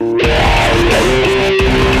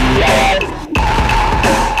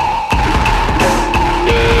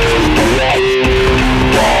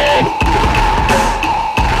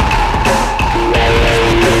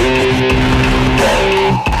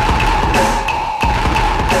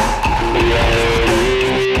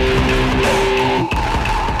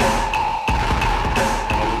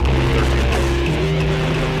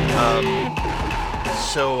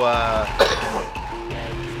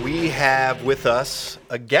have with us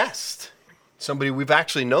a guest. Somebody we've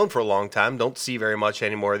actually known for a long time. Don't see very much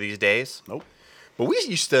anymore these days. Nope. But we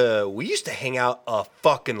used to hang out a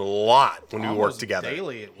fucking lot when we worked together.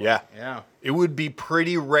 Daily. Yeah. It would be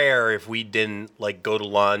pretty rare if we didn't like go to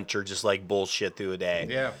lunch or just like bullshit through a day.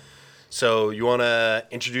 Yeah. So you want to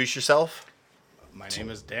introduce yourself? My name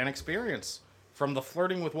is Dan Experience from the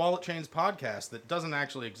Flirting with Wallet Chains podcast that doesn't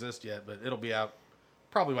actually exist yet, but it'll be out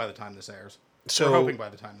probably by the time this airs. So we're hoping by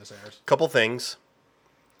the time this airs. Couple things.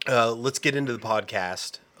 Let's get into the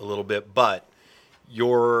podcast a little bit, but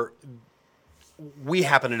we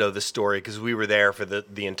happen to know this story because we were there for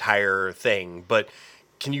the entire thing. But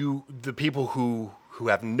the people who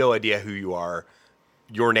have no idea who you are,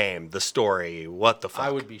 your name, the story, what the fuck?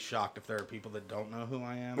 I would be shocked if there are people that don't know who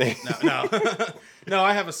I am. No. No,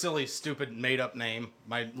 I have a silly, stupid, made-up name.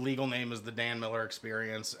 My legal name is the Dan Miller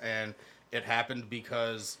Experience, and it happened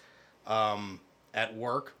because at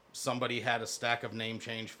work, somebody had a stack of name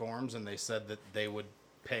change forms, and they said that they would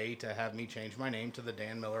pay to have me change my name to the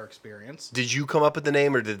Dan Miller Experience. Did you come up with the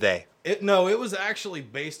name, or did they? No, it was actually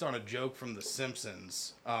based on a joke from The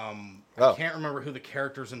Simpsons. I can't remember who the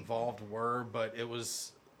characters involved were, but it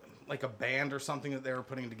was like a band or something that they were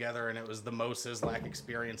putting together, and it was the Mo Sislak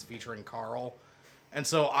Experience featuring Carl. And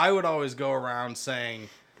so I would always go around saying,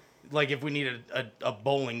 like, if we needed a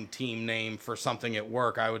bowling team name for something at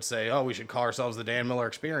work, I would say, we should call ourselves the Dan Miller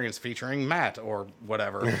Experience featuring Matt or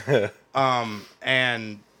whatever.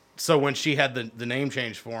 And so when she had the name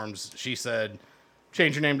change forms, she said,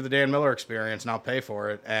 change your name to the Dan Miller Experience and I'll pay for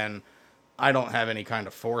it. And I don't have any kind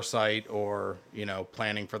of foresight or,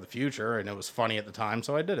 planning for the future. And it was funny at the time,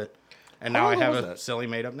 so I did it. And now I have a silly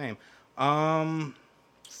made up name.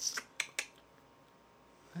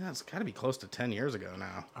 It's got to be close to 10 years ago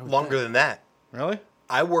now. Longer than that. Really?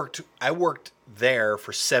 I worked there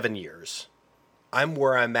for 7 years. I'm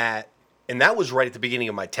where I'm at, and that was right at the beginning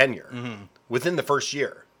of my tenure, within the first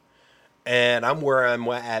year. And I'm where I'm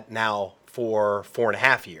at now for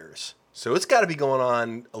 4.5 years. So it's got to be going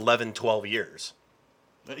on 11, 12 years.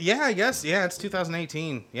 Yeah, I guess. Yeah, it's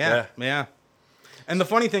 2018. Yeah. And the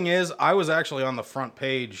funny thing is, I was actually on the front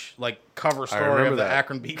page, like, cover story of the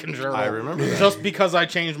Akron Beacon Journal. I remember that. Just because I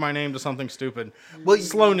changed my name to something stupid. Well,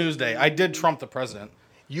 slow news day. I did trump the president.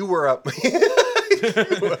 You were up.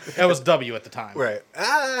 It was W at the time. Right.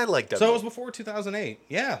 I like W. So it was before 2008.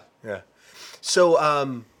 Yeah. Yeah.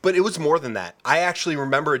 So, but it was more than that. I actually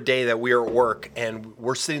remember a day that we were at work, and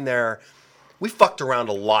we're sitting there. We fucked around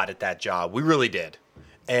a lot at that job. We really did.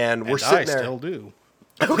 And we're sitting there. I still do.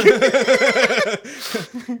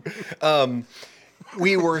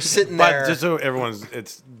 We were sitting there. But just so everyone's,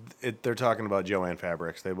 they're talking about Joann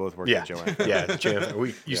Fabrics. They both work at Joann. Yeah, Joann.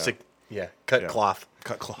 We used to cut cloth.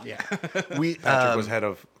 Cut cloth. Yeah. Patrick was head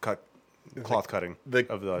of cloth cutting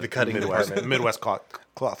of the cutting Midwest. department. Midwest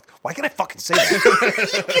cloth. Why can't I fucking say that?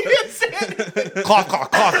 You can't say it. Cloth.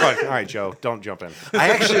 All right, Joe, don't jump in. I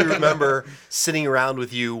actually remember sitting around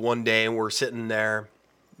with you one day, and we're sitting there,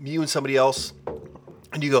 you and somebody else.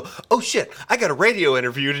 And you go, oh shit, I got a radio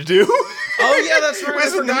interview to do. Oh yeah, that's right. I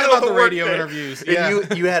forgot about the radio interviews. Yeah.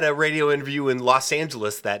 And you had a radio interview in Los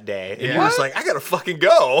Angeles that day. And Yeah. you were just like, I gotta fucking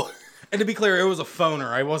go. And to be clear, it was a phoner.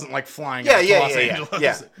 I wasn't like flying out to Los Angeles.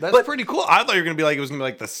 Yeah. That's pretty cool. I thought you were gonna be like it was gonna be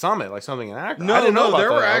like the summit, like something in Akron. I No, didn't know about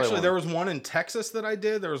there were that other actually one. there was one in Texas that I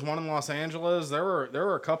did. There was one in Los Angeles. There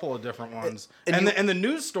were a couple of different ones. And And the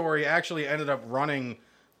news story actually ended up running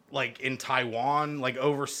like in Taiwan, like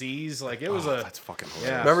overseas. Like it was That's fucking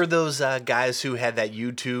hilarious. Yeah. Remember those guys who had that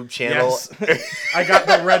YouTube channel? Yes. I got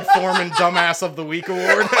the Red Foreman Dumbass of the Week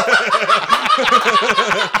award.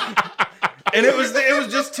 And it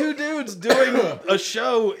was just two dudes doing a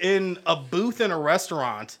show in a booth in a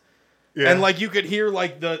restaurant. Yeah. And like you could hear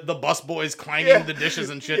like the busboys clanging the dishes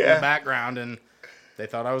and shit in the background, and they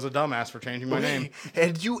thought I was a dumbass for changing my name.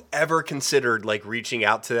 Had you ever considered like reaching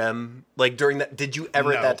out to them like during that? Did you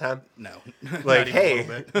ever at that time? No. Like,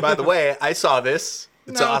 hey, by the way, I saw this.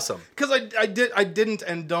 It's awesome. Because I didn't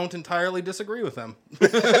and don't entirely disagree with them.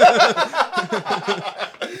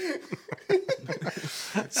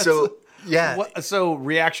 So yeah. So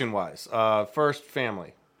reaction wise, first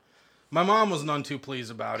family. My mom was none too pleased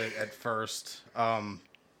about it at first.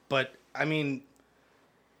 But I mean,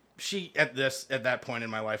 she at that point in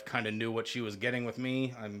my life kind of knew what she was getting with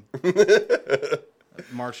me. I'm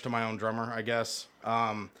march to my own drummer, I guess.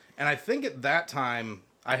 And I think at that time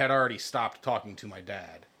I had already stopped talking to my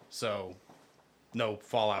dad, so no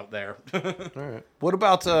fallout there. All right. What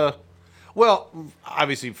about well,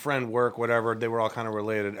 obviously friend, work, whatever, they were all kind of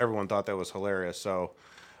related. Everyone thought that was hilarious. So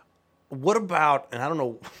what about, and I don't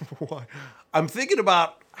know why, I'm thinking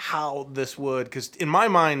about how this would, because in my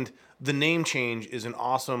mind, the name change is an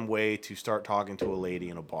awesome way to start talking to a lady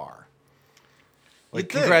in a bar. Like,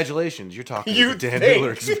 congratulations, you're talking to the Dan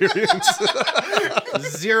Miller Experience.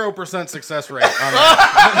 0% success rate on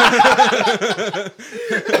that.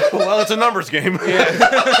 Well, it's a numbers game. Yeah.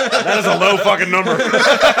 That is a low fucking number.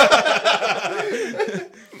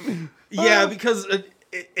 Yeah, because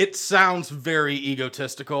it sounds very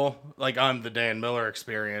egotistical. Like, I'm the Dan Miller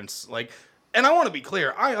Experience. Like, and I want to be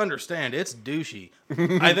clear. I understand it's douchey.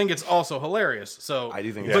 I think it's also hilarious. So I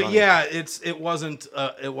do think, but funny. yeah, it wasn't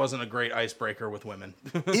a great icebreaker with women.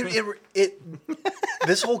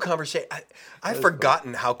 This whole conversation, I've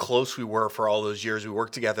forgotten how close we were for all those years we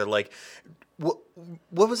worked together. Like,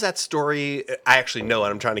 what was that story? I actually know,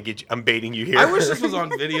 and I'm trying to get you. I'm baiting you here. I wish this was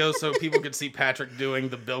on video so people could see Patrick doing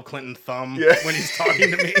the Bill Clinton thumb when he's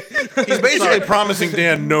talking to me. He's basically promising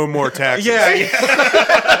Dan no more taxes. Yeah.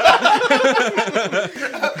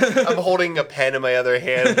 I'm holding a pen in my other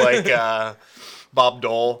hand, like Bob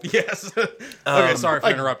Dole. Yes. Okay, sorry for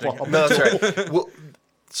interrupting. No, that's right. Well,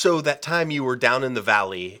 so that time you were down in the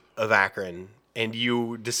valley of Akron, and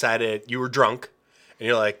you decided you were drunk. And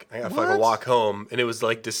you're like, I gotta fucking walk home. And it was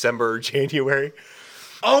like December or January.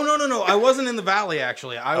 Oh, no. I wasn't in the valley,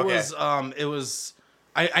 actually. I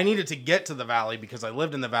needed to get to the valley because I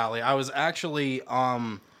lived in the valley. I was actually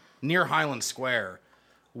near Highland Square,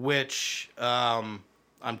 which I'm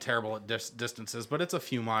terrible at distances, but it's a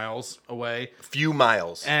few miles away. Few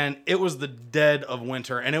miles. And it was the dead of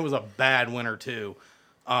winter, and it was a bad winter, too.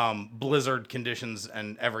 Blizzard conditions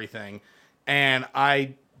and everything. And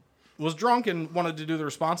I was drunk and wanted to do the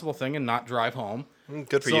responsible thing and not drive home.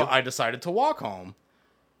 Good for you. So I decided to walk home.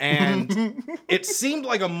 And it seemed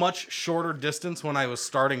like a much shorter distance when I was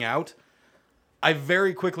starting out. I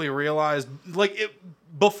very quickly realized,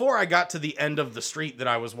 before I got to the end of the street that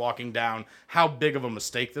I was walking down, how big of a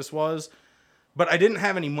mistake this was. But I didn't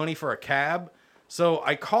have any money for a cab. So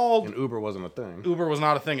I called... And Uber wasn't a thing. Uber was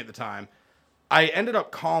not a thing at the time. I ended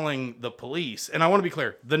up calling the police. And I want to be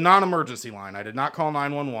clear, the non-emergency line. I did not call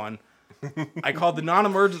 911. I called the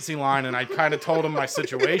non-emergency line, and I kind of told them my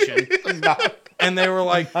situation. And they were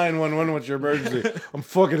like... 911, what's your emergency? I'm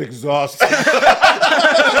fucking exhausted.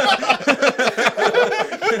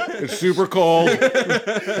 It's super cold. And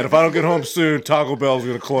if I don't get home soon, Taco Bell's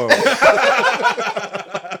going to close.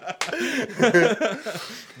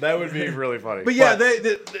 That would be really funny. But yeah,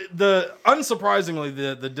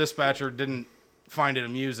 unsurprisingly, the dispatcher didn't find it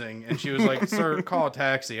amusing. And she was like, sir, call a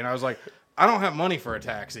taxi. And I was like... I don't have money for a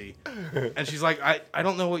taxi. And she's like, I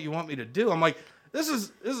don't know what you want me to do. I'm like, this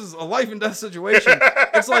is a life and death situation.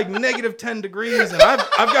 It's like negative 10 degrees and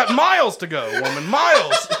I've got miles to go, woman,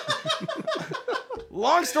 miles.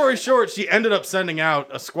 Long story short, she ended up sending out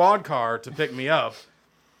a squad car to pick me up.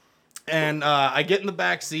 And I get in the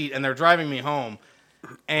back seat and they're driving me home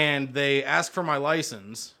and they ask for my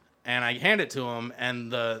license and I hand it to them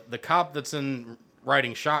and the cop that's in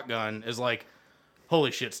riding shotgun is like, holy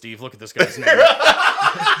shit, Steve, look at this guy's name.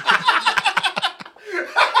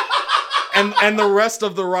 and the rest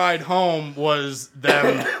of the ride home was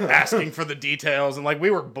them asking for the details. And like we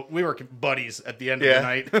were buddies at the end of the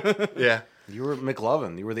night. Yeah. You were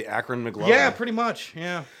McLovin. You were the Akron McLovin. Yeah, pretty much.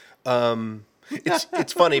 Yeah.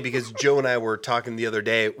 It's funny because Joe and I were talking the other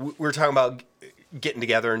day. We were talking about getting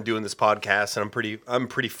together and doing this podcast. And I'm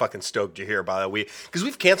pretty fucking stoked you're here, by the way. Because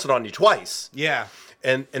we've canceled on you twice. Yeah.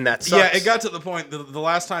 And that sucks. Yeah, it got to the point, the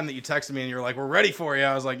last time that you texted me and you were like, we're ready for you.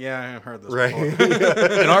 I was like, yeah, I heard this right. before.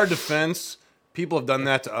 In our defense, people have done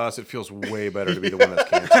that to us. It feels way better to be the one that's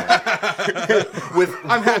canceling.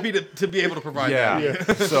 I'm happy to be able to provide that. Yeah.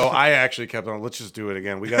 So I actually kept on, let's just do it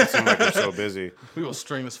again. We got to seem like we're so busy. We will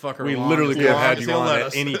string this fucker We along literally as could have long had as you he'll on let at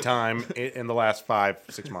us. any time in the last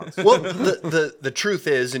 5-6 months. Well, the truth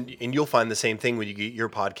is, and you'll find the same thing when you get your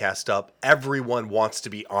podcast up, everyone wants to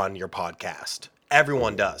be on your podcast.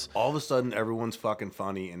 Everyone does. All of a sudden, everyone's fucking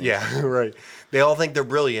funny. And Yeah, right. They all think they're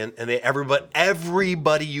brilliant, and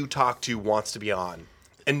everybody you talk to wants to be on,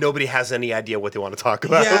 and nobody has any idea what they want to talk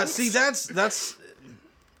about. Yeah, see, that's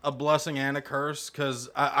a blessing and a curse, because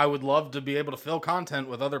I would love to be able to fill content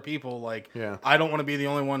with other people. Like, Yeah. I don't want to be the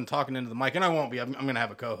only one talking into the mic, and I won't be. I'm going to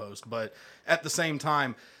have a co-host, but at the same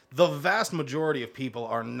time, the vast majority of people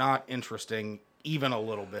are not interesting even a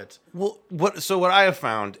little bit. Well, what I have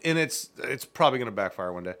found, and it's probably going to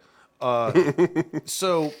backfire one day.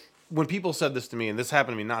 So when people said this to me, and this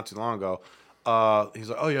happened to me not too long ago, he's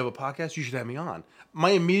like, "Oh, you have a podcast? You should have me on." My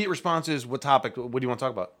immediate response is, "What topic? What do you want to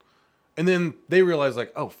talk about?" And then they realize,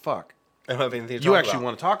 like, "Oh, fuck, I don't have anything to you talk actually about.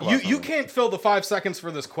 want to talk about You something." can't fill the 5 seconds for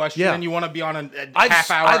this question, Yeah. and you want to be on a I've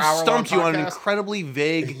half-hour, stumped you on an podcast? incredibly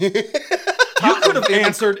vague. could have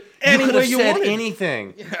answered any could way have you said wanted.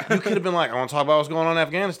 anything. You could have been like, I want to talk about what's going on in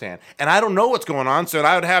Afghanistan. And I don't know what's going on, so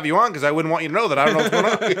I would have you on because I wouldn't want you to know that I don't know what's going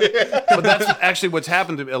on. But that's actually what's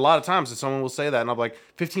happened to me a lot of times. Is someone will say that, and I'm like,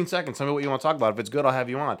 15 seconds, tell me what you want to talk about. If it's good, I'll have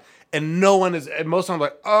you on. And no one is, and most of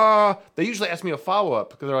them are like, they usually ask me a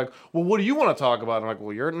follow-up because they're like, well, what do you want to talk about? And I'm like,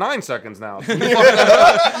 well, you're at 9 seconds now. So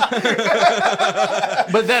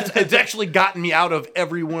but it's actually gotten me out of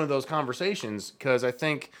every one of those conversations because I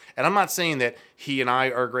think, and I'm not saying that he and I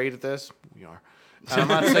are great at this. We are. I'm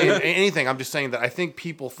not saying anything. I'm just saying that I think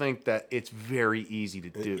people think that it's very easy to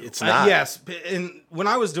do. It's not. Yes, and when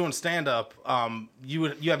I was doing stand-up,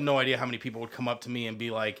 you have no idea how many people would come up to me and be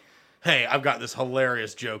like, hey, I've got this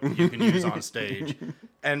hilarious joke that you can use on stage.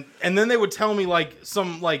 And then they would tell me like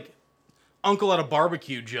some like uncle at a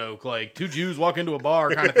barbecue joke, like 2 Jews walk into a bar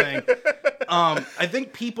kind of thing. I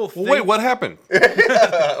think people think... Wait, what happened?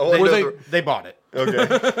 They bought it.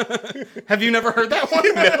 Okay. Have you never heard that one?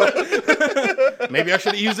 No. Maybe I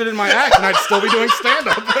should have used it in my act and I'd still be doing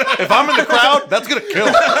stand-up. If I'm in the crowd, that's going to kill.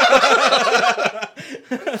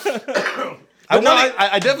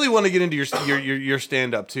 I definitely want to get into your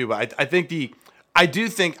stand-up too, but I think he's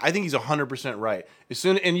 100% right.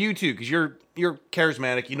 And you too, because you're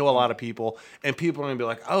charismatic, you know a lot of people, and people are gonna be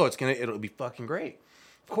like, oh, it'll be fucking great,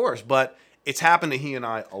 of course. But it's happened to he and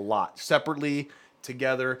I a lot, separately,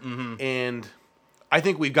 together, and I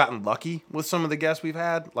think we've gotten lucky with some of the guests we've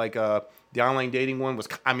had. Like the online dating one was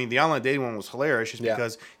hilarious, just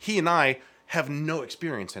because he and I have no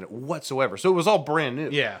experience in it whatsoever, so it was all brand new.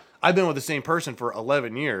 Yeah. I've been with the same person for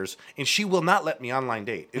 11 years, and she will not let me online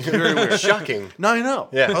date. It's very weird. Shocking. No, I know.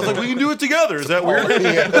 Yeah. I was like, we can do it together. Is that weird?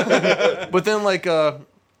 But then, like, the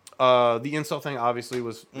incel thing obviously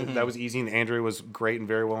was that was easy, and Andrea was great and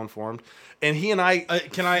very well informed. And he and I,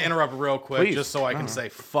 can I interrupt real quick, Please. just so I can say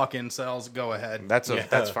 "fuck incels"? Go ahead. that's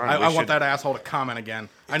fine. I want that asshole to comment again.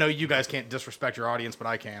 I know you guys can't disrespect your audience, but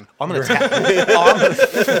I can. I'm gonna tag.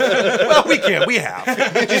 Well, we can. We have.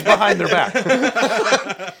 Just behind their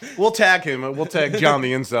back. We'll tag him. We'll tag John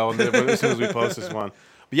the incel as soon as we post this one.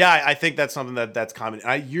 But yeah, I think that's something that's common.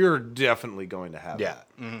 You're definitely going to have. Yeah.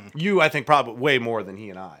 That. You, I think, probably way more than he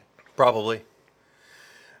and I. Probably.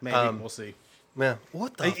 Maybe we'll see. Yeah.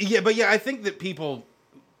 What the? I think that people,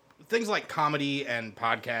 things like comedy and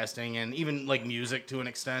podcasting and even like music to an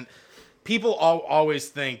extent, people always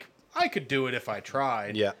think I could do it if I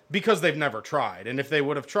tried. Yeah. Because they've never tried, and if they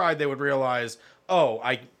would have tried, they would realize, oh,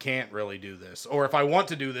 I can't really do this, or if I want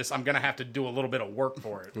to do this, I'm gonna have to do a little bit of work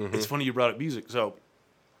for it. It's funny you brought up music. So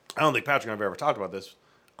I don't think Patrick and I have ever talked about this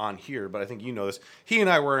on here, but I think you know this. He and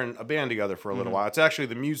I were in a band together for a little while. It's actually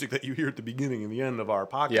the music that you hear at the beginning and the end of our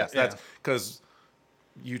podcast. Yeah. That's because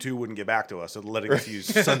you two wouldn't get back to us, so letting us use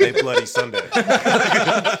Sunday Bloody Sunday.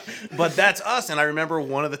 But that's us. And I remember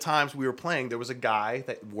one of the times we were playing, there was a guy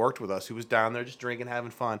that worked with us who was down there just drinking, having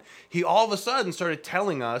fun. He all of a sudden started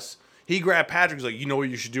telling us, he grabbed Patrick, he's like, you know what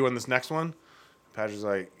you should do on this next one? Patrick's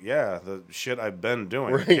like, yeah, the shit I've been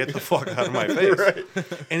doing. Right. Get the fuck out of my face. Right.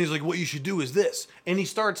 And he's like, what you should do is this. And he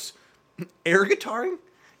starts air guitaring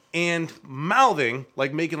and mouthing,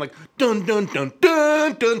 like making like dun dun dun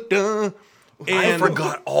dun dun dun. And I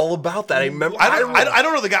forgot all about that. I remember. I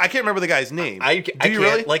don't know the guy. I can't remember the guy's name. I Do can't. you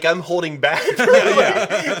really? Like I'm holding back.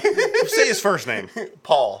 Yeah. Say his first name.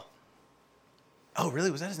 Paul. Oh,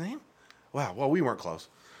 really? Was that his name? Wow. Well, we weren't close.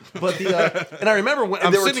 But the and I remember when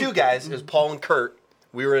And there were 2 guys. It was Paul and Kurt.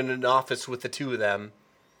 We were in an office with the 2 of them.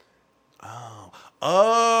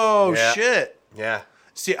 Oh Yeah. shit. Yeah.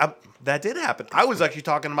 See, that did happen. I was actually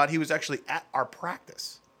talking about he was actually at our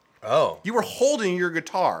practice. Oh. You were holding your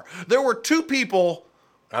guitar. There were 2 people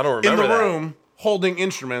I don't in remember the that. room holding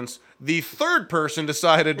instruments. The third person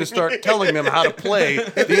decided to start telling them how to play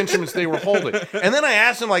the instruments they were holding. And then I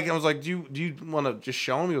asked him, like, I was like, do you want to just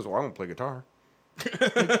show him? He goes, well, I want to play guitar.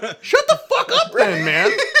 Shut the fuck up then,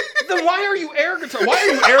 man. Then why are you air guitar? Why are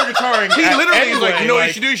you air guitaring? He literally is like, you know what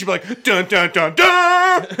you should do? You should be like, dun, dun, dun,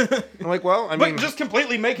 dun. I'm like, well, I mean. But just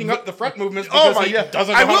completely making up the fret movements Oh because my he god!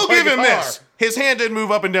 doesn't know I how will to play give him guitar. this. His hand did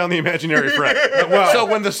move up and down the imaginary fret. So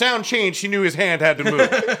when the sound changed, he knew his hand had to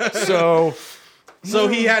move. So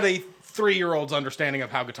he had a 3-year-old's understanding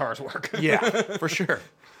of how guitars work. Yeah, for sure.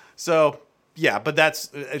 So yeah, but it's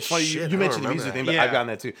funny. Shit, I You don't mentioned the remember music that. thing, but Yeah. I've gotten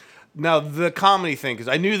that too. Now the comedy thing, because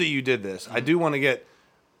I knew that you did this. I do want to get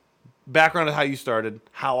background of how you started,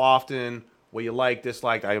 how often, what you liked,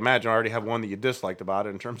 disliked. I imagine I already have one that you disliked about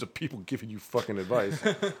it in terms of people giving you fucking advice.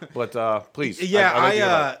 But please, Yeah, I'd like to hear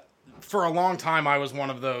about it. for a long time I was one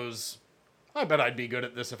of those, I bet I'd be good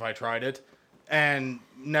at this if I tried it, and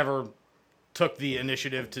never took the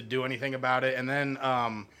initiative to do anything about it. And then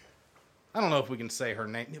I don't know if we can say her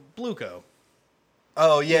name, Bluko.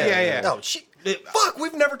 Oh, yeah. Yeah. No, fuck,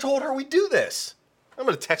 we've never told her we do this. I'm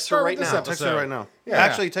going to text her right now. Text her right now. Yeah.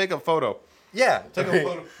 Actually, take a photo. Yeah. Take a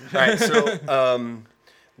photo. All right, so...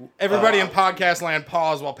 Everybody in podcast land,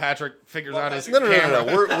 pause while Patrick figures out his camera. No.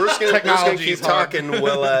 We're just gonna Technology keep is hard. talking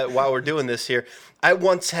while we're doing this here. I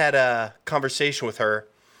once had a conversation with her,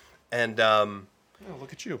 and Oh,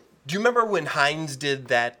 look at you. do you remember when Heinz did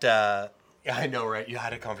that? I know, right? You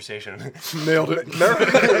had a conversation. Nailed it.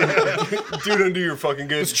 Dude, undo your fucking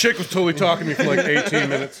good. This chick was totally talking to me for like 18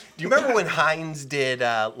 minutes. Do you remember when Heinz did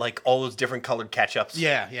like all those different colored ketchups?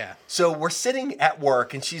 Yeah. So we're sitting at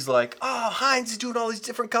work, and she's like, "Oh, Heinz is doing all these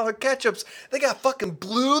different colored ketchups. They got fucking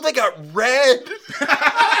blue. They got red."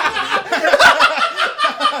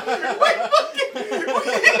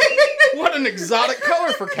 What an exotic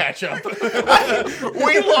color for ketchup.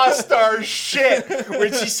 We lost our shit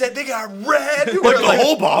when she said they got red. Like the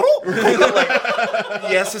whole bottle?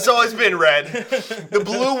 Yes, it's always been red. The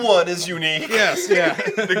blue one is unique. Yes, yeah.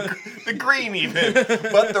 The green even.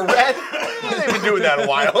 But the red, they've been doing that a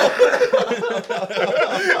while.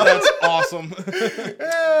 That's awesome.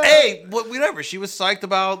 Hey, whatever. She was psyched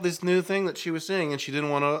about this new thing that she was seeing, and she didn't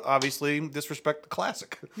want to obviously disrespect the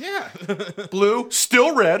classic. Yeah. Blue,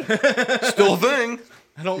 still red, still a thing.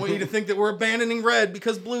 I don't want you to think that we're abandoning red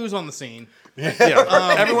because blue's on the scene.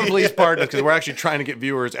 Yeah, everyone please pardon us because we're actually trying to get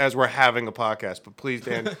viewers as we're having a podcast. But please,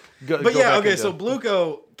 Dan, go But yeah, back okay, into- so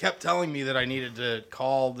Bluco kept telling me that I needed to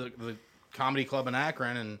call the comedy club in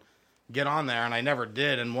Akron and get on there, and I never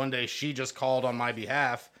did. And one day she just called on my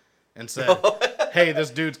behalf and said, "Hey, this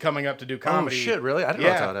dude's coming up to do oh comedy." shit, really? I didn't know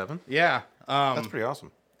that's how it happened. Yeah. That's pretty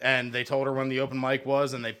awesome. And they told her when the open mic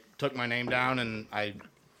was, and they took my name down, and I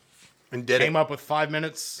And did came up with 5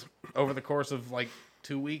 minutes over the course of like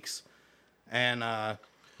 2 weeks, and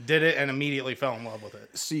did it, and immediately fell in love with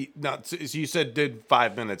it. See, now so you said did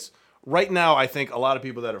 5 minutes. Right now, I think a lot of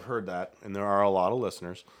people that have heard that, and there are a lot of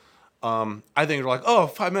listeners, I think they're like, "Oh,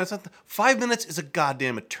 5 minutes. 5 minutes is a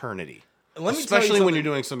goddamn eternity." Let me tell you Especially when something. you're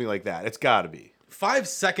doing something like that. It's got to be. 5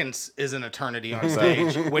 seconds is an eternity on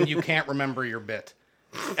stage when you can't remember your bit.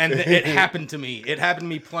 And it happened to me. It happened to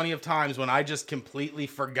me plenty of times when I just completely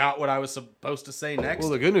forgot what I was supposed to say next. Well,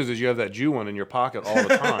 the good news is you have that Jew one in your pocket all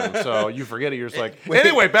the time, so you forget it. You're just like,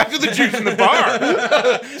 anyway, back to the juice in the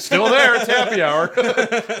bar. Still there. It's happy hour.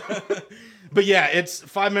 But yeah,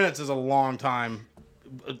 5 minutes is a long time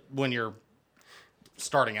when you're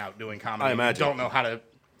starting out doing comedy. I imagine. You don't know how to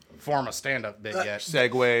form a stand-up bit yet.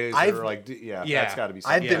 Segues I've- or like, yeah, Yeah. that's got to be.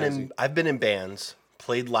 I've been in bands,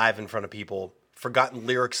 played live in front of people, forgotten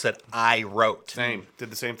lyrics that I wrote. Same. Did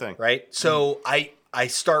the same thing. Right? So I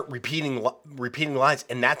start repeating lines,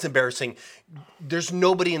 and that's embarrassing. There's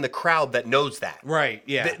nobody in the crowd that knows that. Right,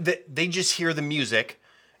 yeah. They just hear the music,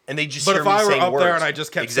 and they just But hear if me I were saying up words. there and I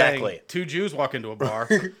just kept exactly. saying, 2 Jews walk into a bar,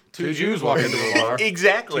 2 Jews walk into a bar,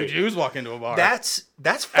 Exactly. 2 Jews walk into a bar. That's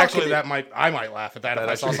fucking Actually, I might laugh at that if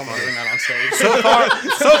I saw someone doing that on stage.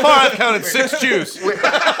 So far, I've counted 6 Jews.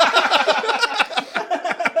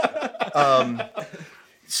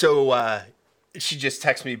 So she just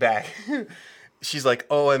texts me back. She's like,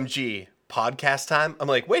 "OMG, podcast time." I'm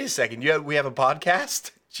like, "Wait a second, we have a podcast?"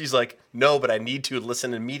 She's like, "No, but I need to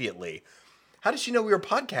listen immediately." How did she know we were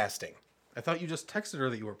podcasting? I thought you just texted her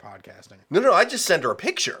that you were podcasting. No, I just sent her a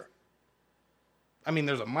picture. I mean,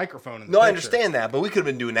 there's a microphone in the No, I picture. understand that, but we could have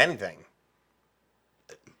been doing anything.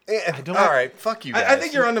 All right, fuck you guys. I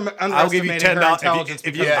think you're I'll give you underestimating her $10 intelligence. if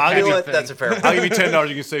because you- of the Yeah, you know ketchup what? thing. That's a fair I'll point. give you $10.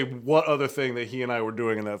 You can say what other thing that he and I were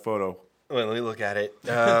doing in that photo. Wait, let me look at it.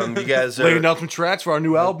 You guys Laying are... down some tracks for our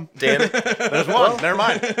new album. Dan, There's one. Never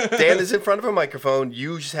mind. Dan is in front of a microphone.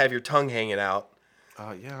 You just have your tongue hanging out.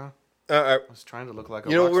 Yeah. I I was trying to look like a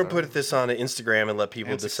You know, rock we're star. going to put this on Instagram and let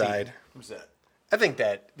people And succeed. decide. Who's that? I think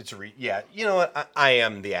that it's yeah. You know what? I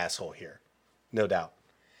am the asshole here, no doubt.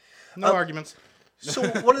 No arguments. So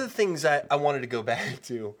one of the things I wanted to go back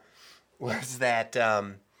to was that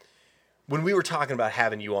when we were talking about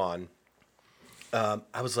having you on,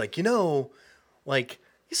 I was like, like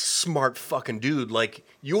he's a smart fucking dude. Like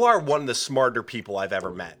you are one of the smarter people I've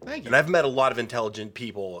ever met. Thank you. And I've met a lot of intelligent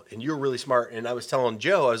people, and you're really smart. And I was telling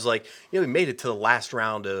Joe, I was like, we made it to the last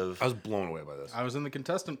round of. I was blown away by this. I was in the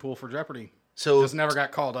contestant pool for Jeopardy. So Just never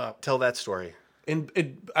got called up. tell that story. And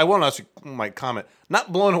I want us to might comment.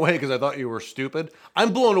 Not blown away because I thought you were stupid.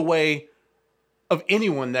 I'm blown away of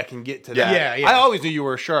anyone that can get to that. Yeah, yeah. I always knew you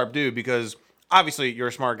were a sharp dude because obviously you're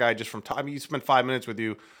a smart guy just from time. You spent 5 minutes with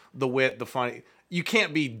you, the wit, the funny. You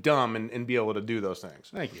can't be dumb and be able to do those things.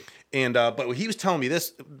 Thank you. And but he was telling me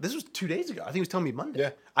this was 2 days ago. I think he was telling me Monday. Yeah.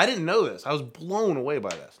 I didn't know this. I was blown away by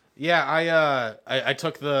this. Yeah, I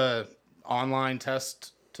took the online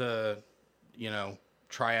test to,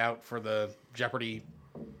 try out for the Jeopardy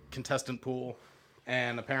contestant pool.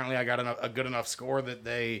 And apparently I got a good enough score that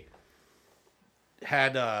they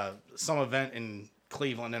had some event in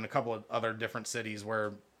Cleveland and a couple of other different cities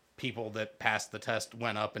where people that passed the test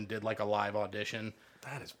went up and did like a live audition.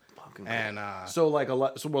 That is fucking And so like a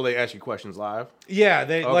lot. So will they ask you questions live? yeah,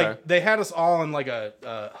 they Okay. they had us all in like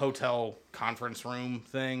a hotel conference room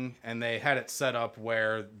thing, and they had it set up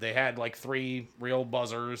where they had like 3 real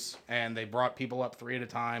buzzers, and they brought people up 3 at a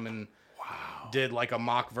time and did like a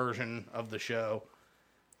mock version of the show.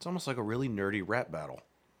 It's almost like a really nerdy rap battle.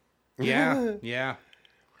 Yeah, yeah.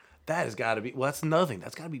 That has got to be. Well, that's nothing.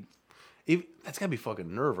 That's got to be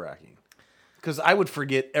fucking nerve wracking. Because I would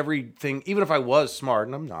forget everything, even if I was smart,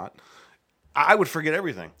 and I'm not. I would forget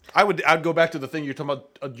everything. I'd go back to the thing you're talking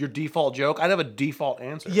about, your default joke. I'd have a default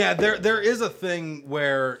answer. Yeah, there is a thing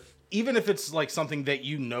where even if it's like something that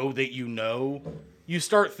you know, you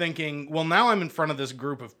start thinking, well, now I'm in front of this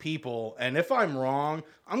group of people, and if I'm wrong,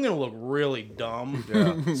 I'm going to look really dumb.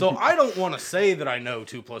 Yeah. So I don't want to say that I know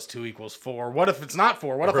 2 + 2 = 4. What if it's not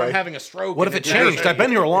 4? What if I'm Right. having a stroke? What if and it changed? I've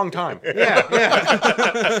been here a long time.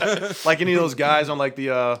 Yeah. Like any of those guys on like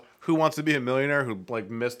the Who Wants to Be a Millionaire who like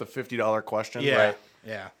missed the $50 question. Yeah. Right?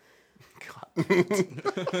 Yeah.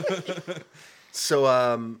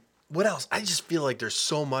 So, what else? I just feel like there's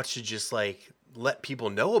so much to just like let people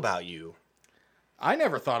know about you. I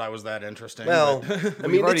never thought I was that interesting. Well, but- I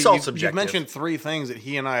mean, it's all subjective. You've mentioned 3 things that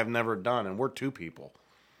he and I have never done, and we're 2 people.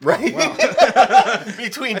 right?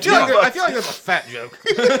 Between I two feel, of like, I us. feel like that's a fat joke.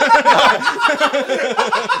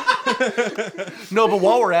 No, but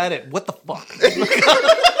while we're at it, what the fuck?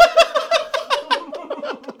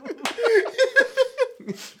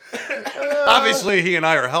 Obviously, he and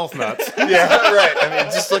I are health nuts. Yeah, right. I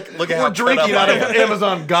mean, just look at how We're drinking cut out up of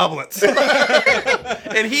Amazon goblets.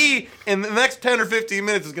 And he, in the next 10 or 15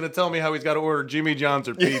 minutes, is going to tell me how he's got to order Jimmy John's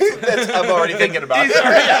or pizza. I'm already thinking about it.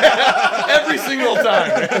 Every single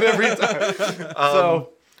time. Every time.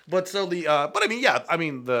 But I mean, yeah, I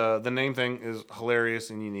mean, the name thing is hilarious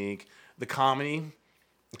and unique. The comedy,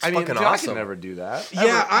 I mean, fucking dude, I awesome. could never do that.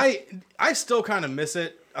 Yeah, I still kind of miss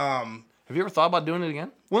it. Have you ever thought about doing it again?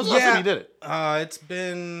 When's the last time you did it? It's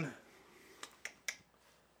been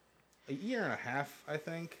a year and a half, I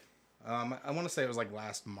think. I want to say it was like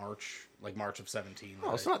last March, like March of 17.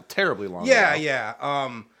 Oh, it's not terribly long. Yeah, ago.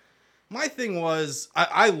 yeah. My thing was,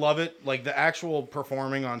 I love it. Like the actual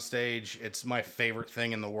performing on stage, it's my favorite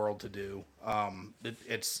thing in the world to do.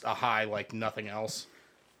 It's a high like nothing else.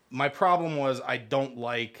 My problem was I don't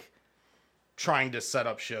like trying to set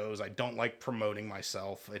up shows. I don't like promoting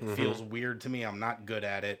myself. It feels weird to me. I'm not good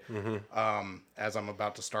at it. As I'm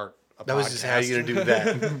about to start a That podcast. was just how you're gonna do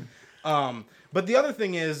that. But the other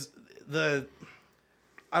thing is the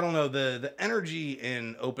energy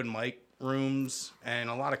in open mic rooms and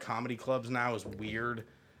a lot of comedy clubs now is weird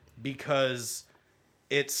because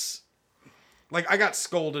it's like I got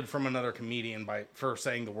scolded from another comedian for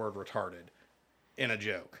saying the word retarded in a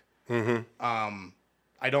joke.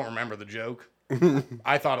 I don't remember the joke.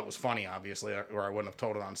 I thought it was funny, obviously, or I wouldn't have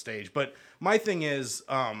told it on stage. But my thing is,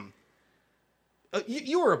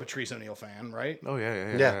 you were a Patrice O'Neal fan, right? Oh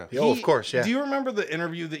yeah. Yeah. Oh, of course, yeah. Do you remember the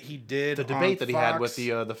interview that he did? The debate that he had with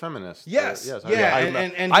Fox? the feminists. Yes. yes. Yeah,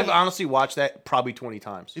 and I've he- honestly watched that probably 20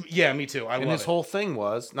 times. Yeah, me too. I And love his it. whole thing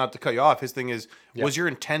was, not to cut you off, his thing is, was your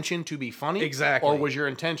intention to be funny? Exactly. Or was your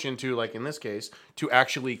intention to, like in this case, to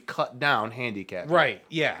actually cut down handicap? Right.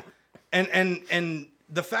 Yeah. And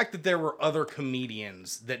the fact that there were other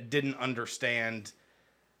comedians that didn't understand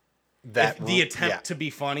the attempt to be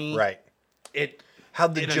funny. Right.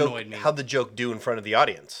 How'd the annoyed me. joke do in front of the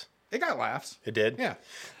audience? It got laughs. It did. Yeah.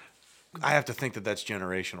 I have to think that that's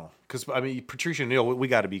generational. Because, I mean, Patrice O'Neal, we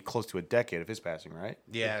got to be close to a decade of his passing, right?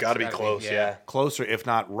 Yeah. Got to it's be close. Yeah. Closer, if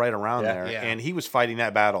not right around Yeah. there. Yeah. And he was fighting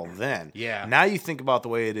that battle then. Yeah. Now you think about the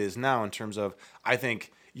way it is now in terms of, I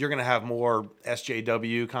think you're going to have more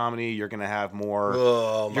SJW comedy. You're going to have more.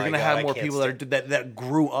 Oh, my you're going to God, have I more can't people that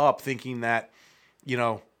grew up thinking that, you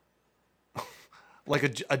know, like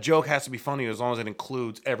a joke has to be funny as long as it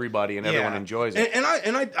includes everybody and everyone enjoys it. And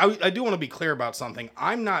I do want to be clear about something.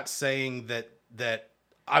 I'm not saying that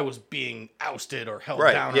I was being ousted or held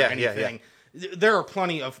Right. down Yeah, or yeah, anything. There are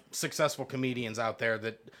plenty of successful comedians out there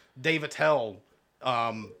that Dave Attell,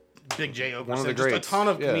 Big J. Okerson, One of the just greats. a ton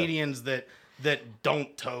of Yeah. comedians that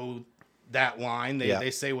don't toe that line. Yeah.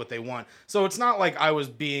 They say what they want. So it's not like I was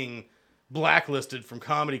being blacklisted from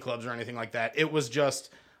comedy clubs or anything like that. It was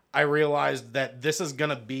just I realized that this is going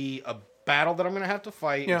to be a battle that I'm going to have to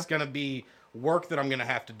fight. Yeah. It's going to be work that I'm going to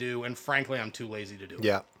have to do. And frankly, I'm too lazy to do it.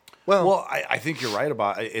 Yeah. Well, I think you're right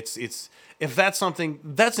about it. It's if that's something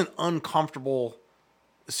that's an uncomfortable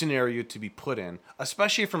scenario to be put in,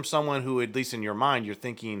 especially from someone who, at least in your mind, you're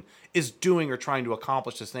thinking is doing or trying to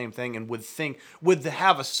accomplish the same thing and would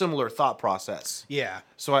have a similar thought process. Yeah.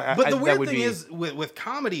 So but the weird thing is with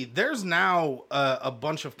comedy, there's now a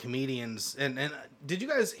bunch of comedians, and did you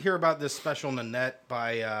guys hear about this special Nanette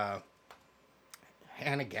by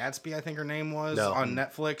Hannah Gadsby, I think her name was, on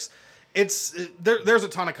Netflix? There's a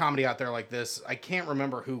ton of comedy out there like this. I can't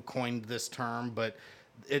remember who coined this term, but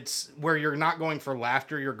it's where you're not going for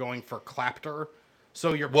laughter, you're going for clapter.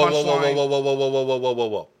 So your punchline.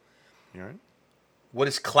 Whoa. You all right? What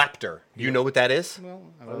is clapter? You know what that is? Well,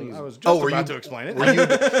 I was just about to explain it.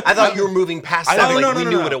 I thought you were moving past that. Like we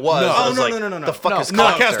knew what it was. I was like, no. The fuck is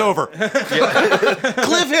clapter? Podcast over.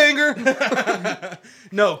 Cliffhanger.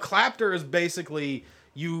 No, clapter is basically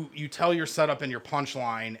you tell your setup and your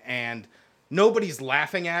punchline, and nobody's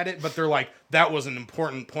laughing at it, but they're like, that was an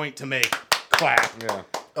important point to make. Clap. Yeah.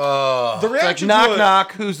 The reaction knock,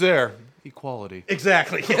 knock. Who's there? Equality.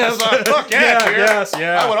 Exactly. Yes. Fuck yeah, yes.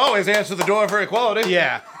 I would always answer the door for equality.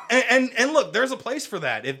 Yeah. And look, there's a place for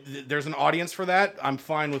that. If there's an audience for that, I'm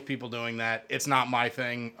fine with people doing that. It's not my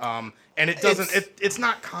thing. And it doesn't. It's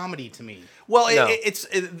not comedy to me. Well, it's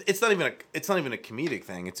not even a comedic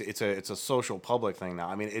thing. It's a social public thing now.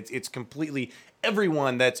 I mean, it's completely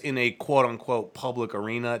everyone that's in a quote unquote public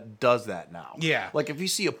arena does that now. Yeah. Like if you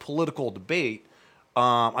see a political debate,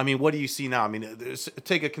 I mean, what do you see now? I mean,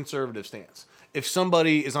 take a conservative stance. If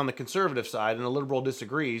somebody is on the conservative side and a liberal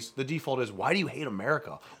disagrees, the default is, why do you hate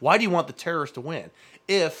America? Why do you want the terrorists to win?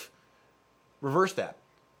 Reverse that.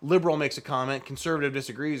 Liberal makes a comment, conservative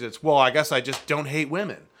disagrees, it's, well, I guess I just don't hate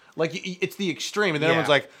women. Like, it's the extreme. And then everyone's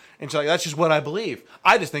like, and she's like, that's just what I believe.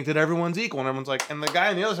 I just think that everyone's equal. And everyone's like, and the guy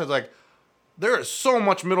on the other side's like, there is so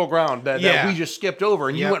much middle ground that we just skipped over.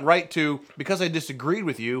 And you went right to, because I disagreed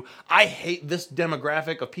with you, I hate this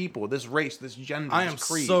demographic of people, this race, this gender, I am this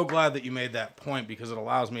creed. so glad that you made that point because it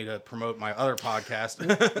allows me to promote my other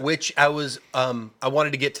podcast. Which I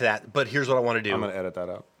wanted to get to that, but here's what I want to do. I'm going to edit that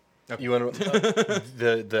out. Okay. You want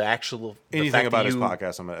the actual... Anything about his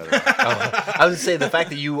podcast, I'm going to edit out. I was going to say, the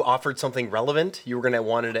fact that you offered something relevant, you were going to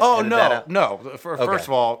want to edit that out? No. First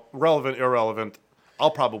of all, relevant, irrelevant... I'll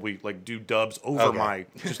probably do dubs over my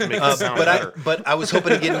just to make it sound better. But I was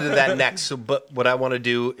hoping to get into that next. So, but what I want to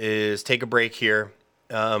do is take a break here,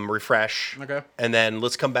 refresh, and then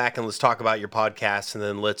let's come back and let's talk about your podcast, and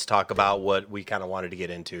then let's talk about what we kind of wanted to get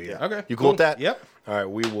into here. Okay, you cool with that? Yep. All right,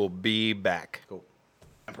 we will be back. Cool.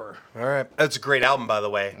 All right, that's a great album, by the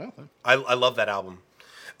way. Okay. I love that album.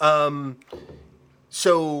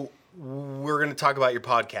 So we're going to talk about your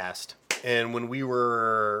podcast, and when we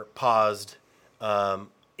were paused.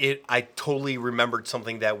 I totally remembered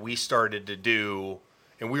something that we started to do,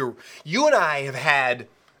 and you and I have had,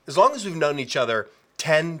 as long as we've known each other,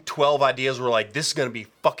 10, 12 ideas. We're like, this is going to be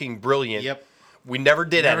fucking brilliant. Yep. We never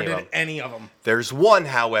did any of them. There's one,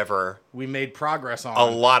 however. We made progress on. A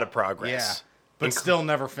lot of progress. Yeah. But still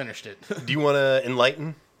never finished it. Do you want to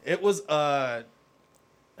enlighten? It was, was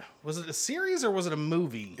it a series or was it a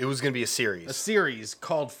movie? It was going to be a series. A series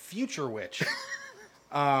called Future Witch.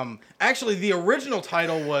 Actually, the original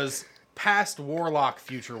title was Past Warlock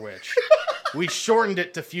Future Witch. We shortened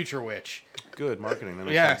it to Future Witch. Good marketing. That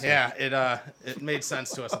makes sense. It made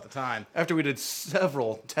sense to us at the time. After we did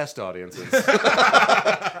several test audiences.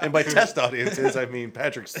 And by test audiences, I mean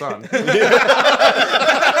Patrick's son. Too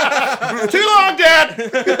long, Dad!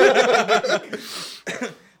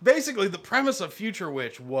 Basically, the premise of Future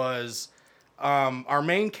Witch was... our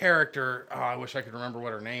main character, I wish I could remember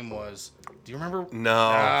what her name was. Do you remember?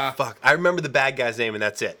 No, fuck. I remember the bad guy's name, and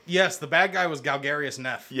that's it. Yes, the bad guy was Galgarius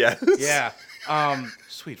Neff. Yes. Yeah.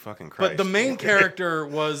 Sweet fucking Christ. But the main character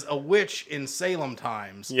was a witch in Salem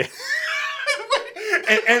times. Yeah.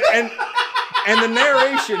 and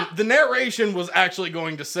the narration was actually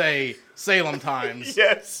going to say Salem times.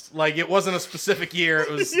 Yes. Like, it wasn't a specific year. It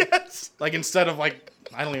was like, instead of like,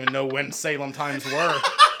 I don't even know when Salem times were.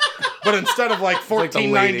 But instead of like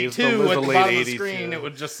 1492 at the bottom of the screen, it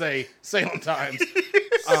would just say Salem Times.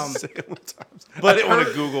 Salem Times. But I didn't want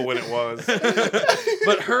to Google when it was.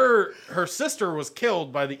 But her sister was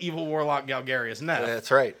killed by the evil warlock Galgarius Neff. That's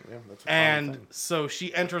right. Yeah, that's and so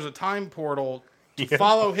she enters a time portal to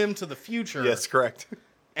follow him to the future. Yes, correct.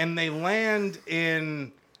 And they land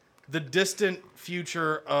in the distant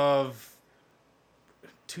future of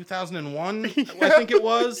 2001, I think it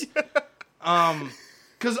was.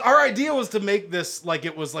 Because our idea was to make this like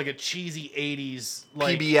it was like a cheesy 80s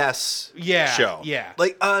like PBS show. Yeah.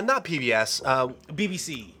 Like, not PBS.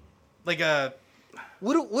 BBC. Like a...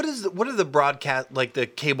 What are the broadcast, like the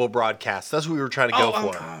cable broadcasts? That's what we were trying to go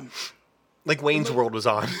for. Like Wayne's World was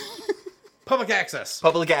on. Public access.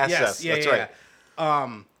 Public access. Yes, yeah, That's yeah, right.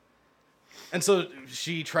 yeah. And so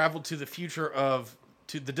she traveled to the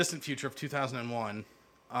distant future of 2001,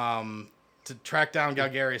 to track down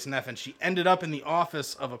Galgarius Neff, and she ended up in the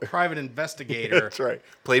office of a private investigator. That's right.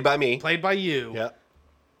 Played by me. Played by you. Yeah.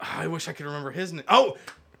 I wish I could remember his name. Oh,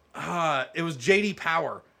 it was JD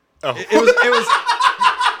Power. Oh. It was.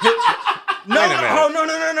 No, no.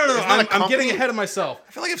 that a I'm getting company? ahead of myself.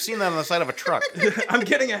 I feel like I've seen that on the side of a truck. I'm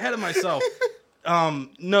getting ahead of myself.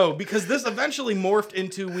 No, because this eventually morphed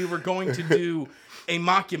into we were going to do a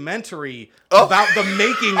mockumentary about the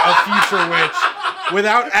making of Future Witch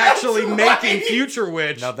without actually making Future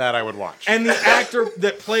Witch. Now that I would watch. And the actor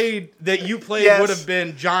that you played Yes. would have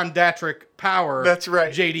been John Datrick Power. That's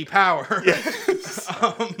right. JD Power. That's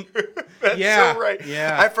Yeah, so right.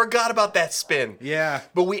 yeah. I forgot about that spin. Yeah.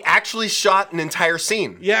 But we actually shot an entire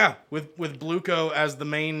scene. Yeah, with Bluko as the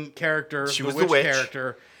main character, She the was the witch witch.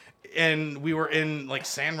 character, and we were in like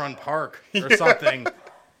San Run Park or something.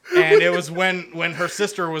 And it was when her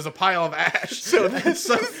sister was a pile of ash. So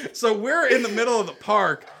we're in the middle of the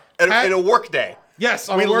park. In a work day. Yes,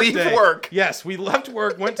 on we a work leave day. work. Yes, we left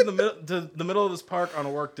work, went to the middle of this park on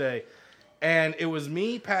a work day, and it was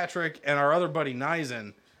me, Patrick, and our other buddy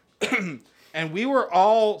Nizen, and we were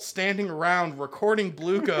all standing around recording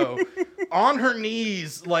Bluko on her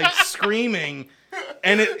knees, like screaming,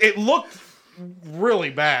 and it looked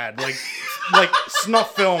really bad, like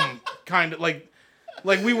snuff film kind of like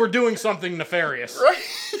we were doing something nefarious. Right.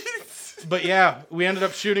 But yeah, we ended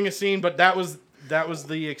up shooting a scene, but that was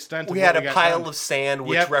the extent of We what had a got pile done. of sand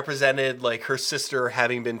which Yep. represented like her sister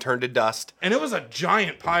having been turned to dust. And it was a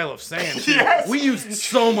giant pile of sand, too. Yes. We used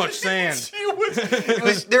so much sand.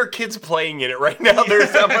 There are kids playing in it right now.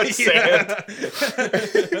 There's that much sand.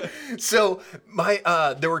 So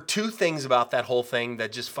there were two things about that whole thing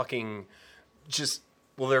that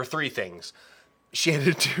there are three things. She had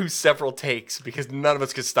to do several takes because none of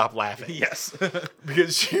us could stop laughing. Yes.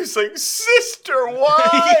 Because she was like, "Sister,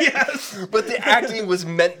 why?" Yes. But the acting was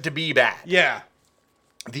meant to be bad. Yeah.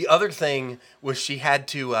 The other thing was she had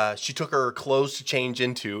to. She took her clothes to change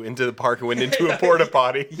into the park and went into a porta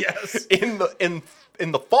potty. Yes. In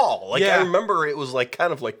the fall, like Yeah. I remember, it was like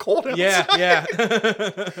kind of like cold outside. Yeah. And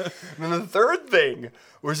then the third thing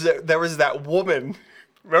was that there was that woman.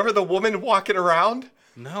 Remember the woman walking around?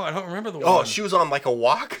 No, I don't remember the one. Oh, she was on like a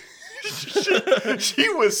walk. she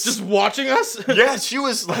was just watching us? yeah. She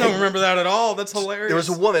was like I don't remember that at all. That's hilarious. There was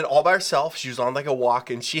a woman all by herself. She was on like a walk,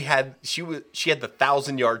 and she had the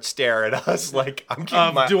 1,000-yard stare at us, like I'm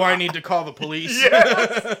keeping my. Do I need to call the police?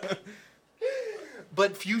 Yes.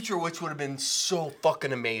 But Future Witch would have been so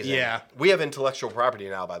fucking amazing. Yeah. We have intellectual property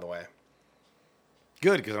now, by the way.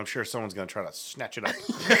 Good, because I'm sure someone's going to try to snatch it up.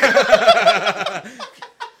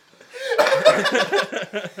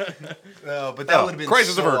 No, but that would have been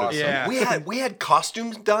crisis so averted. awesome. Yeah. We had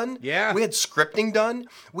costumes done. Yeah. We had scripting done.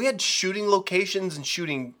 We had shooting locations and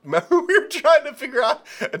shooting. Remember, we were trying to figure out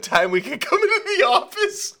a time we could come into the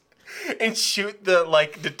office and shoot the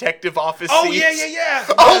like detective office. Oh, scenes. yeah.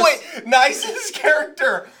 Oh Yes. wait, Nice's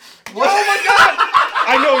character. Oh my god!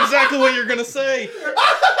 I know exactly what you're gonna say.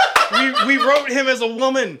 We wrote him as a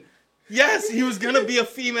woman. Yes, he was gonna be a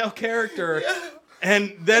female character.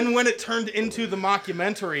 And then when it turned into the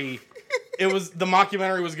mockumentary, the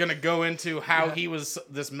mockumentary was gonna go into how he was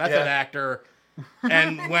this method actor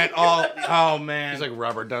and went oh man. He's like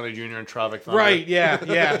Robert Downey Jr. in Tropic Thunder. Right, yeah.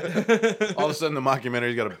 All of a sudden, the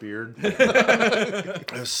mockumentary's got a beard.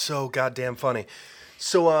 It was so goddamn funny.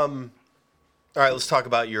 So, all right, let's talk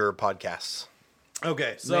about your podcasts.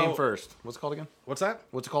 Okay, so Name first. What's it called again? what's that?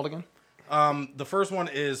 What's it called again? The first one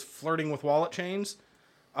is Flirting with Wallet Chains.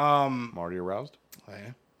 Marty Aroused?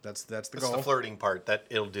 Okay, that's the It's goal. the flirting part that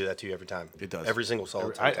it'll do that to you every time. It does. Every single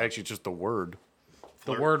solid. Actually, just the word.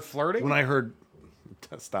 The word flirting? When I heard...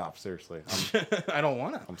 Stop, seriously. I don't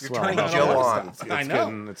want to. I'm You're swelling turning up. Joe It's on. I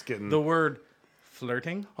know. It's getting... The word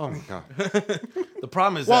flirting? Oh, my God. The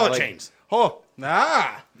problem is Wallet that, like, chains. Oh,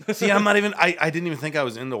 Ah! see, I'm not even... I didn't even think I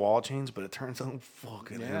was into wallet chains, but it turns out I'm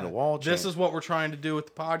fucking into wallet chains. This is what we're trying to do with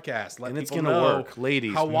the podcast. Let And it's people gonna know work,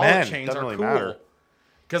 ladies, how wallet men, chains doesn't are really cool. matter.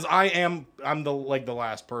 Because I'm the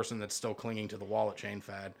last person that's still clinging to the wallet chain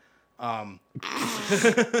fad. I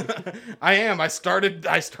am. I started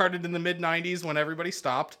in the mid '90s when everybody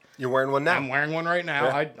stopped. You're wearing one now. I'm wearing one right now.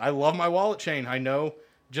 Yeah. I love my wallet chain. I know,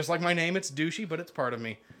 just like my name, it's douchey, but it's part of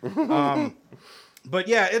me. But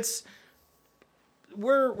yeah, it's a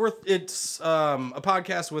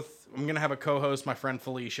podcast with. I'm gonna have a co-host, my friend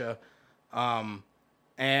Felicia,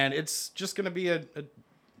 And it's just going to be a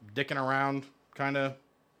dicking around kind of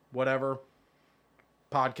whatever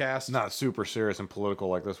podcast. Not super serious and political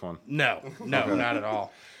like this one, No, not at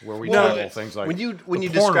all. where we Well, tackle things like when you the porn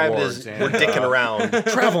describe it awards as we're and, dicking around,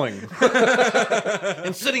 traveling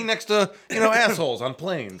and sitting next to assholes on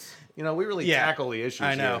planes. We really tackle the issues.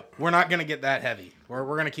 I know. here. We're not going to get that heavy. We're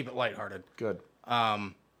going to keep it lighthearted. Good.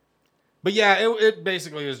 But yeah, it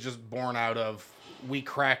basically is just born out of we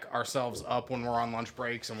crack ourselves up when we're on lunch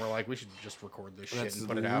breaks and we're like, we should just record this shit That's and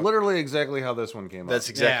put it out. literally exactly how this one came that's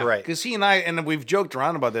up. exactly Yeah. right. Because he and I, and we've joked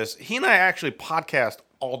around about this, he and I actually podcast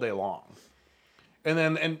all day long. And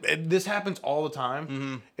then, and this happens all the time,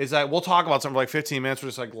 Mm-hmm. is that we'll talk about something for like 15 minutes, we're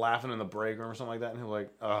just like laughing in the break room or something like that, and he'll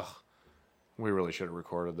like, ugh, we really should have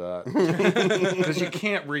recorded that. Because you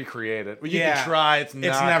can't recreate it. But you can try, it's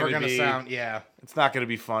never going to be, sound, yeah. it's not going to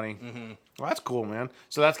be funny. Mm-hmm. Well, that's cool, man.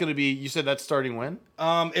 So that's going to be, you said that's starting when?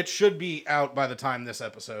 It should be out by the time this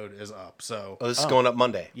episode is up. So Oh, this is going up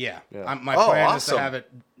Monday. yeah, Yeah. My Oh, plan awesome. is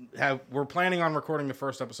to have we're planning on recording the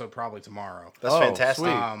first episode probably tomorrow. That's Oh, fantastic.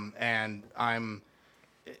 sweet. And I'm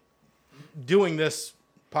doing this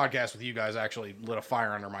podcast with you guys actually lit a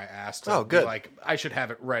fire under my ass. To Oh, be good. Like I should have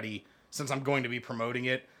it ready since I'm going to be promoting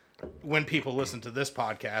it. When people listen to this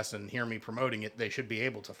podcast and hear me promoting it, they should be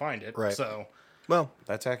able to find it. Right. So Well,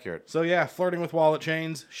 That's accurate. yeah, Flirting with Wallet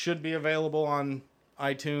Chains should be available on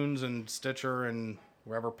iTunes and Stitcher and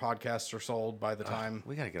wherever podcasts are sold by the time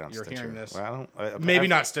We got to get on you're Stitcher. hearing this. Well, Maybe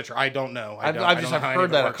not Stitcher. I don't know. I I've don't just know how any heard of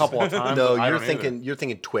it that a works. couple of times. no, I you're don't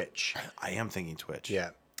thinking Twitch. I am thinking Twitch. Yeah.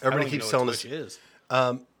 I don't Everybody even keeps know telling what us. Twitch is.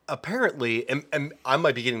 Apparently, and I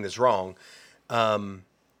might be getting this wrong.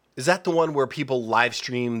 Is that the one where people live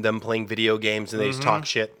stream them playing video games and they just talk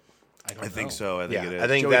shit? I think so. I think Yeah, it is. I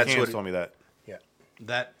think Joey that's Cans what it- told me that. Yeah.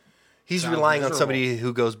 That He's Sounds relying on miserable. somebody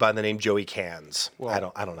who goes by the name Joey Cans. Well,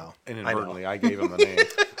 I don't know. Inadvertently, I gave him the name.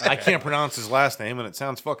 I can't pronounce his last name, and it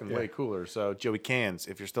sounds fucking way cooler. So, Joey Cans,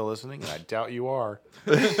 if you're still listening, and I doubt you are,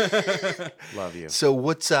 love you. So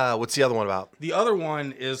what's the other one about? The other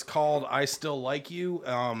one is called I Still Like You,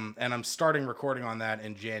 and I'm starting recording on that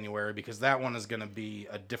in January because that one is going to be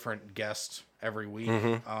a different guest every week.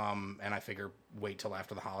 And I figure wait till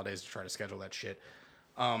after the holidays to try to schedule that shit.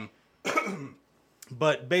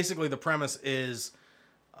 But basically the premise is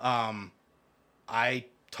I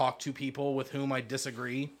talk to people with whom I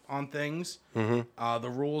disagree on things. The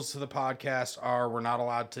rules to the podcast are we're not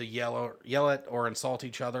allowed to yell at or insult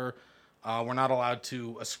each other. We're not allowed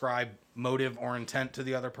to ascribe motive or intent to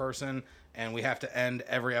the other person. And we have to end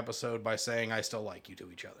every episode by saying I still like you to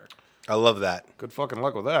each other. I love that. Good fucking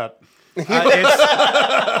luck with that.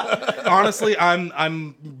 Honestly,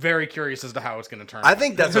 I'm very curious as to how it's going to turn I out.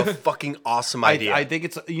 think that's a fucking awesome idea. I think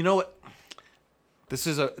it's, you know what? This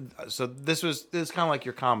is this is kind of like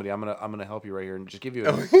your comedy. I'm gonna help you right here and just give you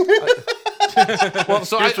a, well,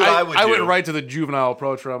 so Here's what I would I do. went right to the juvenile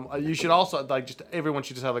approach from. You should also everyone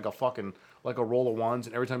should just have like a fucking like a roll of ones,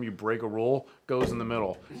 and every time you break a rule, goes in the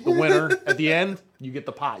middle. The winner at the end, you get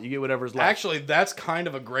the pot. You get whatever's left. Actually, that's kind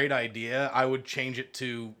of a great idea. I would change it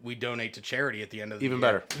to we donate to charity at the end of the Even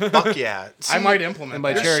year. better. Fuck yeah. I might implement And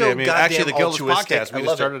by that. You're charity, so I mean goddamn actually the Guild altruistic. podcast. I We love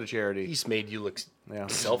just started it. a charity. He's made you look Yeah.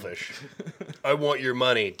 selfish. I want your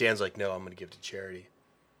money. Dan's like, no, I'm going to give to charity.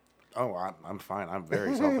 Oh, I'm fine. I'm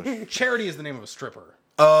very selfish. Charity is the name of a stripper.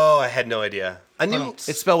 Oh, I had no idea. I knew.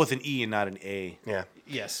 It's spelled with an E and not an A. Yeah.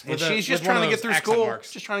 Yes. And with a- she's just with one trying to of get those through accent school.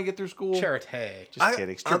 marks. Just trying to get through school. Charity. Just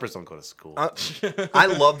kidding. Strippers don't go to school. I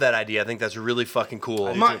love that idea. I think that's really fucking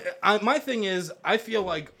cool. My thing is, I feel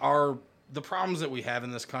like the problems that we have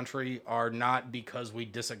in this country are not because we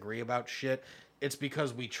disagree about shit. It's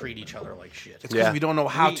because we treat each other like shit. It's because Yeah. we don't know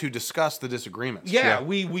how to discuss the disagreements. Yeah,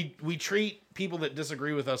 we treat people that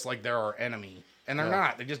disagree with us like they're our enemy, and they're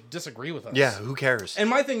not. They just disagree with us. Yeah, who cares? And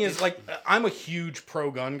my thing is, like, I'm a huge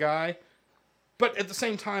pro-gun guy, but at the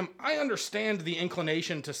same time, I understand the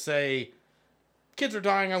inclination to say, kids are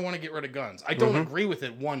dying, I want to get rid of guns. I don't agree with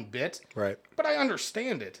it one bit, Right. but I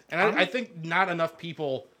understand it. And I think not enough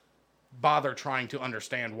people bother trying to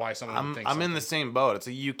understand why someone would think I'm in something. the same boat. It's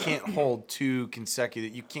you can't hold two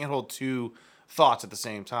thoughts at the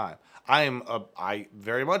same time. I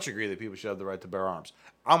very much agree that people should have the right to bear arms.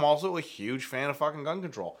 I'm also a huge fan of fucking gun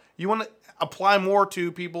control. You want to apply more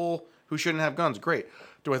to people who shouldn't have guns? Great.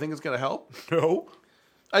 Do I think it's going to help? No.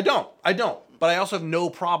 I don't. But I also have no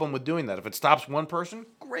problem with doing that. If it stops one person,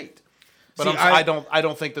 great. But See, I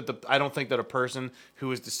don't think that a person who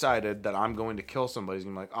has decided that I'm going to kill somebody is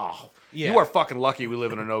going to be like, oh, Yeah. you are fucking lucky we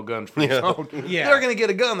live in a no gun free zone. Yeah. They're going to get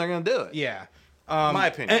a gun. They're going to do it. Yeah. My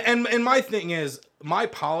opinion. And my thing is, my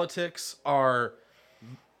politics are,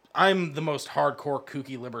 I'm the most hardcore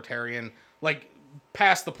kooky libertarian. Like,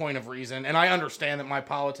 past the point of reason, and I understand that my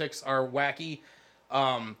politics are wacky,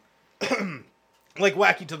 like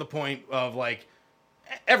wacky to the point of like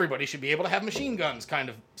everybody should be able to have machine guns kind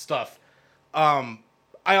of stuff. I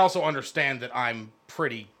also understand that I'm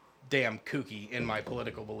pretty damn kooky in my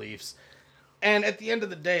political beliefs, and at the end of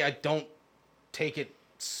the day, I don't take it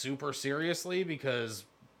super seriously because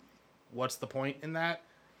what's the point in that?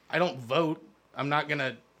 I don't vote. I'm not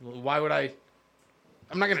gonna. Why would I?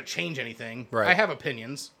 I'm not gonna change anything. Right. I have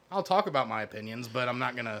opinions. I'll talk about my opinions, but I'm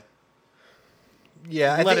not gonna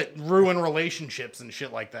Yeah, let it ruin relationships and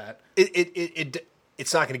shit like that.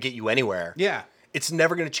 It's not going to get you anywhere. Yeah. It's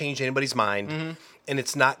never going to change anybody's mind, and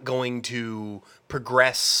it's not going to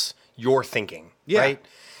progress your thinking. Yeah. Right.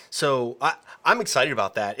 So I'm excited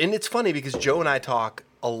about that, and it's funny because Joe and I talk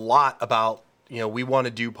a lot about. We want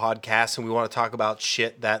to do podcasts and we want to talk about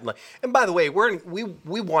shit that. And by the way,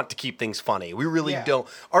 we want to keep things funny. We really don't.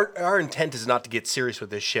 Our intent is not to get serious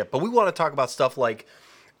with this shit, but we want to talk about stuff like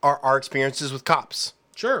our experiences with cops.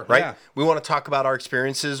 Sure. Right. Yeah. We want to talk about our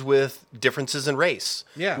experiences with differences in race.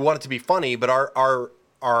 Yeah. We want it to be funny, but our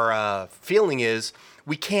feeling is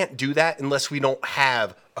we can't do that unless we don't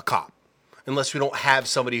have a cop. Unless we don't have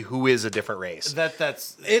somebody who is a different race.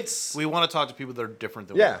 We want to talk to people that are different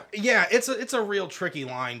than Yeah. we are. Yeah, it's a real tricky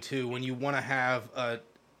line too when you want to have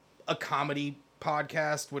a comedy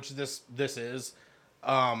podcast, which this is.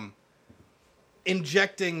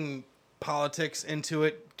 Injecting politics into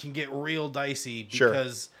it can get real dicey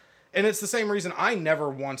because, and it's the same reason I never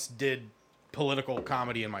once did political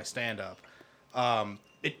comedy in my stand-up.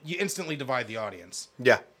 You instantly divide the audience.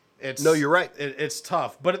 Yeah. No, you're right. It's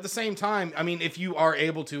tough, but at the same time, I mean, if you are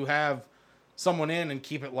able to have someone in and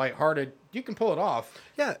keep it lighthearted, you can pull it off.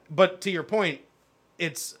 Yeah. But to your point,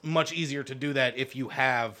 it's much easier to do that if you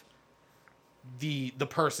have the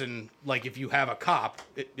person, like if you have a cop,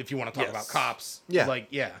 if you want to talk about cops. Yeah. Like,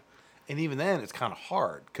 yeah. And even then, it's kind of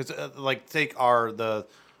hard because, take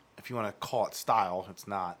if you want to call it style, it's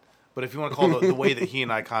not. But if you want to call it the way that he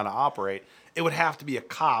and I kind of operate, it would have to be a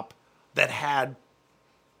cop that had,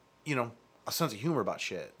 a sense of humor about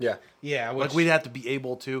shit. Yeah. Yeah. Like we'd have to be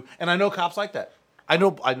able to, and I know cops like that.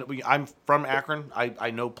 I'm from Akron.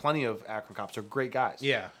 I know plenty of Akron cops. They're great guys.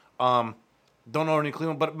 Yeah. Don't know any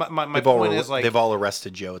Cleveland, but my point is like they've all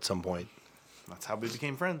arrested Joe at some point. that's how we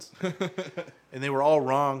became friends. And they were all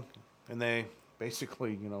wrong, and they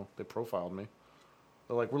basically, they profiled me.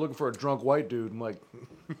 They're like, we're looking for a drunk white dude. I'm like,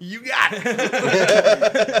 you got it.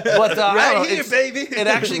 But Right here, baby. It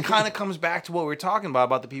actually kind of comes back to what we were talking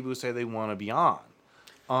about the people who say they want to be on,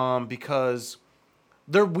 because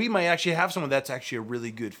we might actually have someone that's actually a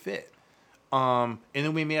really good fit, and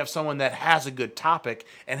then we may have someone that has a good topic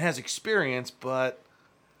and has experience, but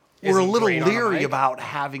we're a Isn't little great on a leery mic. about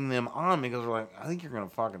having them on because we're like, I think you're gonna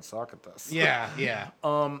fucking suck at this. Yeah. Yeah.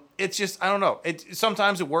 It's just I don't know.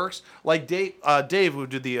 Sometimes it works. Like Dave who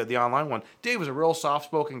did the online one. Dave was a real soft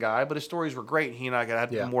spoken guy, but his stories were great. He and I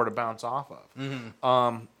had more to bounce off of.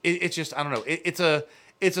 Mm-hmm. It's just I don't know.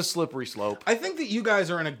 It's a slippery slope. I think that you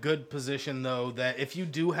guys are in a good position, though, that if you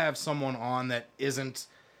do have someone on that isn't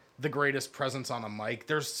the greatest presence on a mic,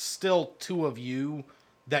 there's still two of you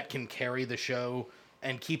that can carry the show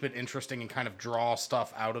and keep it interesting and kind of draw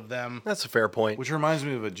stuff out of them. That's a fair point. Which reminds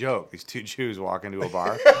me of a joke. These two Jews walk into a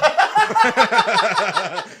bar.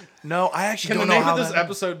 No, I actually Can the don't know name how of this that-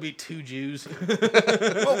 episode be Two Jews?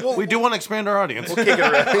 We do want to expand our audience. Kick it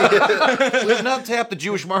around. We have not tapped the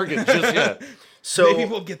Jewish market just yet. So Maybe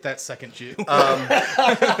we'll get that second Jew.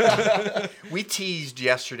 we teased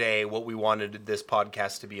yesterday what we wanted this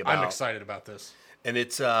podcast to be about. I'm excited about this. And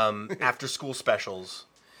it's after school specials.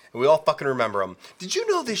 And we all fucking remember them. Did you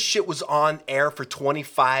know this shit was on air for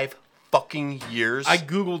 25 fucking years? I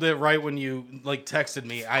Googled it right when you texted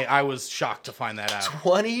me. I was shocked to find that out.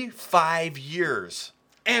 25 years.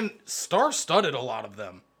 And star-studded, a lot of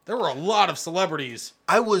them. There were a lot of celebrities.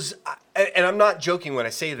 And I'm not joking when I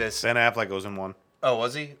say this. Ben Affleck was in one. Oh,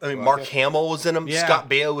 was he? I mean, Mark Hamill was in them. Yeah. Scott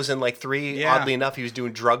Baio was in like 3. Yeah. Oddly enough, he was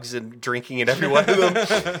doing drugs and drinking in every one of them.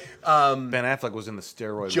 Ben Affleck was in the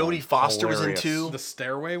steroid Jodie one. Foster was in Hilarious. 2. The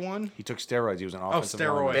Stairway one? He took steroids. He was an offensive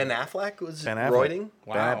steroid. lineman. Ben Affleck was Ben Affleck. roiding.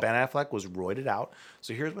 Wow. Ben Affleck was roided out.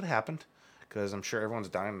 So here's what happened, because I'm sure everyone's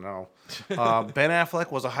dying to know. Ben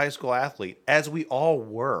Affleck was a high school athlete, as we all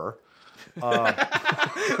were.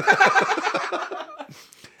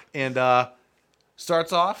 And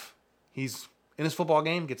starts off, he's in his football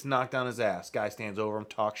game, gets knocked down his ass. Guy stands over him,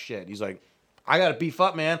 talks shit. He's like, I got to beef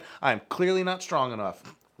up, man. I'm clearly not strong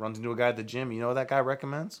enough. Runs into a guy at the gym. You know what that guy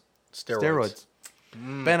recommends? Steroids.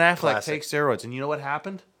 Ben Affleck classic. takes steroids. And you know what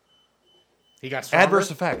happened? He got stronger? Adverse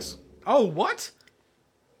effects. Oh, what?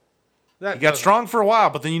 He got strong for a while,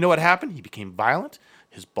 but then you know what happened? He became violent.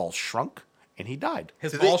 His balls shrunk, and he died.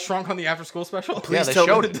 His balls shrunk on the after school special? Yeah, they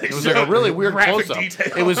showed it. It was like a really weird Graphic close-up.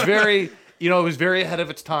 detail. It was very, it was very ahead of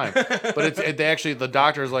its time. But they actually, the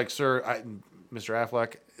doctor's like, sir, Mr.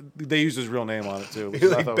 Affleck, they used his real name on it too. Which I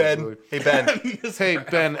Like, thought was Ben, really- hey Ben, Hey,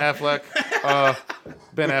 Ben Affleck.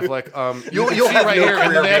 Ben Affleck. You'll see have right no here, and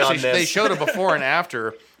career then beyond this. they showed a before and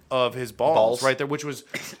after of his balls right there, which was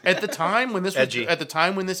at the time when this was, Edgy. at the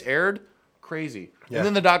time when this aired, crazy. Yeah. And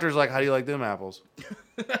then the doctor's like, "How do you like them apples?"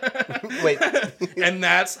 wait, And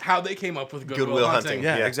that's how they came up with Good Goodwill Will Hunting. Hunting.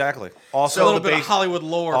 Yeah, Yeah. exactly. So Also, a little the bit of Hollywood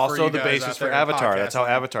lore for also you the guys basis out for there in Avatar. That's how podcasting.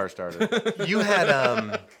 Avatar started. you had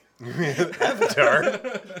Avatar.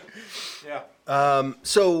 Yeah.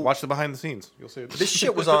 So Watch the behind the scenes. You'll see it. this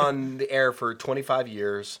shit was on the air for 25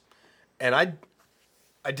 years, and I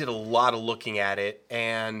did a lot of looking at it,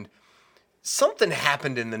 and something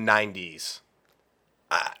happened in the 90s.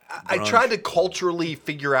 I tried to culturally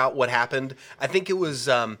figure out what happened. I think it was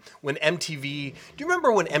when MTV. Do you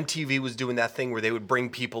remember when MTV was doing that thing where they would bring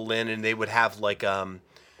people in and they would have like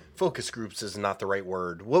focus groups is not the right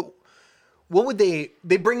word. What would they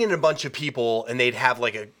bring in a bunch of people and they'd have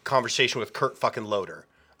like a conversation with Kurt fucking Loader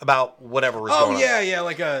about whatever was going on. Oh yeah,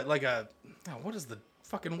 like a what is the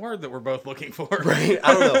fucking word that we're both looking for? Right?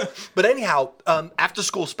 I don't know. But anyhow, after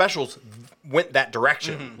school specials went that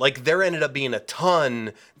direction. Mm-hmm. Like there ended up being a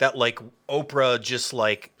ton that like Oprah just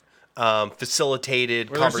like facilitated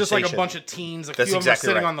Where there's conversation. just like a bunch of teens, a That's few of them are exactly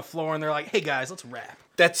sitting right. on the floor, and they're like, "Hey guys, let's rap."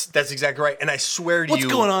 That's exactly right. And I swear to What's you,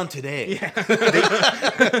 going on today?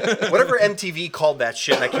 whatever MTV called that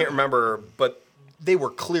shit, and I can't remember, but they were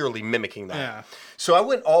clearly mimicking that. Yeah. So I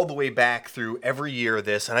went all the way back through every year of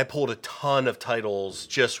this, and I pulled a ton of titles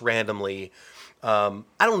just randomly. I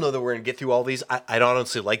don't know that we're going to get through all these. I'd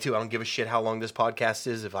honestly like to. I don't give a shit how long this podcast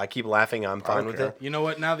is. If I keep laughing, I'm fine with care. it. You know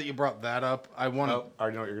what? Now that you brought that up, I want to I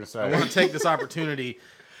already know what you're gonna say. I want to take this opportunity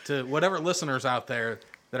to whatever listeners out there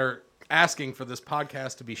that are asking for this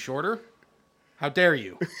podcast to be shorter. How dare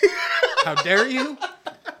you? How dare you?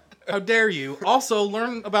 How dare you? Also,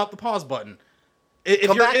 learn about the pause button. If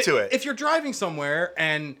Come you're- back to it. If you're driving somewhere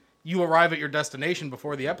and you arrive at your destination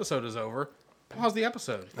before the episode is over, pause the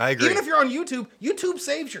episode. I agree. Even if you're on YouTube, YouTube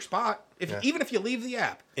saves your spot. Even if you leave the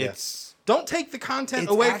app. It's Don't take the content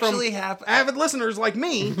It's away from actually avid listeners like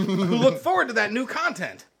me who look forward to that new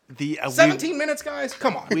content. the 17 minutes, guys?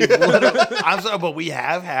 Come on. I'm sorry, but we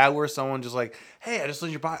have had where someone just like, "Hey, I just listened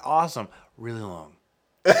to your podcast. Awesome, really long."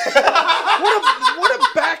 What a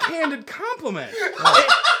backhanded compliment.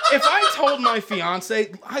 If I told my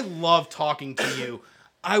fiance, I love talking to you,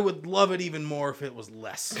 I would love it even more if it was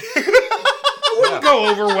less. It wouldn't go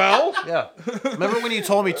over well. Yeah. Remember when you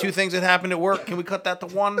told me 2 things that happened at work? Can we cut that to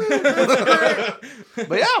 1?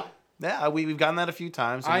 But yeah, we've gotten that a few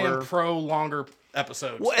times. And I we're- am pro longer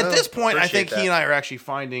episodes. Well, at this point, I think appreciate he that. and I are actually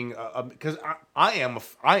finding because I am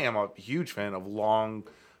a huge fan of long,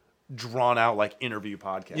 drawn out like interview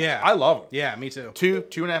podcasts. Yeah. I love them. Yeah, me too.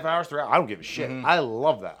 2.5 hours, 3 hours. I don't give a shit. I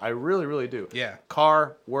love that. I really, really do. Yeah.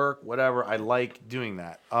 Car, work, whatever. I like doing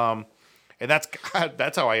that. And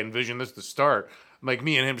that's how I envision this to start. Like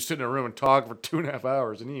me and him sitting in a room and talk for 2.5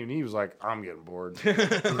 hours, and he was like, "I'm getting bored."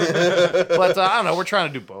 But I don't know. We're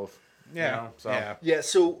trying to do both. Yeah. So. Yeah. Yeah,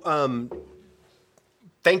 so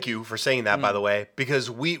thank you for saying that, by the way, because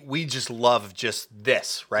we just love just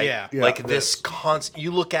this, right? Yeah. Yeah, Like this constant.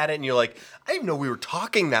 You look at it and you're like, I didn't know we were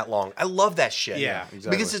talking that long. I love that shit. Yeah,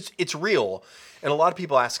 exactly. Because it's real. And a lot of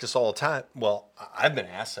people ask us all the time. Well, I've been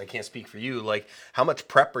asked. I can't speak for you. Like, how much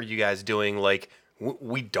prep are you guys doing? Like,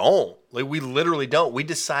 we don't. Like, we literally don't. We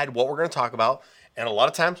decide what we're going to talk about, and a lot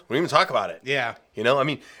of times we don't even talk about it. Yeah. You know, I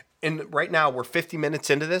mean, and right now we're 50 minutes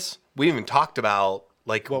into this. We haven't even talked about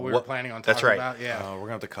like What we were planning on talking That's right. about. Yeah. We're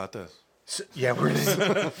gonna have to cut this. So, yeah, we're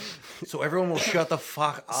gonna, So everyone will shut the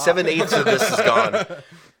fuck up. 7/8 of this is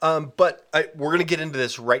gone. But we're gonna get into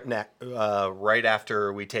this right right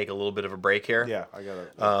after we take a little bit of a break here. Yeah, I got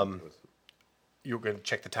it. You're gonna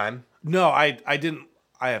check the time. No, I didn't.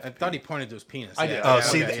 I thought he pointed to his penis. I did. Yeah, Oh, yeah,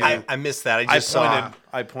 see, okay, yeah. I missed that. I I just saw.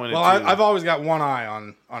 pointed. Well, to, I've always got one eye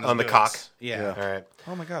on his On the goods. cock? Yeah. All right.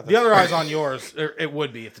 Oh my god. The other eye's on yours. It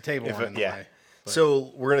would be if the table weren't in the Yeah. way.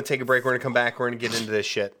 So we're gonna take a break. We're gonna come back. We're gonna get into this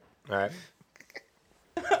shit. All right.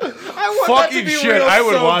 I want that to Fucking be shit, real I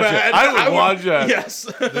would so watch it. bad. I would watch that. Yes.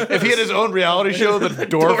 If he had his own reality show, the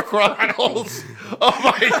Dwarf Chronicles. Oh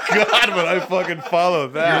my god, but I fucking follow You're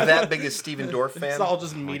that. that big a Steven Dorff fan? It's all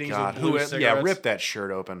just meetings God, with blue yeah, cigarettes. rip that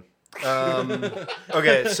shirt open.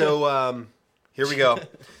 Okay, so here we go.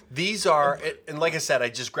 These are, and like I said, I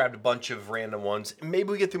just grabbed a bunch of random ones. Maybe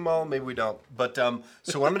we get through them all, maybe we don't. But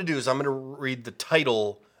so what I'm going to do is I'm going to read the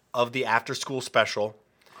title of the after school special,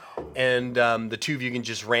 and the two of you can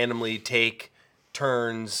just randomly take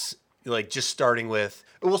turns, like just starting with.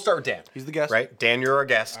 We'll start with Dan. He's the guest. Right? Dan, you're our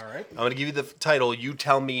guest. All right. I'm going to give you the title. You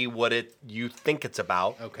tell me what you think it's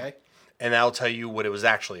about, Okay. and I'll tell you what it was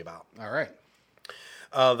actually about. All right.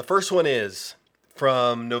 The first one is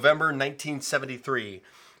from November 1973.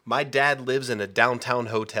 My dad lives in a downtown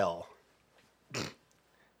hotel.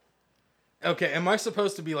 Okay. Am I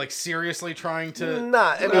supposed to be like seriously trying to?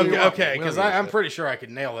 Not. I mean, Okay. we Because don't give a I'm shit. pretty sure I could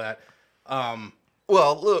nail that.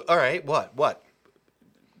 Well, look. All right. What?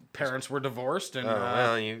 Parents were divorced, and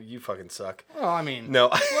Well, you fucking suck. well, I mean, No.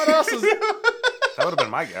 What else is? That would have been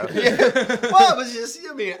my guess. Well, it was just.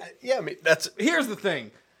 I mean, that's. Here's the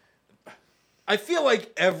thing. I feel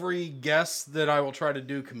like every guess that I will try to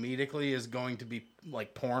do comedically is going to be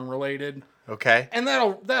like porn related, Okay. and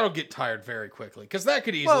that'll get tired very quickly because that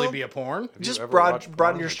could easily Well- be a porn. Have you Just ever broaden watched your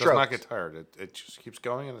porn? It does not strokes. get tired. It just keeps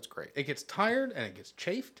going, and it's great. It gets tired and it gets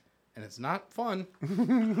chafed, and it's not fun.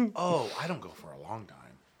 Oh, I don't go for a long time.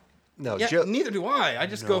 No, Yeah, Joe. neither do I. I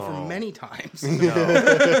just go for No. many times.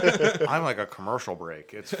 I'm like a commercial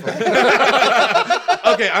break. It's fun.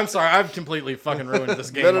 Okay, I'm sorry. I've completely fucking ruined this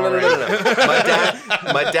game No. already.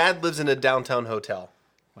 My dad lives in a downtown hotel.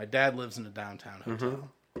 My dad lives in a downtown hotel.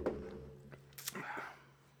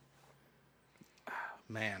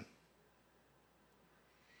 Man.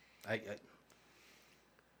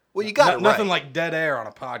 Well, you got it Nothing right. like dead air on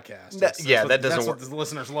a podcast. That doesn't That's work. what the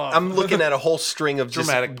listeners love. I'm looking at a whole string of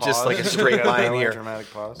Dramatic pause. just like a straight Yeah, line here.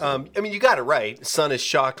 Dramatic pause. I mean, you got it right. Son is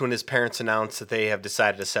shocked when his parents announce that they have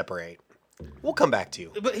decided to separate. We'll come back to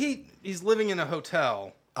you. But he's living in a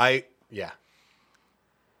hotel. Yeah,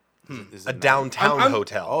 Is a it nice? downtown I'm-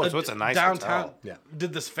 hotel. Oh, so it's a nice downtown. hotel. Yeah.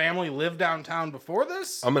 Did this family live downtown before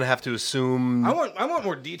this? I'm gonna have to assume. I want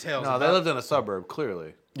more details. No, they about- lived in a suburb,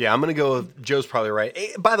 clearly. Yeah, I'm gonna go with Joe's probably right.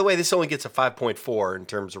 By the way, this only gets a 5.4 in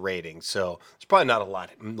terms of rating, so it's probably not a lot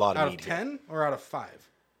out of of meat. 10 or out of 5.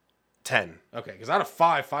 10. Okay, because out of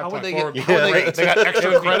 5, 5.4 would they would get? be How would great. they got It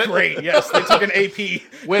extra would be credit? great. Yes, they took an AP.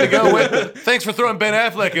 Way to go! Thanks for throwing Ben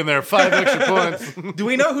Affleck in there. 5 extra points. Do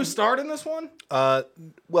we know who starred in this one?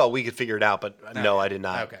 Well, we could figure it out, but no, I did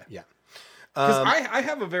not. Okay. Yeah. Because I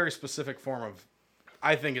have a very specific form of,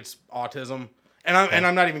 I think it's autism, and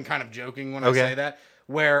I'm not even kind of joking when I Okay. say that,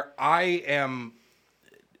 where I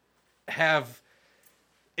have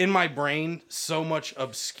in my brain so much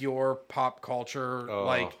obscure pop culture, Oh,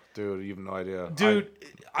 like, dude, you have no idea. dude,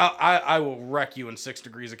 I will wreck you in 6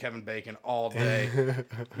 Degrees of Kevin Bacon all day.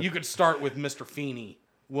 You could start with Mr. Feeney,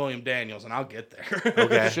 William Daniels, and I'll get there.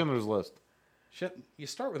 Okay. Schindler's List. Shit, you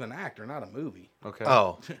start with an actor, not a movie. Okay.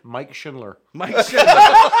 Oh, Mike Schindler. Mike Schindler.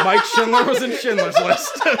 Mike Schindler was in Schindler's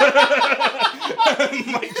List. Mike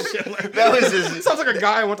Schindler. that was his. Sounds like a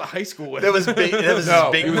guy I went to high school with. That was big. That was No,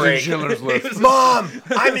 his big he was in break. Schindler's List. Mom,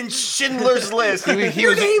 I'm in Schindler's List. he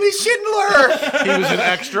Your was- name is Schindler. He was an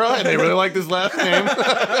extra, and they really liked his last name.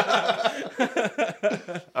 All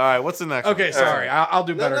right, what's the next one? Okay, sorry. I'll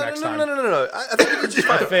do better next time. No. I think you did just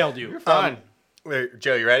I fine. failed you. Fine. Wait,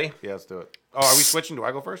 Joe, you ready? Yeah, let's do it. Oh, are we switching? Do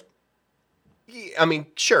I go first? I mean,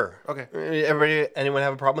 sure. Okay. Anyone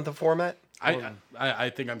have a problem with the format? I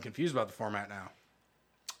think I'm confused about the format now.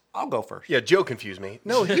 I'll go first. Yeah, Joe confused me.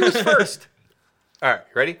 No, he was first. All right,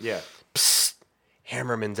 ready? Yeah. Psst,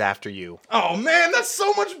 Hammerman's after you. Oh man, that's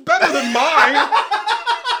so much better than mine.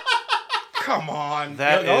 Come on.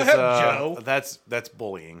 That Go is ahead, Joe. that's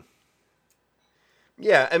bullying.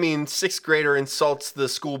 Yeah, I mean, 6th grader insults the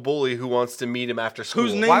school bully who wants to meet him after school.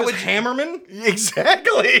 Whose name Why is would you- Hammerman?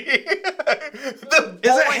 Exactly. Is it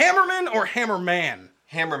Hammerman or Hammerman?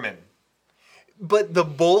 Hammerman? But the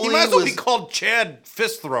bully He might as well was be called Chad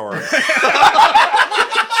Fist Thrower. right.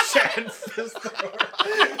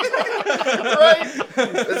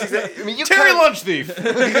 That's exactly, I mean, you Terry can't- Lunch Thief.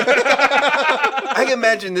 I can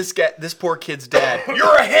imagine this poor kid's dad.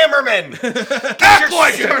 You're a Hammerman. Act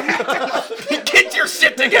like it. Get your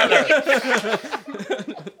shit together.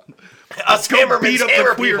 Us Hammermans Beat up hammer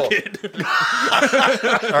the queer people. kid.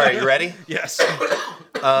 All right, you ready? Yes.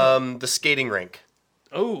 The skating rink.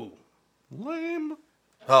 Oh. Lame.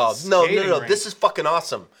 Oh no! Skating rink. This is fucking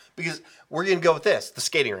awesome because we're gonna go with this. The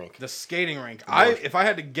skating rink. The skating rink. If I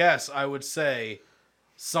had to guess, I would say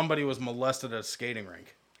somebody was molested at a skating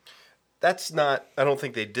rink. That's not. I don't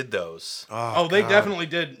think they did those. Oh, they definitely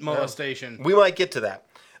did molestation. We might get to that.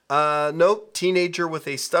 No, teenager with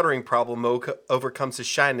a stuttering problem overcomes his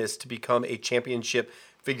shyness to become a championship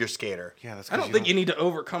figure skater. Yeah, that's. I don't think you need to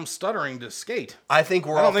overcome stuttering to skate. I think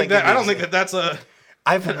we're I all don't think thinking. that. I don't think that that's a.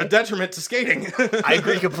 a detriment to skating. I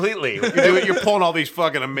agree completely. You're pulling all these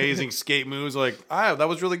fucking amazing skate moves. Like, that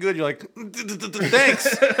was really good. You're like,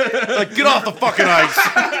 thanks. Like, get off the fucking ice.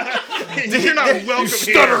 You're not welcome, You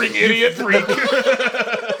stuttering idiot. freak.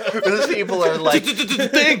 Those people are like,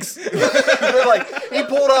 Thanks. they're like, he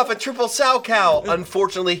pulled off a triple sow cow.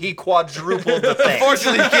 Unfortunately, he quadrupled the thing.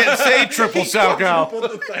 Unfortunately, you can't say triple sow cow.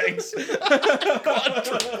 Thanks.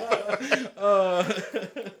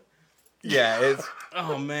 Yeah, it's.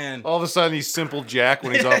 Oh man. All of a sudden, he's Simple Jack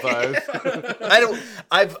when he's off the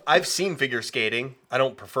ice. I've seen figure skating. I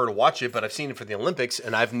don't prefer to watch it, but I've seen it for the Olympics,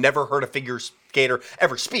 and I've never heard a figure skater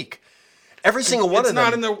ever speak. Every single one of them.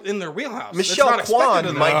 It's not in their wheelhouse. Michelle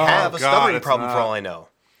Kwan might have a stuttering it's problem for not. all I know.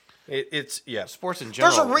 It's yeah. Sports in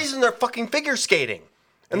general. There's a reason they're fucking figure skating,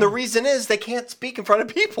 and the reason is they can't speak in front of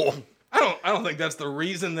people. I don't think that's the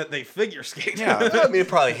reason that they figure skate. Yeah. I mean,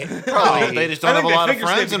 probably. They just don't have a lot of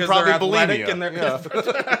friends and probably bulimia. And they're,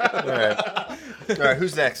 All right,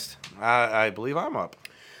 who's next? I believe I'm up.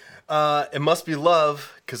 It must be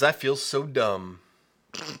love, because I feel so dumb.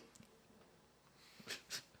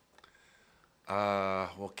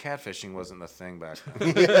 Well, catfishing wasn't a thing back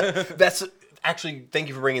then. That's actually, thank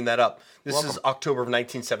you for bringing that up. This is October of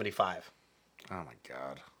 1975. Oh my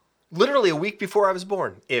god. Literally a week before I was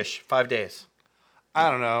born, ish, 5 days. I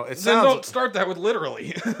don't know. It then sounds. don't start that with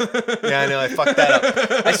literally. Yeah, I know, I fucked that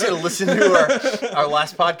up. I should have listened to our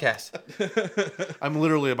last podcast. I'm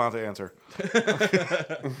literally about to answer.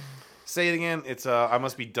 Say it again. It's I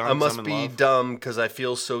must be dumb. I must be dumb because I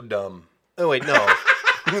feel so dumb. Oh, wait, no.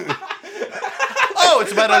 Oh,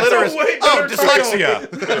 it's about illiteracy. way Oh, better dyslexia.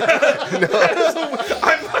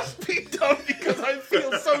 I must be dumb because I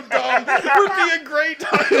feel so dumb would be a great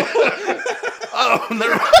title. Oh,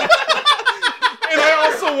 never mind. And I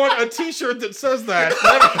also want a T-shirt that says that with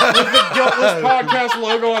the Guiltless Podcast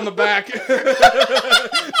logo on the back.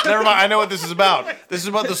 Never mind. I know what this is about. This is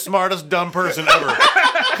about the smartest dumb person ever.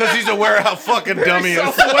 Because he's aware of how fucking dumb he is.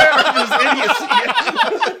 Self-aware of his idiocy.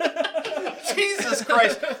 Jesus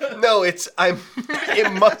Christ. No, it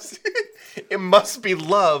must be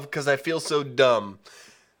love because I feel so dumb.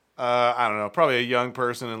 I don't know. Probably a young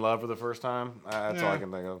person in love for the first time. That's all I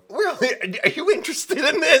can think of. Really? Are you interested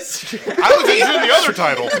in this? I was interested in the other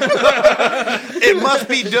title. It must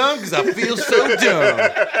be dumb because I feel so dumb.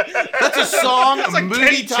 That's a song, a movie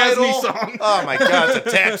Kenny title. Chesney song. Oh my god, it's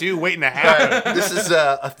a tattoo waiting to happen. This is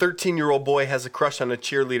a 13-year-old boy has a crush on a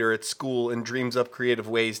cheerleader at school and dreams up creative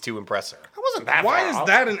ways to impress her. It wasn't that Why far is off.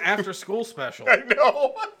 that an after-school special?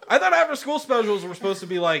 No. I thought after-school specials were supposed to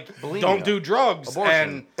be like, don't do drugs Abortion.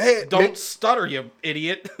 and Hey, don't stutter, you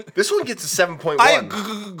idiot. This one gets a 7.1. I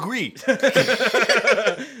agree.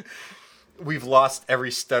 We've lost every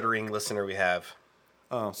stuttering listener we have.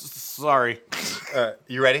 Oh, sorry.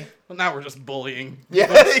 You ready? Well, now we're just bullying Yeah,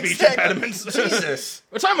 people with speech exactly. impediments. Jesus.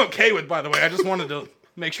 Which I'm okay with, by the way. I just wanted to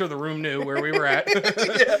make sure the room knew where we were at.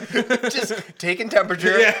 Just taking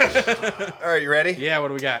temperature. Yeah. All right, you ready? Yeah, what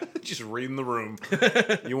do we got? Just reading the room.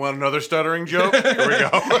 You want another stuttering joke? Here we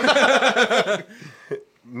go.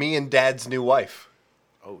 Me and Dad's new wife.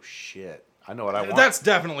 Oh shit. I know what I want. That's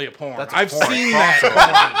definitely a porn. That's a I've porn. seen that.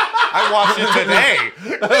 I watched it today.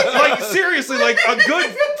 Like, seriously, like, a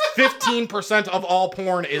good 15% of all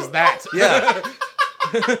porn is that. Yeah.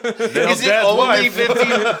 Is it only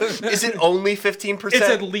 15? Is it only 15%? It's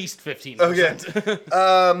at least 15%. Okay.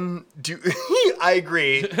 I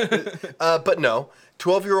agree. But no.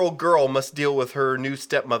 12-year-old girl must deal with her new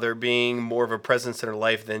stepmother being more of a presence in her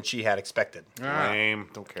life than she had expected. Lame.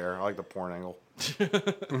 Don't care. I like the porn angle.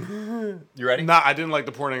 You ready? Nah, I didn't like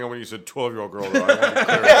the porn angle when you said 12-year-old girl, though.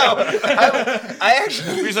 I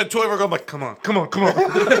actually... When you said 12-year-old girl, I'm like, come on.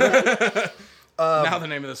 Now the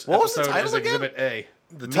name of this was the episode title is again? Exhibit A.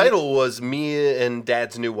 The title was Me and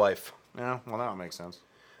Dad's New Wife. Yeah, well, that makes sense.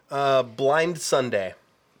 Blind Sunday.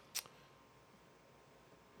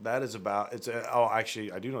 That is about,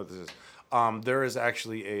 actually, I do know what this is. There is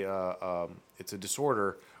actually it's a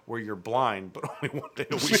disorder where you're blind, but only one day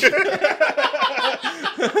a week.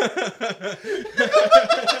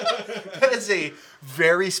 That is a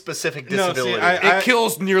very specific No, see, disability. It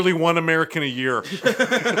kills nearly one American a year.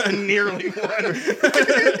 Nearly one.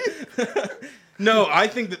 No, I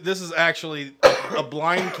think that this is actually a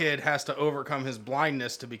blind kid has to overcome his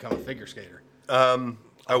blindness to become a figure skater.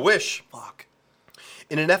 I wish. Fuck.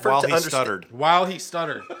 In an effort While to he understand... stuttered. While he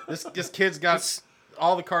stuttered. This kid's got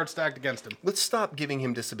all the cards stacked against him. Let's stop giving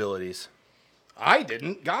him disabilities. I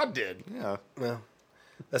didn't. God did. Yeah. Well,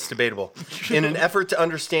 that's debatable. In an effort to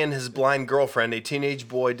understand his blind girlfriend, a teenage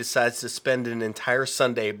boy decides to spend an entire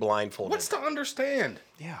Sunday blindfolded. What's to understand?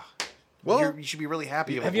 Yeah. Well, you should be really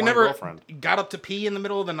happy. Have you never got up to pee in the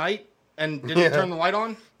middle of the night and didn't turn the light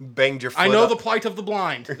on? Banged your foot I know up. the plight of the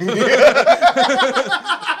blind.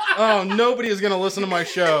 Oh, nobody is going to listen to my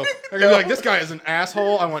show. They're going to be like, this guy is an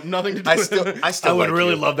asshole. I want nothing to do with it. I would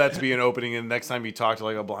really love that to be an opening, and next time you talk to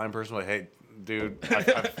like a blind person, like, hey, dude,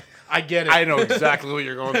 I get it. I know exactly what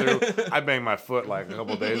you're going through. I banged my foot like a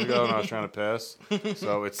couple days ago, and I was trying to piss,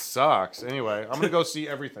 so it sucks. Anyway, I'm gonna go see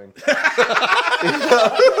everything.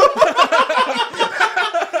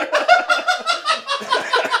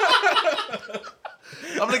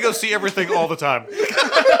 I'm gonna go see everything all the time.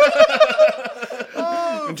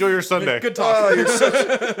 Enjoy your Sunday. Good talk. Oh,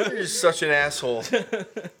 you're such an asshole.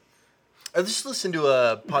 I just listened to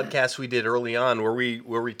a podcast we did early on where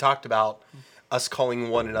we talked about us calling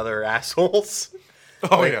one another assholes.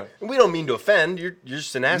 Oh yeah. We don't mean to offend. You're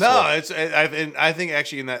just an asshole. No, I think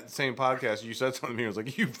actually in that same podcast you said something to me. I was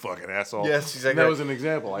like, "You fucking asshole." Yes, exactly. And that was an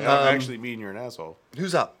example. Like, I actually mean you're an asshole.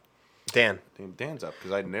 Who's up? Dan. Dan's up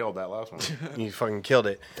because I nailed that last one. You fucking killed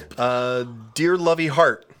it. Dear Lovey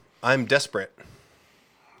Heart, I'm desperate.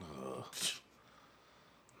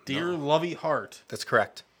 Dear Lovey Heart, That's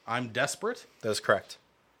correct. I'm desperate. That is correct.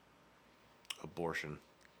 Abortion.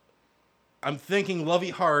 I'm thinking Lovey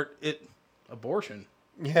Heart, abortion.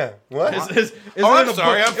 Yeah. What? I'm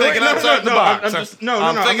sorry. I'm thinking outside the box. I'm thinking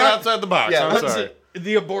I'm outside the box. Yeah, I'm let's sorry.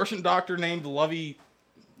 The abortion doctor named Lovey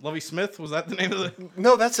Smith, was that the name of the...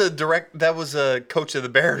 No, that was a coach of the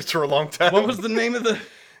Bears for a long time. What was the name of the...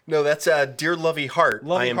 No, that's Dear Lovey Heart, I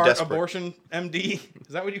Lovey am Heart desperate. Abortion MD? Is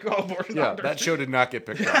that what you call abortion Yeah, doctor? that show did not get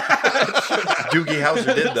picked up. Doogie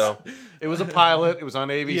Howser did, though. It was a pilot. It was on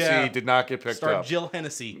ABC. Yeah. Did not get picked Starred up. Jill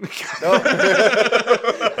Hennessy.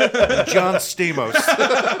 John Stamos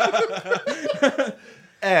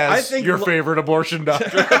as your favorite abortion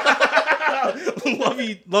doctor.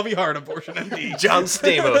 Lovey Heart Abortion MD. John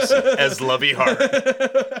Stamos as Lovey Heart.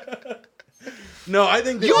 No, I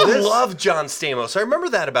think You love John Stamos. I remember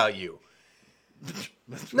that about you.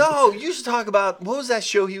 No, you used to talk about, what was that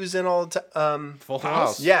show he was in all the time? Full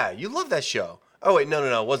House. Yeah, you love that show. Oh, wait, no,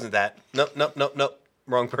 it wasn't that. Nope.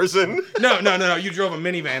 Wrong person. No. You drove a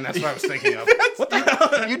minivan. That's what I was thinking of. What the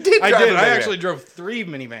hell? You did drive I did. a I minivan. actually drove 3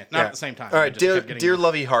 minivans, not at the same time. All I right, just kept getting dear them.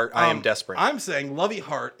 Lovey Heart, I am desperate. I'm saying Lovey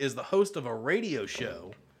Heart is the host of a radio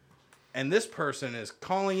show, and this person is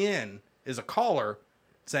calling in, is a caller,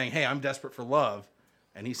 saying, "Hey, I'm desperate for love,"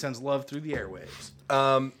 and he sends love through the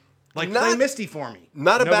airwaves. Play Misty for me.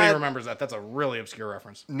 Not a Nobody bad- remembers that. That's a really obscure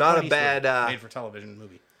reference. Not Clint a bad, Eastwood, made-for-television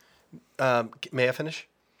movie. May I finish?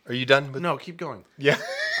 Are you done? No, keep going. Yeah.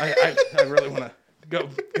 I really want to go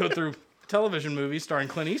through television movies starring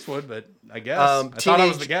Clint Eastwood, but I guess I thought I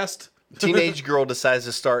was the guest. Teenage girl decides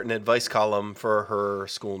to start an advice column for her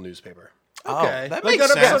school newspaper. Okay, that like makes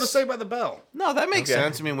that episode sense. of Saved by the Bell. No, that makes Okay.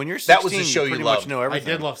 sense. I mean, when you're 16, That was the show you you pretty much loved. know I everything.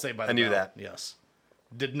 did love Saved by the Bell. I knew that. Yes.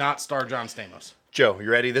 Did not star John Stamos. Joe, you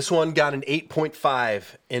ready? This one got an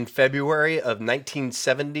 8.5 in February of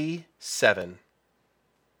 1977.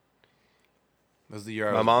 That was the year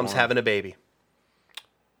I My was mom's born. having a baby.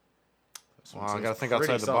 Wow, I got to think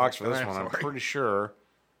outside the box for this one. I'm pretty sure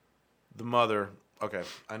the mother. Okay,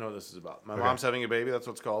 I know what this is about. My mom's having a baby. That's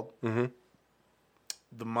what it's called. Mm-hmm.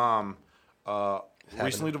 The mom,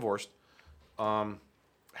 recently divorced,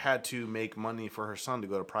 had to make money for her son to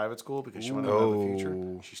go to private school because she wanted to know the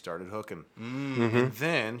future. She started hooking. And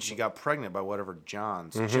then she got pregnant by whatever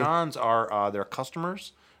Johns. Johns are their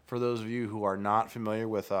customers. For those of you who are not familiar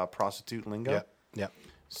with prostitute lingo. Yeah.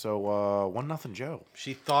 So 1-0 Joe.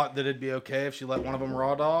 She thought that it'd be okay if she let one of them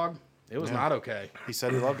raw dog. It was not okay. He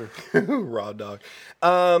said he loved her. Raw dog.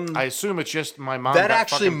 I assume it's just my mom. That got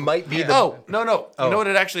actually fucking- might be the. Oh no! You know what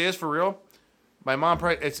it actually is for real? My mom.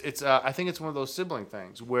 It's. I think it's one of those sibling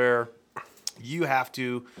things where you have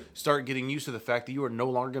to start getting used to the fact that you are no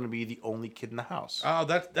longer going to be the only kid in the house, Oh,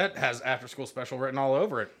 that has after school special written all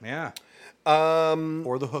over it. Yeah.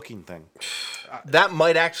 or the hooking thing. That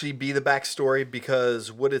might actually be the backstory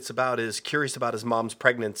because what it's about is curious about his mom's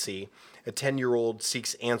pregnancy. A 10-year-old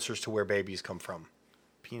seeks answers to where babies come from.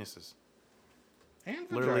 Penises. And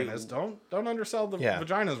Literally- vaginas. Don't undersell the Yeah.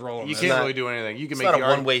 vagina's role in You this. can't not- really do anything. You can it's make not the a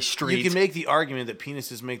one-way street. You can make the argument that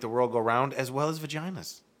penises make the world go round as well as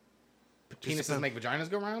vaginas. Penises make vaginas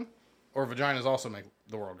go round? Or vaginas also make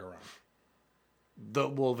the world go round?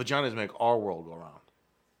 Vaginas make our world go round.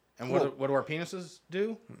 And what do our penises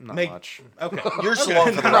do? Not Make- much. Okay. You're just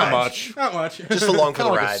along for the Not ride. much. Not much. Just along for Kind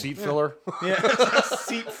the of like a ride. seat filler. Yeah.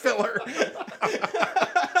 Seat filler.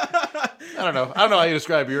 I don't know how you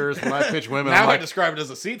describe yours. When I pitch women, Now I'm I like, describe it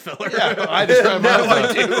as a seat filler. I describe mine.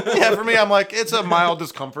 I do. Yeah, for me, I'm like, it's a mild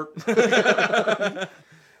discomfort. You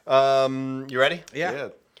ready? Yeah.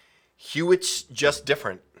 Hewitt's just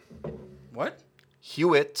different. What?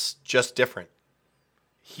 Hewitt's just different.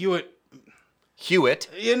 Hewitt. Hewitt.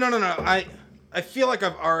 Yeah, no. I feel like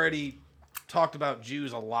I've already talked about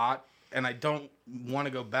Jews a lot, and I don't want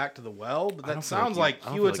to go back to the well, but that sounds like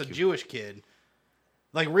Hewitt's a Jewish kid.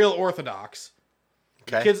 Like real Orthodox.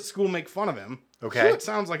 Okay. Kids at school make fun of him. Okay. Hewitt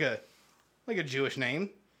sounds like a Jewish name.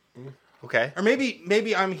 Okay. Or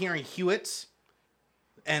maybe I'm hearing Hewitt's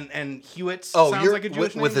and Hewitt's Oh, sounds you're like a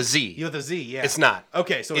Jewish name. with a Z. With a Z, yeah. It's not.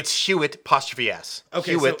 Okay, so it's Hewitt apostrophe S.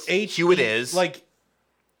 okay, Hewitt. so H Hewitt is like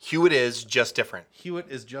Hewitt is just different. Hewitt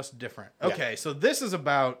is just different. Okay, so this is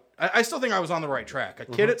about. I still think I was on the right track. A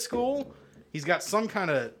kid at school, he's got some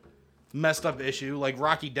kind of messed up issue, like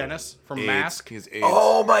Rocky Dennis from Mask. He's AIDS.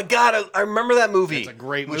 Oh my God, I remember that movie. It's a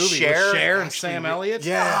great With movie Cher, with Cher and Actually, Sam Elliott.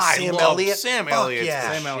 Yeah, Ah, I Sam love Elliott. Sam Fuck Elliott.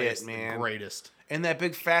 yeah. Sam Elliott's Shit, man. the greatest. And that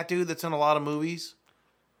big fat dude that's in a lot of movies.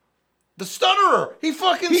 The stutterer. He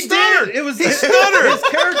fucking He stuttered. did. It was He stuttered. His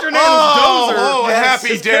character name Oh, was Dozer. oh, Yes.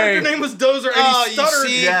 happy His day. character name was Dozer, and Oh, he you stuttered.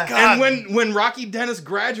 see? Yeah. God. And when Rocky Dennis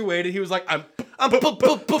graduated, he was like, "I'm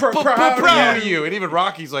proud of you. And even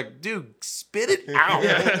Rocky's like, dude, spit it out.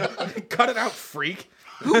 cut it out, freak."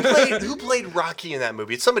 Who played Rocky in that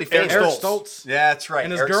movie? It's somebody famous. Eric Stoltz. Yeah, that's right.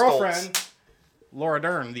 And his Eric girlfriend, Stoltz. Laura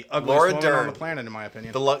Dern, the ugliest Laura woman Dern. on the planet, in my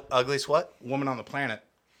opinion. The ugliest what? Woman on the planet.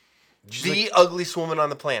 The ugliest woman on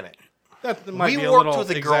the planet. That might We be a worked little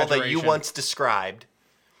with a girl that you exaggeration. once described.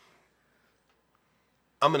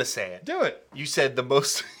 I'm gonna say it. Do it. You said the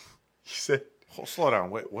most. You said Oh, slow down.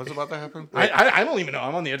 Wait, what's about to happen? I don't even know.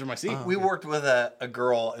 I'm on the edge of my seat. we worked with a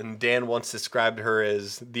girl, and Dan once described her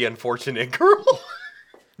as the unfortunate girl.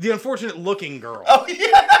 The unfortunate looking girl. Oh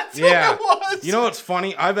yeah, that's Yeah. what it was. You know what's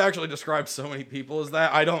funny? I've actually described so many people as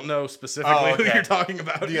that. I don't know specifically Oh, who okay. you're talking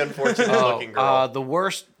about. The unfortunate looking girl. The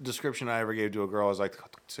worst description I ever gave to a girl was like,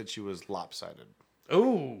 said she was lopsided.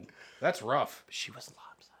 Ooh, that's rough. She was lopsided.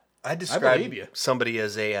 I believe you. described somebody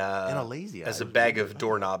as a And a lazy as eye. a bag of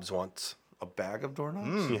doorknobs once. A bag of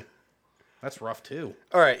doorknobs? Yeah. That's rough too.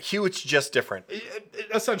 All right, Hewitt's just different.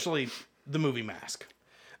 Essentially, the movie Mask.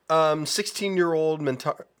 16-year-old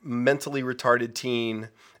mentally retarded teen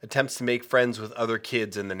attempts to make friends with other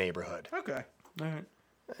kids in the neighborhood. Okay. All right.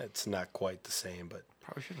 It's not quite the same, but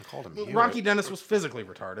Probably shouldn't have called him Hewitt. Rocky Dennis was physically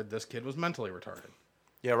retarded. This kid was mentally retarded.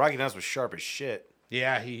 Yeah, Rocky Dennis was sharp as shit.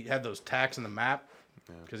 Yeah, he had those tacks in the map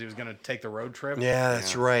because he was going to take the road trip. yeah,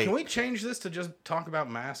 that's right. Can we change this to just talk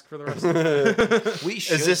about Mask for the rest of the time? We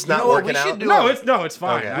should. this you not know what? working We should out? do No, it's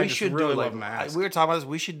fine. Okay. I we just should really do love like Mask. we were talking about this.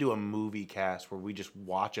 We should do a movie cast where we just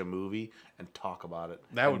watch a movie and talk about it.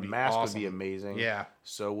 That And would be Mask would awesome. be amazing. Yeah.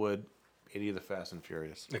 So would any of the Fast and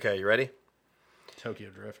Furious. Okay, you ready? Tokyo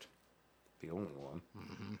Drift. The only one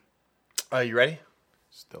You ready?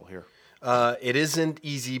 still here. It isn't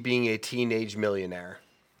easy being a teenage millionaire.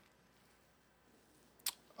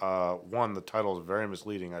 One, the title is very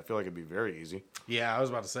misleading. I feel like it'd be very easy. Yeah, I was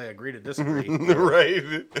about to say agree to disagree.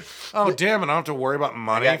 Right. Oh damn! I don't have to worry about I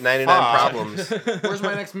money. got 99 Fuck. problems. Where's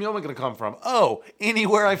my next meal going to come from? Oh,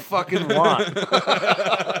 anywhere I fucking want.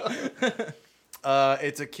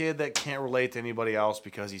 It's a kid that can't relate to anybody else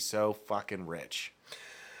because he's so fucking rich.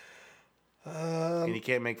 And he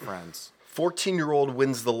can't make friends. 14-year-old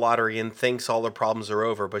wins the lottery and thinks all her problems are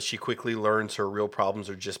over, but she quickly learns her real problems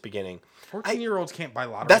are just beginning. 14-year-olds can't buy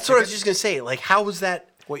lottery That's what I was tickets. just going to say. Like, how was that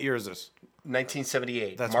What year is this?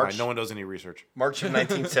 1978? That's March, fine. No one does any research. March of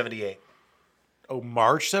 1978. Oh,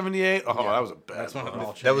 March 78? Oh, that was a bad That's when it all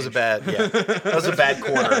changed. That was a bad, yeah. That was a bad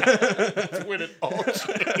quarter. when it all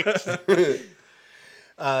changed.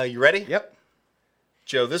 You ready? Yep.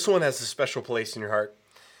 Joe, this one has a special place in your heart.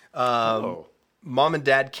 Oh. Mom and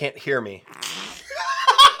Dad can't hear me.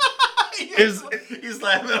 He's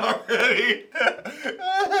laughing already.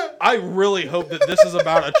 I really hope that this is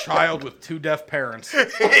about a child with two deaf parents.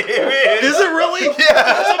 Is it really? Yeah.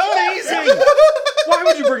 That's amazing. Why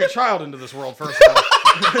would you bring a child into this world, first of all?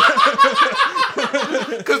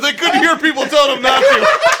 Because they couldn't hear people telling them not to.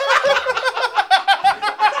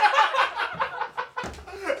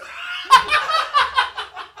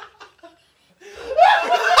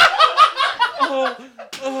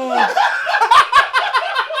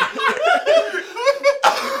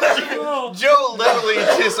 Joe literally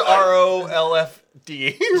just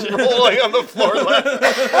ROLFD rolling on the floor laughing.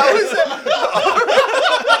 How is that?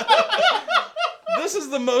 This is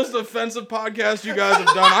the most offensive podcast you guys have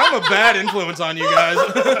done. I'm a bad influence on you guys.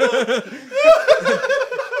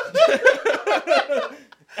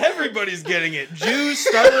 Everybody's getting it. Jews,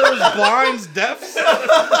 stutterers, blinds, deafs.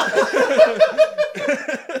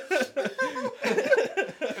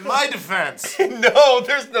 In my defense. No,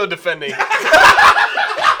 there's no defending. God.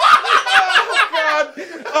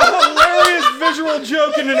 Oh,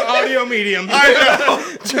 in an audio medium.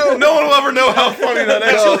 I know. No one will ever know how funny that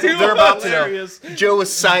is. No, they're about to know. Hilarious. Joe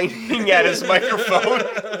was signing at his microphone.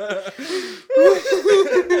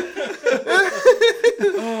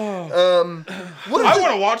 I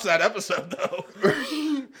want to watch that episode though.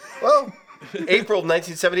 Well, April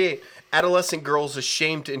 1978. Adolescent girl's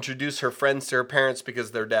ashamed to introduce her friends to her parents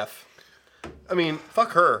because they're deaf. I mean,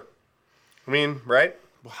 fuck her. I mean, right?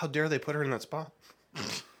 Well, how dare they put her in that spot? You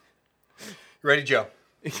ready, Joe?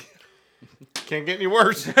 Can't get any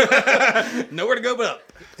worse. Nowhere to go but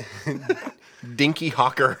up. Dinky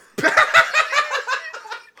Hawker.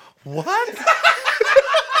 What?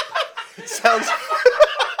 Sounds...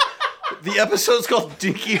 The episode's called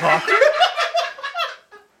Dinky Hawker?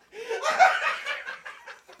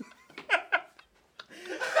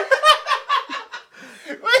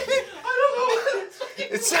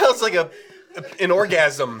 It sounds like an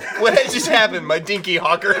orgasm. What had just happened? My Dinky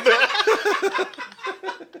Hawker.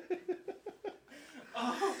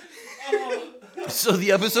 So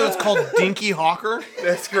the episode's called Dinky Hawker?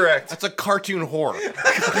 That's correct. That's a cartoon horror.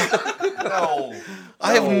 No.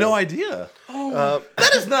 I have no idea.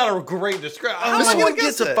 That is not a great description. This one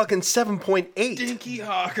gets a fucking 7.8. Dinky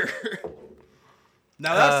Hawker.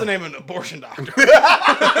 Now that's the name of an abortion doctor. You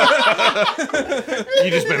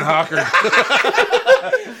just been Hawker.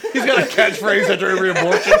 He's got a catchphrase after every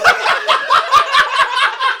abortion.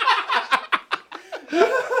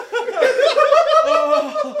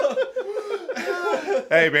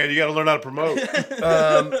 Hey man, you got to learn how to promote.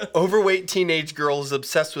 Overweight teenage girl is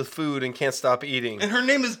obsessed with food and can't stop eating. And her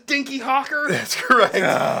name is Dinky Hawker? That's correct.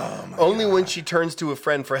 Only when she turns to a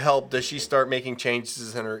friend for help does she start making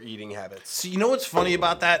changes in her eating habits. So you know what's funny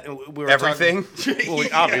about that? We were Everything? Well,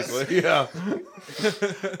 obviously, yeah.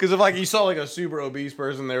 Because if like you saw like a super obese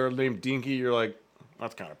person, they were named Dinky, you're like,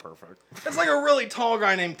 that's kind of perfect. It's like a really tall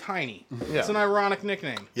guy named Tiny. Yeah. It's an ironic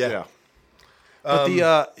nickname. Yeah. But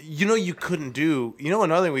you know, you couldn't do. You know,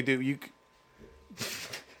 another thing we do.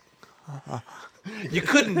 You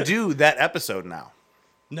couldn't do that episode now.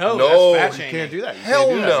 No, No, that's fat You shaming. can't do that. You Hell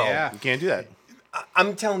can't do that. no. Yeah. You can't do that.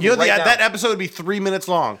 I'm telling You you, know, right now, that episode would be 3 minutes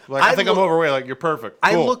long. Like I think I'm overweight. Like you're perfect.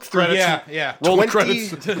 I Cool. looked through Yeah, yeah. Roll the 20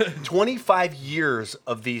 credits. 25 years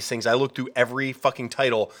of these things. I looked through every fucking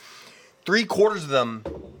title. 3/4 of them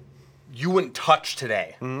you wouldn't touch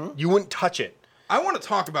today. Mm-hmm. You wouldn't touch it. I want to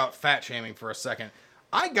talk about fat shaming for a second.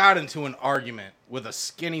 I got into an argument with a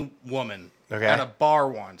skinny woman Okay. at a bar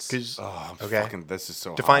once. Oh, Okay. fucking, this is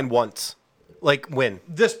so Define once. Like when?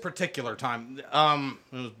 This particular time, it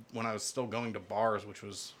was when I was still going to bars, which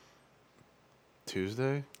was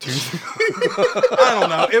Tuesday. I don't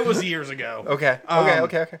know. It was years ago. Okay.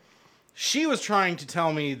 Okay. She was trying to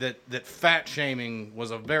tell me that fat shaming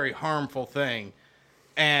was a very harmful thing,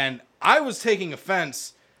 and I was taking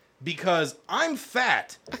offense because I'm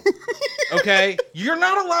fat. Okay? You're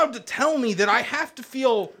not allowed to tell me that I have to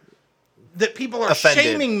feel that people are Offended,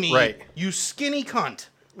 shaming me. right. You skinny cunt.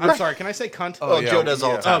 I'm sorry, can I say cunt? Oh, Joe does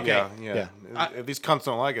all the time. Okay. Yeah. Yeah. If these cunts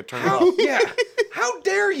don't like it, turn it off. How, yeah. How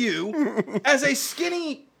dare you, as a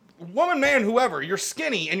skinny woman, man, whoever, you're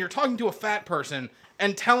skinny and you're talking to a fat person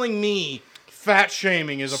and telling me fat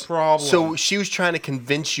shaming is a problem. So she was trying to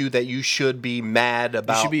convince you that you should be mad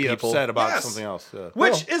about You should be people. upset about Yes. something else. Yeah.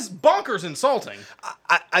 which is bonkers insulting.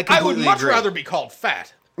 I I completely would much agree. rather be called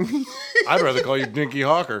fat. I'd rather call you Dinky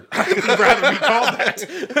Hawker. I'd rather be called that.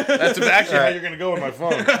 That's actually how you're going to go with my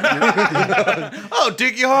phone. Oh,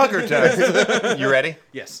 Dinky Hawker text. You ready?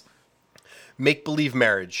 Yes. Make believe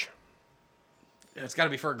marriage. It's got to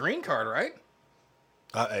be for a green card, right?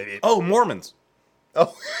 Oh, Mormons.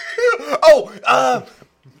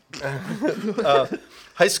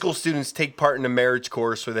 High school students take part in a marriage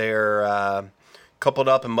course where they are coupled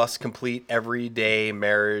up and must complete everyday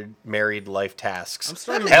married life tasks. I'm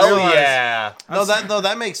starting to Hell realize- yeah! No,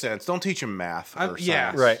 that makes sense. Don't teach them math. Or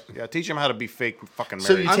yeah. science. Right. Yeah, teach them how to be fake fucking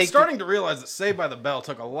So married. you I'm take starting to realize that Saved by the Bell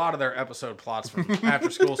took a lot of their episode plots from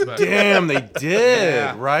after school special. Damn, they did,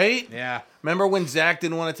 Yeah. right? Yeah. Remember when Zach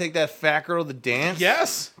didn't want to take that fat girl to dance?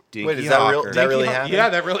 Yes. Dinky Wait, is that real? Hawker. Did that really Dinky Haw- happen? Yeah,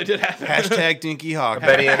 that really did happen. Hashtag Dinky Hawker. I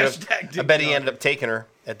bet he ended Hashtag up. I Dinky bet he Hawker. ended up taking her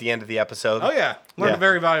at the end of the episode. Oh yeah, learned Yeah. a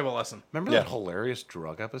very valuable lesson. Remember Yeah. that hilarious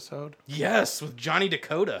drug episode? Yes, with Johnny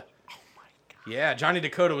Dakota. Oh my god. Yeah, Johnny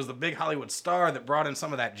Dakota was the big Hollywood star that brought in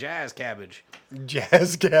some of that jazz cabbage.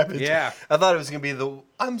 Jazz cabbage. Yeah. I thought it was gonna be the.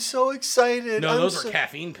 I'm so excited. No, I'm those so... were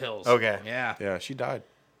caffeine pills. Okay. Yeah, Yeah, she died.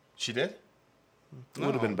 She did. It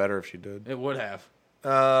would have been better if she did. it would have.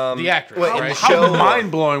 The actress, wait, right? How Show- mind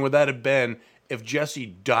blowing would that have been if Jesse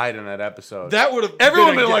died in that episode? That would have.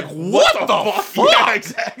 Everyone been would be again, like, "What the fuck? Yeah,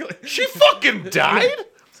 exactly. She fucking died?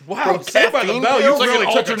 Wow, from Saved by the caffeine Bell, pills? you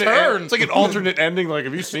really took a turn. It's like an alternate ending. Like,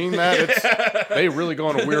 have you seen that? They really go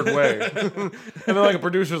in a weird way. And then like a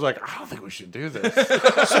producer's like, I don't think we should do this.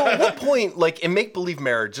 So at what point, like in make believe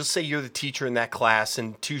marriage, just say you're the teacher in that class,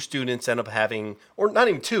 and two students end up having, or not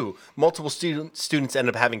even two, multiple students end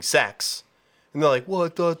up having sex, and they're like, "Well, I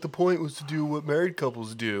thought the point was to do what married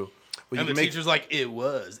couples do." Well, And the teacher's like, it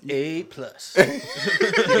was A+. you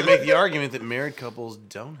can make the argument that married couples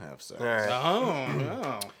don't have sex. All right. Oh,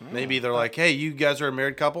 no. Maybe they're like, hey, you guys are a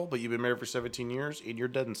married couple, but you've been married for 17 years, and you're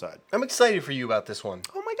dead inside. I'm excited for you about this one.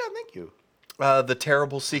 Oh my God, thank you. The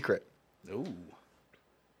Terrible Secret. Ooh.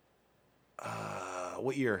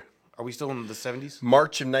 What year? Are we still in the 70s?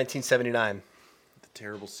 March of 1979. The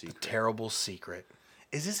Terrible Secret. Terrible Secret.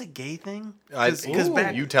 Is this a gay thing? Because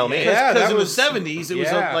back, you tell me. Yeah. Because that in was- the 70s, it was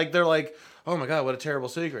yeah. like, they're like, oh my God, what a terrible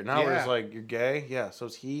secret. Now we're Yeah. just like, you're gay? Yeah, so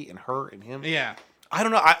it's he and her and him. Yeah. I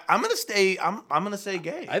don't know. I'm gonna stay. I'm gonna say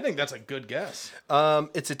gay. I think that's a good guess.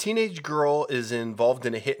 It's a teenage girl is involved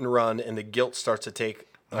in a hit and run, and the guilt starts to take.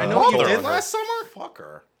 I know what you toll did on her. last summer. Fuck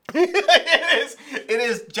her. It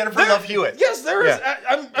is Jennifer Love Hewitt. Yes, there is.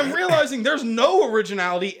 Yeah. I'm realizing there's no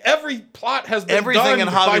originality. Every plot has been Everything done in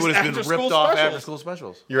Hollywood by has been after-school ripped off specials. after school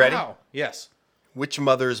specials. You ready? Wow. Yes. Which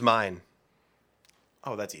mother's mine?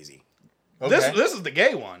 Oh, that's easy. This is the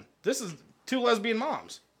gay one. This is two lesbian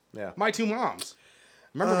moms. Yeah. My two moms.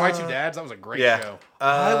 Remember My Two Dads? That was a great Yeah. show.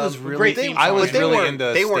 I was great really, theme I song. was But they really weren't- into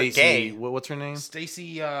they weren't Stacey. gay. What's her name?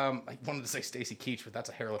 Stacy, I wanted to say Stacy Keach, but that's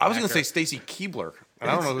a hairless. I was gonna actor. say Stacy Keebler, and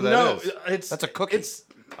I don't know who that is. it's That's a cookie. It's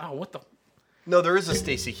what the? No, there is a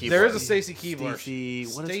Stacey Keebler. There is a Stacy Keebler. Stacy. What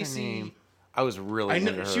is her Stacey- name? I was really I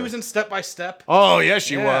into know her. she was in Step by Step. Oh yeah,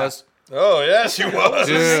 she Yeah. was. Oh yeah, she was.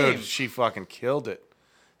 her name? Dude, she fucking killed it.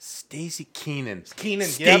 Stacy Keenan. Keenan.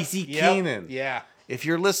 Stacy Yep. Keenan. Yeah. If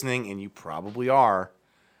you're listening, and you probably are,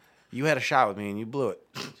 you had a shot with me and you blew it,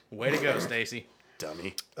 Way to go, Stacy.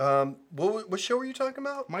 dummy. What show were you talking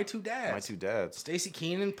about? My Two Dads. My two dads. Stacy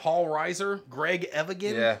Keenan, Paul Reiser, Greg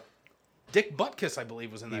Evigan. Yeah. Dick Butkus, I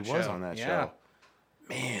believe, was in that He show. was on that Yeah. show.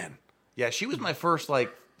 Man, yeah, she was my first like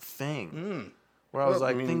thing where I was Well, I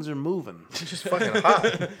like, mean- things are moving. She's fucking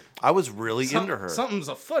hot. I was really into her. Something's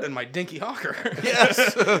afoot in my dinky hawker.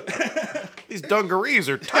 Yes, these dungarees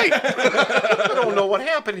are tight. I don't know what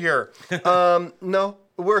happened here. No,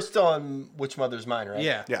 we're still on Which Mother's Mine, right?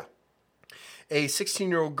 Yeah. Yeah, A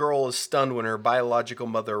 16-year-old girl is stunned when her biological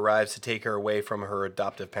mother arrives to take her away from her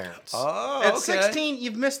adoptive parents. oh, At 16,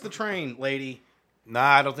 you've missed the train, lady. Nah,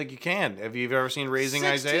 I don't think you can. Have you ever seen Raising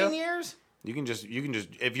 16 Isaiah? years? You can just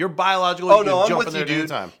if you're biological, Oh you no, can I'm jump with in you, there at any dude.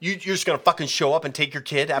 time. You're just gonna fucking show up and take your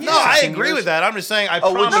kid after? No, I 16 agree years? with that. I'm just saying.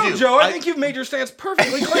 Oh, what'd you No, do? Joe, I think you've made your stance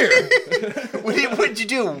perfectly clear. What'd you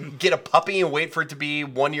do? Get a puppy and wait for it to be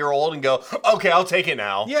 1 year old and go, okay, I'll take it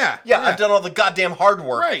now. Yeah, Yeah, yeah. I've done all the goddamn hard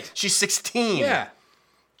work. Right. She's 16. Yeah.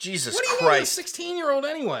 Jesus What do you mean Christ. a 16-year-old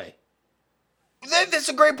anyway? That's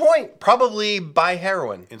a great point. Probably buy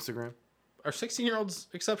heroin. Instagram. Are 16-year-olds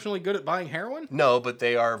exceptionally good at buying heroin? No, but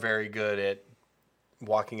they are very good at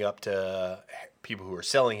walking up to people who are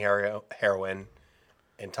selling heroin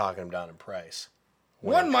and talking them down in price.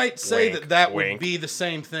 One might say wink, that would wink. be the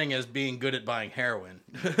same thing as being good at buying heroin.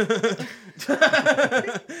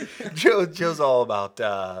 Joe's all about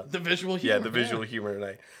The visual humor. the visual humor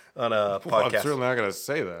tonight on a Well, I'm podcast. certainly not gonna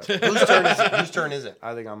say that. Whose turn is it? Whose turn is it?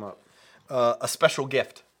 I think I'm up. A special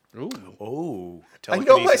gift. Ooh. Oh, I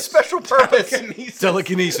know my special purpose.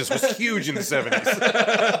 telekinesis was huge in the 70s.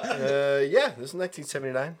 Yeah, this is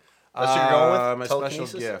 1979. That's what you're going with? My special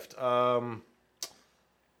Telekinesis? gift.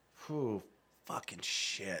 Fucking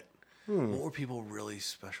shit. What were people really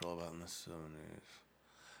special about in the 70s?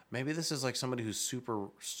 Maybe this is like somebody who's super,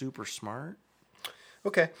 super smart.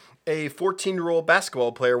 Okay. A 14-year-old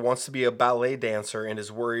basketball player wants to be a ballet dancer and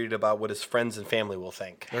is worried about what his friends and family will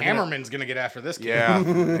think. Hammerman's going to get after this kid. Yeah,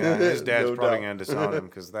 yeah, his dad's No probably doubt. going to disown him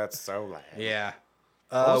because that's so loud. Yeah.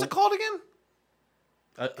 What was it called again?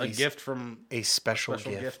 A gift from A special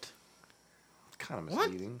special gift. gift. Kind of What?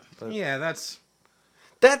 misleading. But Yeah, that's...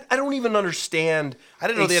 That I don't even understand. I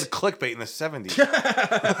didn't know they A had clickbait in the 70s.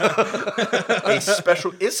 a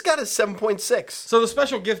special. It's got a 7.6. So the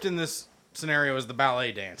special gift in this scenario is the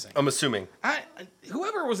ballet dancing. I'm assuming.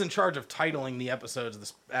 Whoever was in charge of titling the episodes of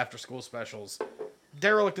the after-school specials,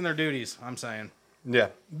 derelict in their duties, I'm saying. Yeah.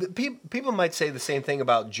 People might say the same thing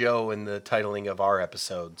about Joe and the titling of our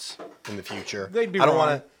episodes in the future. They'd be I don't wrong.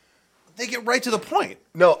 want to. They get right to the point.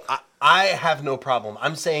 No, I have no problem.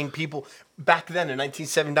 I'm saying people back then in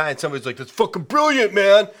 1979, somebody's like, "That's fucking brilliant,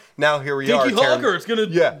 man." Now here we are. Dinky tearing- Hawker, it's going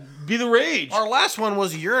to Yeah. be the rage. Our last one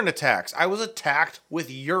was urine attacks. I was attacked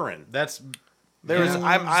with urine. That's... I'm Who's,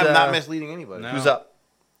 not misleading anybody. No. Who's up?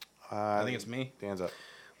 I think it's me. Dan's up.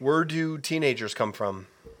 Where do teenagers come from?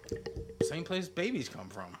 Same place babies come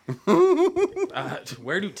from.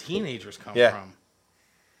 Where do teenagers come Yeah. from?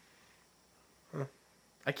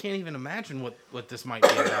 I can't even imagine what this might be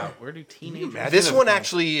about. Where do teenagers? imagine This if- one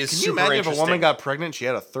actually is Can you super imagine if a interesting. woman got pregnant, she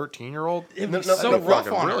had a 13-year-old? It'd No, be no, so no, rough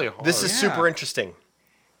fucking on really her. hard. This is Yeah. super interesting.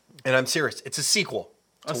 And I'm serious. It's a sequel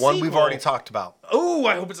to A one we've sequel? already talked about. Oh,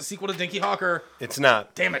 I hope it's a sequel to Dinky Hawker. It's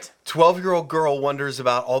not. Damn it. 12-year-old girl wonders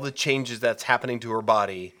about all the changes that's happening to her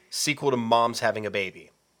body. Sequel to Mom's having a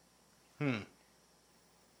baby.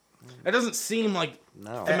 It doesn't seem like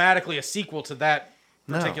No. thematically a sequel to that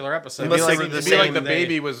particular episode. Unless It they seems were the to same- be like the they-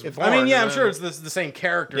 baby was I born, mean, yeah, I'm and sure then- it's the same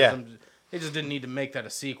characters. Yeah. They just didn't need to make that a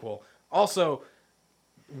sequel. Also,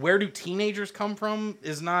 where do teenagers come from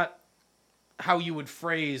is not how you would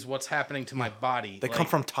phrase what's happening to my body. They come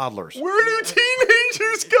from toddlers. Where do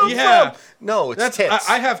teenagers come Yeah. from? No, it's That's tits.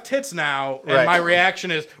 I have tits now, and Right. my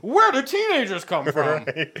reaction is, where do teenagers come from?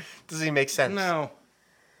 Doesn't even make sense. No.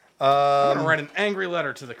 I'm gonna write an angry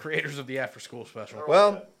letter to the creators of the After School Special.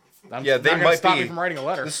 Well, I'm yeah, not they gonna might stop be. me from writing a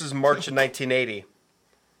letter. This is March of 1980.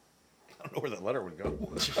 I don't know where that letter would go.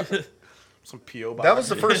 Some P.O. box. That was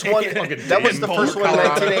the first one. That was the first one in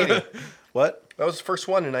 1980. What? That was the first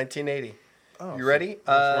one in 1980. You ready?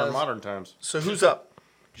 More modern times. So who's up?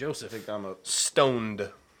 Joseph. I think I'm up. Stoned.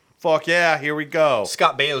 Fuck yeah, here we go.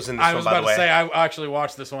 Scott Baio's in this I one, was by about the to way. say I actually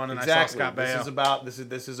watched this one and I saw Scott This Baio. is about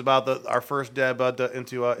this is about our first deb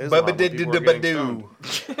into Islam. when people were getting stoned.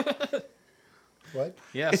 Ba-ba-da-da-da-ba-doo. What? It's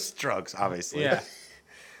Yes. drugs, obviously. Yeah.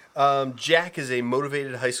 Jack is a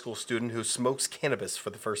motivated high school student who smokes cannabis for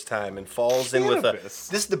the first time and falls in with a. Cannabis?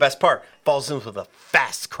 This is the best part. Falls in with a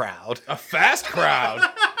fast crowd. A fast crowd.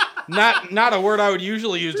 Not a word I would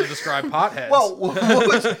usually use to describe potheads. Well,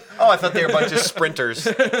 I thought they were a bunch of sprinters.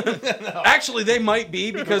 actually, they might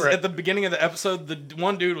be because Right. at the beginning of the episode, the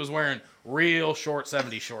one dude was wearing real short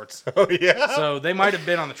 70s shorts. Oh yeah. So they might have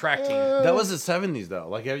been on the track team. That was the 70s though.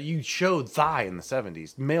 Like you showed thigh in the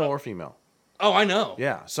 70s, male or female. Oh, I know.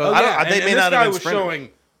 Yeah. So Oh, I don't. yeah. They and may this not guy have been was sprinters. showing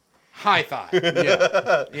high thigh.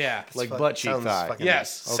 Yeah. Yeah. Like Fuck, butt cheek sounds thigh. fucking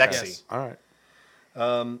Yes. Sexy. Yes. All right.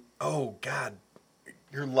 Oh God,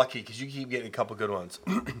 you're lucky because you keep getting a couple good ones.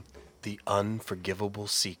 The Unforgivable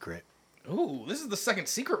Secret. Ooh, this is the second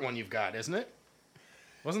secret one you've got, isn't it?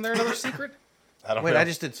 Wasn't there another secret? I don't Wait, know. I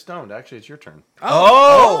just did stoned. Actually, it's your turn.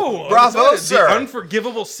 Oh, bravo, the sir.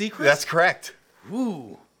 Unforgivable secret. That's correct.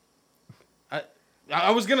 Ooh.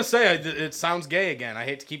 I was gonna say it sounds gay again. I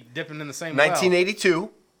hate to keep dipping in the same well. 1982,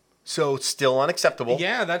 so still unacceptable.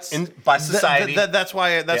 Yeah, that's by society. That's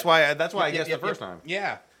why I Yeah. guessed yeah, the first time.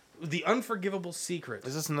 yeah. The Unforgivable Secret.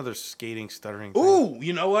 Is this another skating, stuttering thing? Ooh,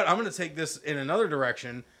 you know what? I'm gonna take this in another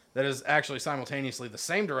direction that is actually simultaneously the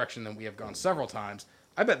same direction that we have gone several times.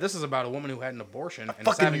 I bet this is about a woman who had an abortion and is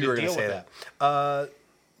Fucking having you were to gonna deal say with that. it.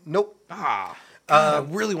 Nope. Ah. I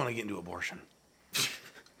really want to get into abortion.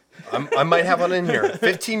 I might have one in here.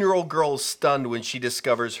 15-year-old girl is stunned when she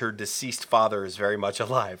discovers her deceased father is very much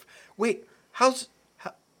alive. Wait,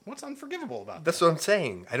 What's unforgivable about that? that's what I'm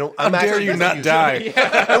saying. I don't. How I'm dare actually you not confused. die?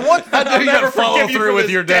 And what? How dare you never not follow forgive you through for with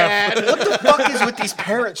this, your death? Dad. What the fuck is with these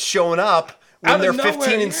parents showing up when Out of they're nowhere,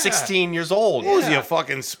 15 and yeah. 16 years old? Was he a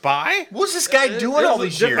fucking spy? What's this guy doing There's all a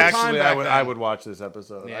these years? different time Actually, back I then. would watch this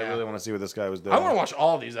episode. I Yeah. really want to see what this guy was doing. I want to watch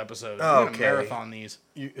all these episodes. I'm Okay. gonna marathon these.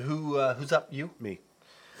 Who's up? You? me.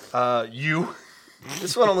 You.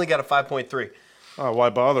 This one only got a 5.3. Oh, why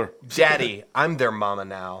bother? Daddy, I'm their mama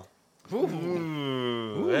now.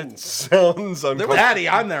 That sounds uncomfortable. Daddy,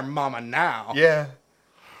 I'm their mama now. Yeah.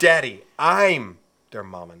 Daddy, I'm their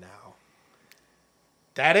mama now.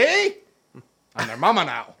 Daddy, I'm their mama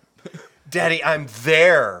now. Daddy, I'm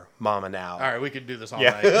their mama now. All right, we could do this all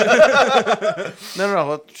Yeah. night. No.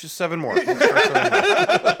 Let's just 7 more.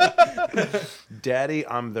 Daddy,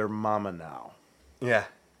 I'm their mama now. Yeah.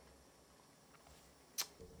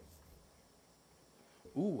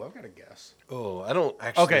 Ooh, I've got a guess. Oh, I don't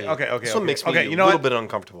actually. Okay, This one makes me okay, a you know little what? bit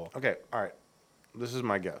uncomfortable. Okay, all right. This is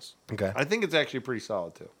my guess. Okay. I think it's actually pretty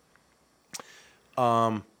solid too.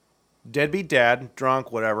 Deadbeat dad,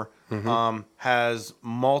 drunk, whatever, has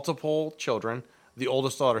multiple children. The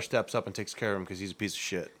oldest daughter steps up and takes care of him because he's a piece of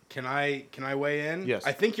shit. Can I weigh in? Yes.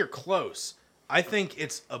 I think you're close. I think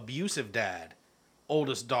it's abusive dad.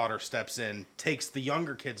 Oldest daughter steps in, takes the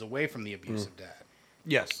younger kids away from the abusive dad.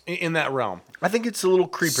 Yes, in that realm. I think it's a little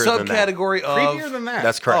creepier than that. Subcategory of. Creepier than that.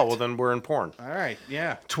 That's correct. Oh well, then we're in porn. All right.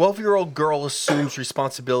 Yeah. 12-year-old girl assumes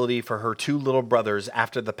responsibility for her 2 little brothers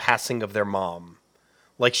after the passing of their mom.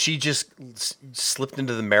 Like she just slipped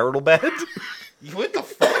into the marital bed. What the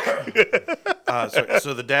fuck?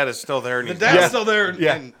 So the dad is still there. And The he's dad's Yeah. still there.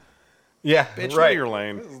 Yeah. And Yeah, Bitch, right. your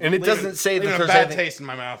lane. And it doesn't say that Leaving a there's bad anything. taste in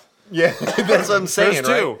my mouth. Yeah, that's what I'm saying. There's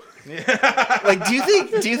two. Right? Like, do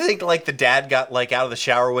you think like the dad got like out of the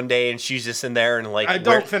shower one day and she's just in there and like I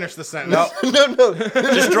don't finish the sentence. no,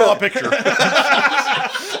 Just draw a picture.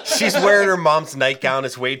 she's wearing her mom's nightgown.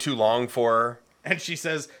 It's way too long for her. And she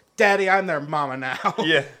says, "Daddy, I'm their mama now."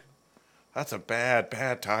 Yeah. That's a bad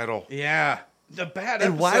title. Yeah. The bad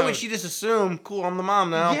And why would episode. she just assume, cool, I'm the mom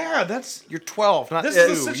now? Yeah, that's... You're 12, not This 2. is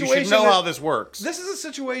a You situation should know that- how this works. This is a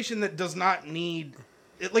situation that does not need...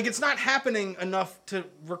 it's not happening enough to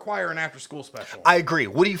require an after-school special. I agree.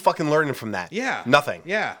 What are you fucking learning from that? Yeah. Nothing.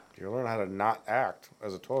 Yeah. You learn how to not act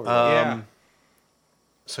as a 12-year-old. Yeah.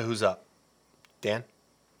 So who's up? Dan?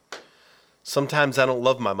 Sometimes I don't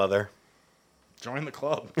love my mother. Join the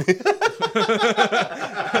club. This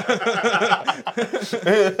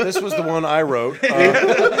was the one I wrote.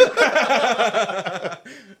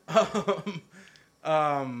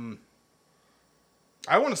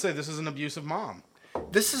 I want to say this is an abusive mom.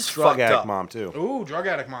 This is Drug fucked addict up. mom, too. Ooh, drug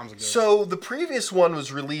addict mom's a good. So the previous one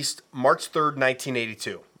was released March 3rd,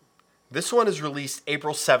 1982. This one is released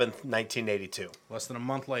April 7th, 1982. Less than a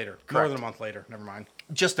month later. More Correct. than a month later. Never mind.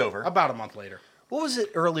 Just over. About a month later. What was it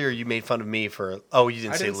earlier you made fun of me for? Oh, you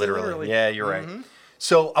didn't I say didn't say literally. literally. Yeah, you're right.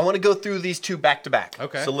 So I want to go through these two back to back.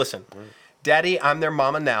 Okay. So listen. Daddy, I'm their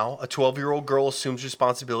mama now. A 12-year-old girl assumes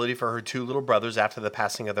responsibility for her two little brothers after the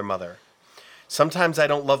passing of their mother. Sometimes I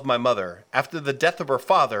don't love my mother. After the death of her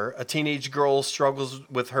father, a teenage girl struggles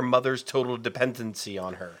with her mother's total dependency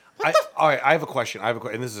on her. All right, I have a question.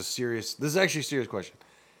 And this is actually a serious question.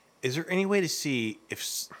 Is there any way to see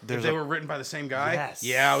if there's They were written by the same guy? Yes.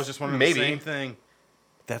 Yeah, I was just wondering Maybe. the same thing.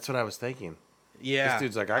 That's what I was thinking. Yeah. This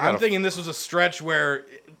dude's like, I'm thinking this was a stretch where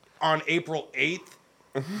on April 8th,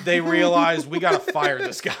 they realized we got to fire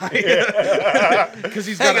this guy. Because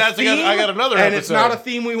he's got Hey, a guys, theme, I got another and it's episode. not a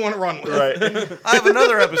theme we want to run with. Right. I have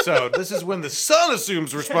another episode. This is when the son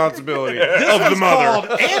assumes responsibility of the It's mother.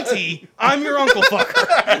 called Auntie, I'm your uncle fucker.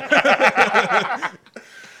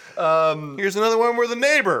 Here's another one where the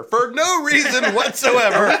neighbor, for no reason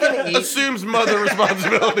whatsoever, assumes mother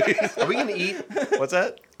responsibility. Are we going to eat? What's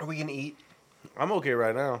that? Are we going to eat? I'm okay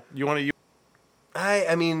right now. You want to?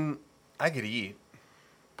 I mean, I could eat.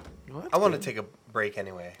 Well, I want to take a break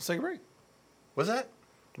anyway. Let's take a break. Was that?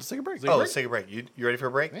 Let's take a break. Oh, let's take a break. You ready for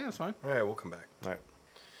a break? Yeah, that's fine. All right, we'll come back. All right.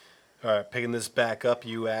 All right, picking this back up,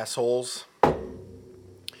 you assholes.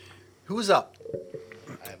 Who's up?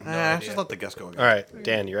 I have no idea. Just let the guest go again. All right,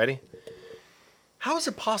 Dan, you ready? How is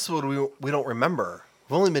it possible we don't remember?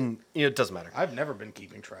 We've only been, it doesn't matter. I've never been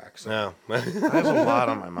keeping track. So. No. I have a lot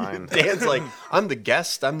on my mind. Dan's like, I'm the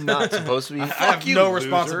guest. I'm not supposed to be. I have you, no losers.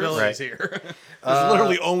 responsibilities Right. here. There's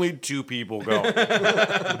literally only 2 people going.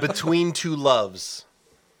 Between Two Loves.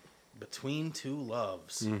 Between Two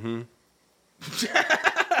Loves.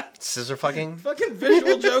 Scissor fucking? Fucking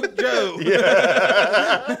visual joke Joe.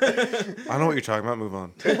 I know what you're talking about. Move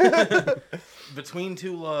on. Between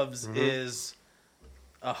Two Loves is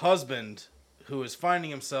a husband who is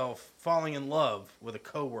finding himself falling in love with a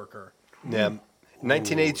coworker. Yeah.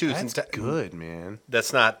 1982. That's since good, man.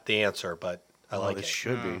 That's not the answer, but I like This it.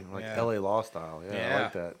 should be like yeah. LA Law style. Yeah, I Yeah.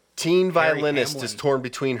 like that. Teen Harry violinist Hamlin. is torn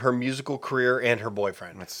between her musical career and her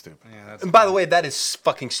boyfriend. That's stupid. Yeah, that's And by the way, that is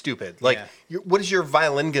fucking stupid. Like, Yeah. what is your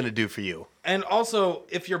violin going to do for you? and also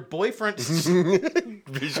if your boyfriend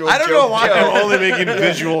Visual I don't know joke why Joe. I'm only making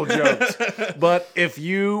visual jokes, but if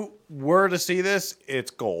you were to see this, it's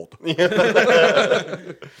gold.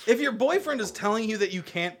 if your boyfriend is telling you that you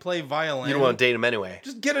can't play violin, You don't want to date him anyway.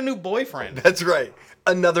 just get a new boyfriend. That's right.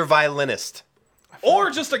 Another violinist. Or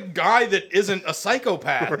just a guy that isn't a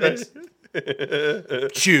psychopath. That's-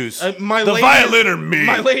 Choose my the lady violin or me.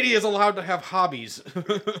 My lady is allowed to have hobbies.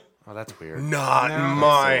 Oh, that's weird. Not in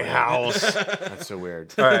my house. That's so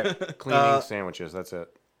weird. All right. Cleaning sandwiches. That's it.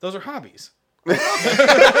 Those are hobbies. And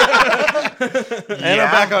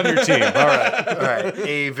I'm back on your team. All right. All right.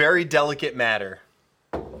 A very delicate matter.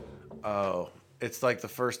 Oh, it's like the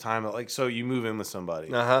first time, like, so you move in with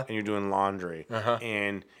somebody, Uh-huh. and you're doing laundry,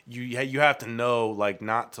 and you have to know, like,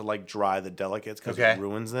 not to like dry the delicates because Okay. it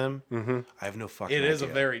ruins them. Mm-hmm. I have no fucking. It is a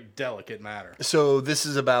idea. very delicate matter. So this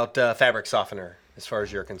is about fabric softener, as far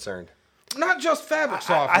as you're concerned. Not just fabric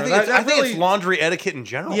softener. I think, That- it's, that I think really- it's laundry etiquette in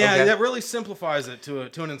general. Yeah, Okay. that really simplifies it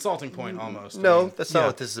to an insulting point almost. I No, mean, that's not Yeah.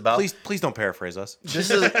 what this is about. Please don't paraphrase us. This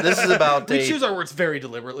is about we choose our words very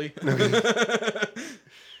deliberately.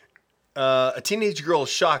 a teenage girl is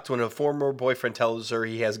shocked when a former boyfriend tells her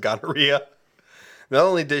he has gonorrhea. Not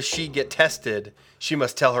only does she get tested, she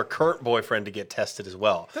must tell her current boyfriend to get tested as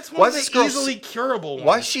well. That's Why one is of this the girl easily curable ones.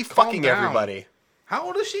 Why is she Calm fucking down. everybody? How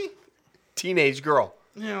old is she? Teenage girl.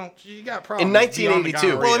 You know, you got In problems.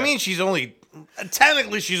 1982. Well, I mean, she's only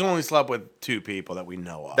slept with 2 people that we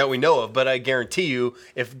know of. That we know of, but I guarantee you,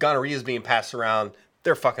 if gonorrhea is being passed around,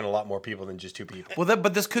 they're fucking a lot more people than just 2 people. Well,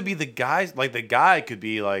 but this could be the guys. Like the guy could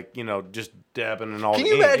be like, just dabbing and all. Can the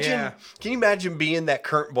you ink. imagine? Yeah. Can you imagine being that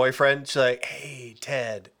current boyfriend? She's like, "Hey,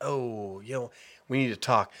 Ted. Oh, we need to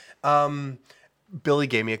talk. Billy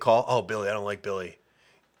gave me a call. Oh, Billy, I don't like Billy.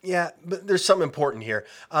 Yeah, but there's something important here.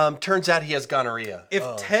 Turns out he has gonorrhea. If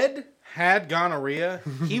Ted had gonorrhea,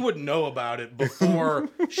 he would know about it before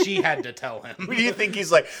she had to tell him. What do you think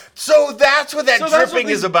he's like? So that's what that So that's dripping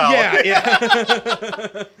what is about. Yeah.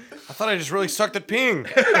 I thought I just really sucked at peeing.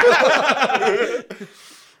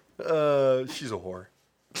 She's a whore.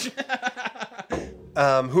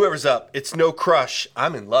 Whoever's up, it's no crush.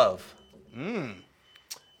 I'm in love.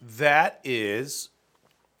 That is,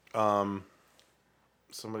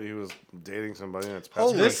 somebody who was dating somebody and it's passed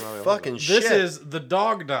Holy away from somebody else. fucking shit. This is the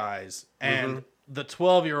dog dies, and the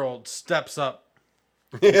 12-year-old steps up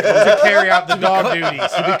to carry out the dog duties.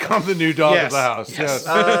 Become the new dog of Yes. the house. Yes.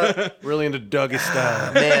 Yes. Really into Dougie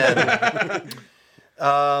style. Man.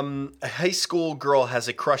 A high school girl has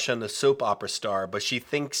a crush on the soap opera star, but she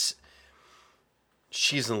thinks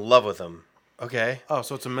she's in love with him. Okay. Oh,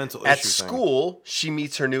 so it's a mental At issue thing. school, she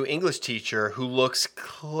meets her new English teacher who looks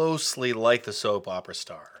closely like the soap opera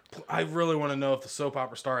star. I really want to know if the soap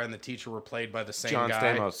opera star and the teacher were played by the same John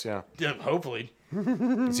guy. Stamos, yeah. Yeah, hopefully.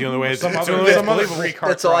 It's the only way. Some It's the other, only way some it's other believable. Greek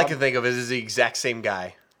That's all I heartthrob. can think of is the exact same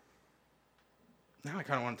guy. Now I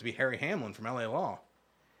kind of want it to be Harry Hamlin from LA Law.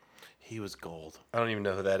 He was gold. I don't even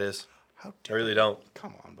know who that is. How I dare really don't.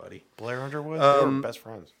 Come on, buddy. Blair Underwood? They were best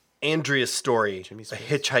friends. Andrea's story, Jimmy a Smith.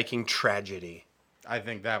 hitchhiking tragedy. I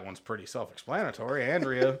think that one's pretty self-explanatory.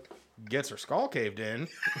 Andrea gets her skull caved in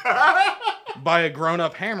by a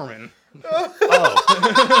grown-up hammerman.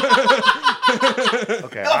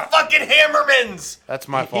 Okay, Fucking Hammermans! that's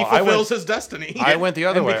my He fault. fulfills his destiny. I went the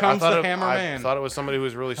other and way. becomes I thought the hammer I man. thought it was somebody who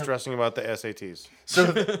was really stressing about the SATs. So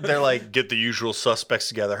they're like, get the usual suspects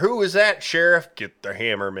together. Who is that, Sheriff? Get the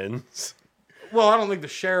Hammermans. Well, I don't think the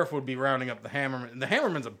sheriff would be rounding up the hammerman. The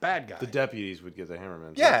hammerman's a bad guy. The deputies would get the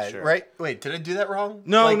hammermen. Yeah, Sure. right? Wait, did I do that wrong?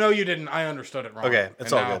 No, Like, no, you didn't. I understood it wrong. Okay,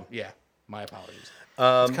 it's And all now- good. Yeah, my apologies. It's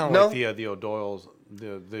kind of no. like the O'Doyles,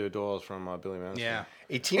 the O'Doyles from Billy Madison. Yeah.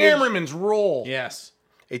 A teenage, Hammerman's roll. Yes.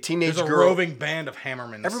 a teenage There's a girl. roving band of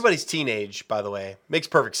hammermans. Everybody's teenage, by the way. Makes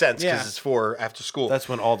perfect sense because Yeah. it's for after school. That's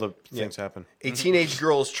when all the things happen. A teenage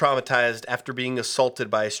girl is traumatized after being assaulted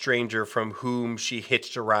by a stranger from whom she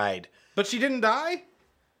hitched a ride. But she didn't die?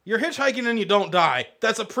 You're hitchhiking and you don't die.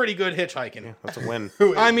 That's a pretty good hitchhiking. That's a win.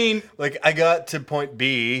 I mean, Like, I got to point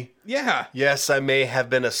B. yeah. Yes, I may have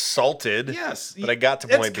been assaulted. Yes. But I got to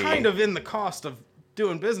point It's B. kind of in the cost of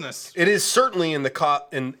doing business. It is certainly in the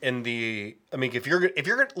in the. I mean, if you're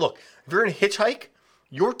gonna hitchhike,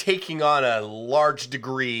 you're taking on a large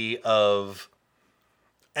degree of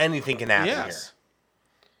anything can happen Yes.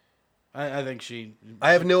 I think she. here.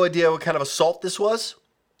 I have no idea what kind of assault this was.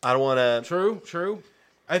 I don't want to. True.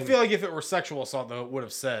 I feel like if it were sexual assault, though, it would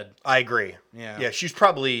have said. I agree. Yeah. Yeah, she's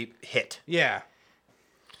probably hit Yeah.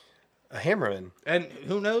 a hammerman. And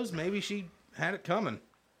who knows? Maybe she had it coming.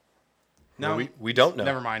 No, We don't know.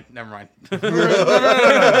 Never mind.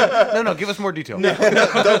 No, give us more detail.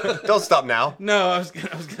 Don't stop now. No, I was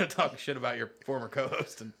gonna talk shit about your former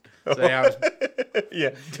co-host and say I was Yeah,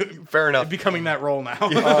 fair enough. becoming that role now.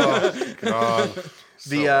 God.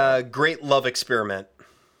 The Great Love Experiment.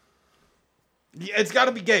 Yeah, it's got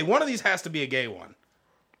to be gay. One of these has to be a gay one.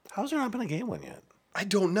 How's there not been a gay one yet? I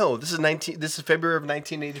don't know. This is February of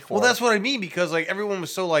 1984. Well, that's what I mean because like everyone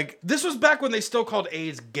was so like, This was back when they still called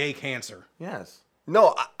AIDS gay cancer. yes.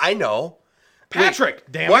 no. I know. Patrick,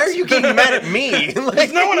 damn it. Why are you getting mad at me?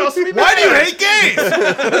 Like, No one else to be why mad do you at. hate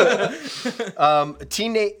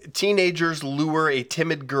gays? Teenagers lure a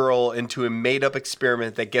timid girl into a made-up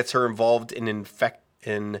experiment that gets her involved in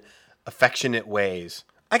affectionate ways.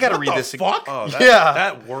 I gotta What read the this fuck? Oh, Yeah.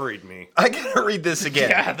 that worried me. I gotta read this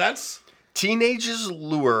again. Yeah, that's... Teenagers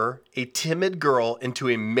lure a timid girl into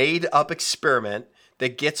a made-up experiment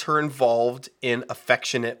that gets her involved in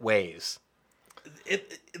affectionate ways.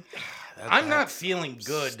 I'm not feeling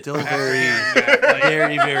good. Still very, Like,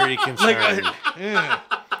 very, very concerned.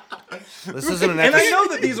 This isn't an and I episode. know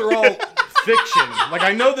that these are all fiction. Like,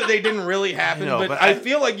 I know that they didn't really happen, know, but but I I-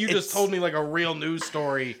 feel like you just it's- told me like a real news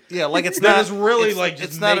story. Yeah, like it's That not. is really, it's, like,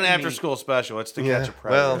 just it's not an making me- after-school special. It's to Yeah, catch a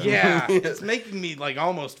predator. well, Yeah, it's making me like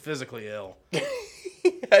almost physically ill.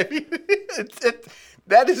 I mean,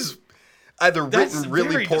 that is either That's written really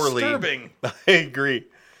very poorly. disturbing. I agree.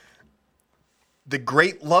 The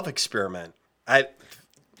Great Love Experiment.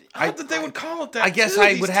 Odd that they would call it that. I guess too,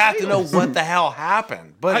 I these would have to know titles. what the hell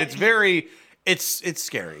happened, but it's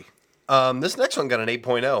scary. This next one got an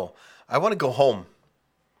 8.0. I want to go home.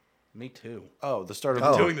 Me too. Oh, the start of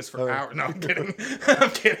I'm doing this for hours. No, I'm kidding. I'm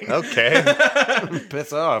kidding. Okay.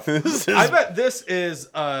 piss off. I bet this is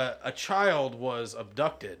a child was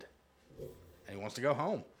abducted and he wants to go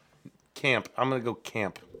home. Camp. I'm gonna go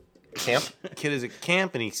camp. Camp? Kid is at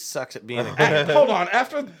camp and he sucks at being a Hold on.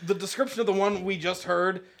 After the description of the one we just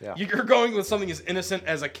heard, Yeah. you're going with something as innocent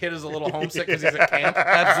as a kid is a little homesick because he's at camp.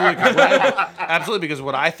 Absolutely, because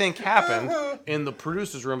what I think happened in the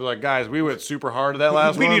producers' room, like, guys, we went super hard at that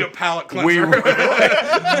last We one. need a palate We, cleanser.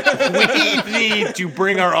 we need to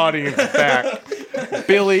bring our audience back.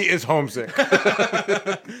 Billy is homesick.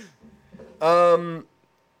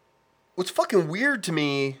 What's fucking weird to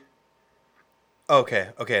me... Okay,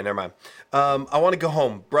 never mind. I want to go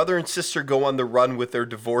home. Brother and sister go on the run with their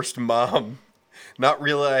divorced mom, not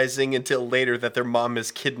realizing until later that their mom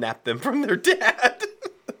has kidnapped them from their dad.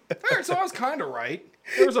 Alright, so I was kind of right.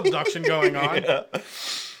 There was abduction going on.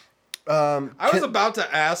 I was about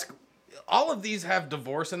to ask, all of these have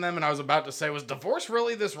divorce in them, and I was about to say, was divorce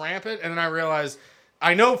really this rampant? And then I realized,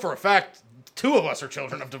 I know for a fact, 2 of us are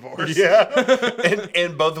children of divorce. Yeah.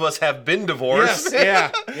 and both of us have been divorced.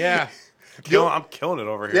 Yes, yeah. I'm killing it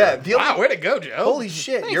over here. Yeah. The only, Wow, way to go, Joe. holy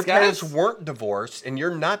shit. Your guys. parents weren't divorced, and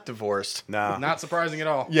you're not divorced. Nah. Not surprising at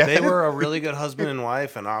all. Yeah. They were a really good husband and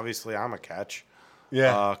wife, and obviously I'm a catch.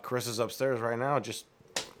 Yeah. Chris is upstairs right now,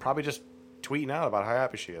 probably just tweeting out about how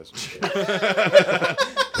happy she is.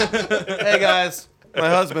 Hey guys, my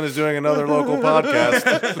husband is doing another local podcast.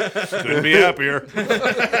 Couldn't be happier.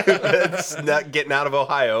 It's not getting out of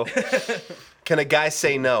Ohio. Can a guy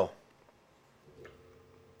say no?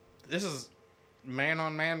 This is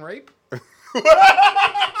man-on-man rape? This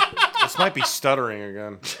might be stuttering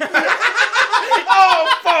again. Oh,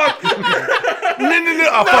 fuck! No.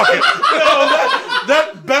 Oh, fuck it.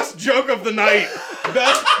 That best joke of the night.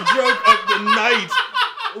 Best joke of the night.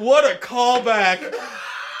 What a callback.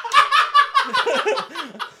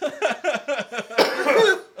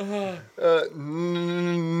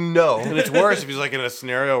 No. And it's worse if he's like in a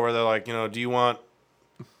scenario where they're like, do you want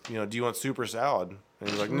super salad? And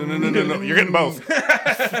he's like, no. You're getting both.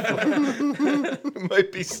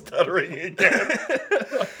 Might be stuttering again.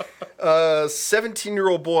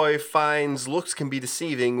 17-year-old boy finds looks can be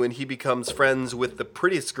deceiving when he becomes friends with the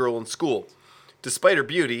prettiest girl in school. Despite her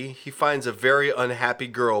beauty, he finds a very unhappy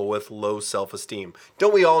girl with low self-esteem.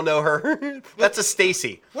 Don't we all know her? That's a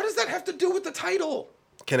Stacy. What does that have to do with the title?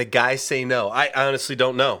 Can a guy say no? I honestly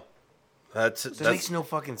don't know. That makes no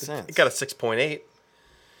fucking sense. It got a 6.8.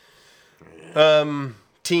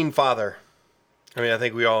 Teen father. I mean, I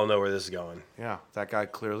think we all know where this is going. Yeah, that guy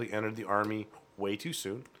clearly entered the army way too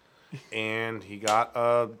soon, and he got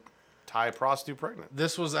a Thai prostitute pregnant.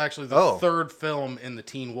 This was actually the third film in the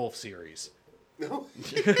Teen Wolf series.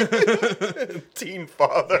 Teen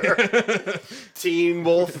father. Teen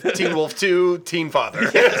Wolf 2, Teen father.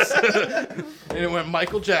 Yes. And it went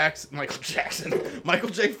Michael J.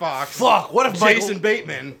 Fox. Fuck! What if Jason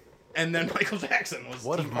Bateman, and then Michael Jackson was.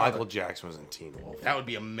 What Teen if Father. Michael Jackson was in Teen Wolf? That would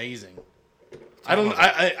be amazing.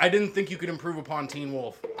 I didn't think you could improve upon Teen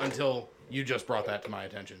Wolf until you just brought that to my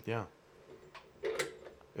attention. Yeah.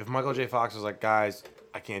 If Michael J. Fox was like, guys,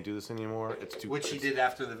 I can't do this anymore. It's too. Which he did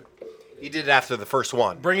after the first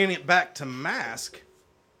one. Bringing it back to Mask,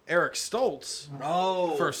 Eric Stoltz,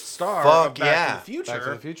 first star fuck of Back yeah. to the Future. Back to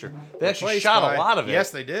the Future. They actually replaced shot by- a lot of it. Yes,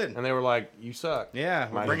 they did. And they were like, you suck. Yeah,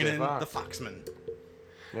 we're Michael bringing J. in Fox. the Foxman.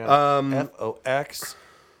 Yeah. Foxman.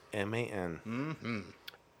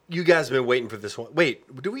 You guys have been waiting for this one.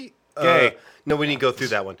 Wait, do we? Gay. No, we need to go through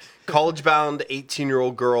that one. College-bound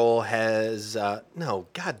 18-year-old girl has... no,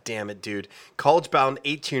 god damn it, dude. College-bound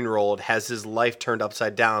 18-year-old has his life turned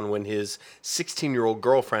upside down when his 16-year-old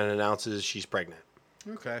girlfriend announces she's pregnant.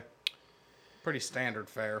 Okay. Pretty standard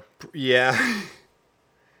fare. Yeah.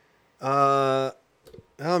 I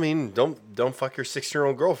mean, don't fuck your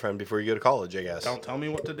 16-year-old girlfriend before you go to college, I guess. Don't tell me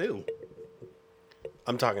what to do.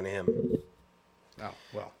 I'm talking to him. Oh,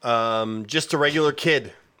 well. Just a regular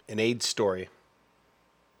kid. An AIDS story.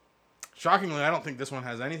 Shockingly, I don't think this one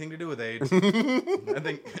has anything to do with AIDS. I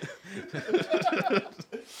think...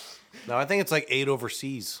 No, I think it's like aid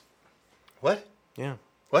overseas. What? Yeah.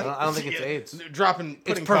 What? I don't think it's AIDS. Putting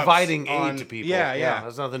It's cups providing aid on- to people. Yeah. It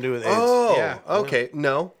has nothing to do with AIDS. Oh, Yeah. okay.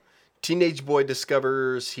 No. Teenage boy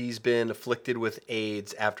discovers he's been afflicted with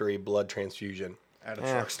AIDS after a blood transfusion. at a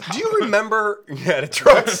truck stop. Do you remember at a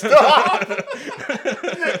truck stop?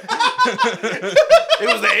 It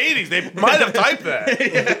was the 80s. They might have typed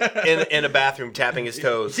that. in a bathroom tapping his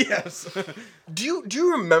toes. Yes. Do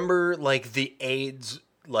you remember like the AIDS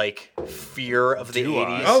like fear of the Do I?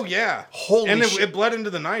 80s? Oh yeah. Holy and shit. it bled into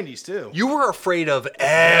the 90s too. You were afraid of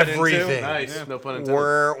everything. Nice. Yeah. No pun intended.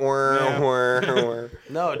 Whir.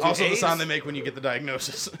 No, dude, Also, the AIDS- sound they make when you get the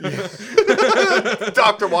diagnosis.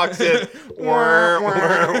 Doctor walks in. Whir,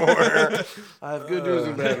 whir, whir. I have good news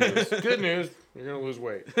and bad news. Good news, you're gonna lose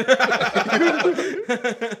weight.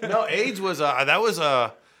 No, AIDS was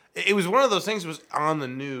it was one of those things that was on the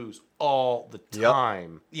news all the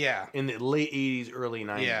time Yeah. in the late 80s, early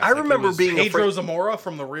 90s. Yeah. I remember being Pedro afraid. Zamora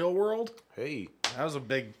from The Real World. Hey, That was a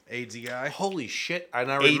big AIDSy guy. holy shit!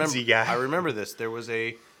 And I remember, AIDSy guy. I remember this. There was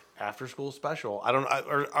a after school special. I don't know,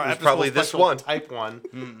 or after probably school this special one. type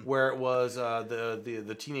one, where it was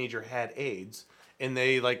the teenager had AIDS, and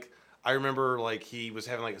they like I remember like he was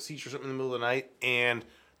having like a seizure or something in the middle of the night, and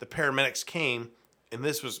the paramedics came, and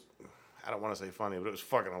this was I don't want to say funny, but it was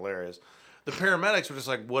fucking hilarious. The paramedics were just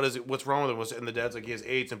like, "What is it? What's wrong with him?" And the dad's like, "He has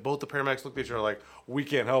AIDS." And both the paramedics looked at each other like, "We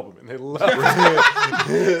can't help him," and they left.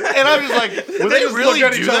 And I was like, "Were they just really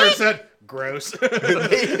looked at do each other and that?" said, "Gross."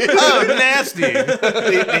 Oh, nasty.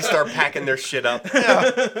 They start packing their shit up.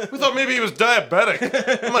 We thought maybe he was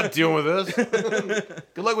diabetic. I'm not dealing with this.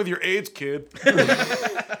 Good luck with your AIDS, kid.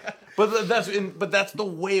 But that's the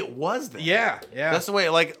way it was then. yeah. That's the way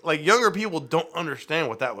like younger people don't understand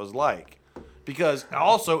what that was like. Because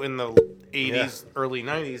also in the 80s, early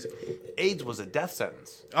 90s, AIDS was a death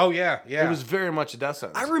sentence. Oh yeah. It was very much a death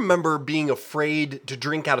sentence. I remember being afraid to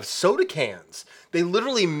drink out of soda cans. They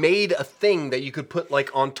literally made a thing that you could put like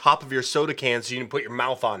on top of your soda can so you can put your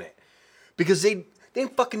mouth on it. Because they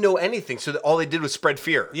didn't fucking know anything, so all they did was spread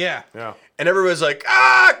fear. Yeah. Yeah. And everybody's like,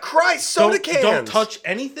 ah, Christ, soda cans. Don't touch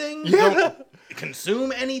anything. Yeah. Don't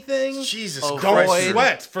consume anything. Jesus Oh, Don't Christ. Avoid.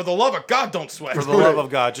 sweat. For the love of God, don't sweat. For the love of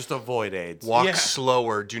God, just avoid AIDS. Walk Yeah.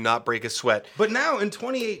 slower. Do not break a sweat. But now in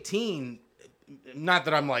 2018, not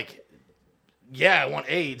that I'm like, yeah, I want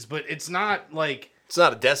AIDS, but it's not like It's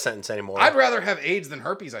not a death sentence anymore. I'd rather have AIDS than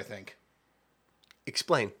herpes, I think.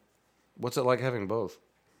 Explain. What's it like having both?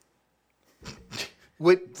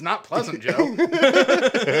 What? It's not pleasant, Joe.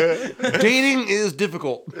 Dating is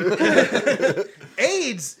difficult.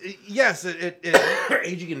 AIDS, yes,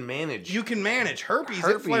 AIDS you can manage. you can manage. Herpes, it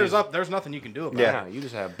Herpes. flares up. There's nothing you can do about Yeah. it. You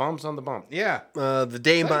just have bumps on the bump. Yeah. The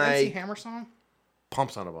day Is that an MC my Hammer song?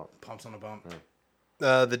 Pumps on a bump. Pumps on a bump.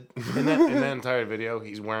 the In that entire video,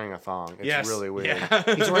 he's wearing a thong. It's Yes. really weird.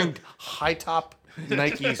 Yeah. He's wearing high top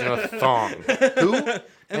Nikes and a thong. who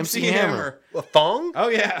MC Hammer. a thong? Oh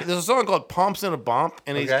yeah. There's a song called "Pumps in a Bump,"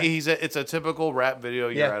 and Okay. it's a typical rap video.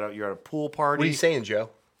 You're Yeah. at a pool party. What are you saying, Joe?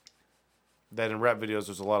 That in rap videos,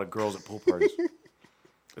 there's a lot of girls at pool parties.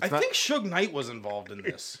 I think Suge Knight was involved in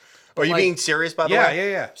this. Are you like- being serious, by the Yeah, way?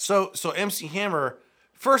 yeah, yeah. So MC Hammer,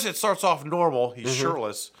 first it starts off normal. He's Mm-hmm.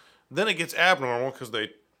 shirtless. Then it gets abnormal because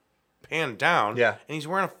they pan down. Yeah. And he's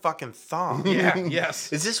wearing a fucking thong. Yeah,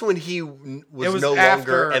 yes. Is this when he was, It was no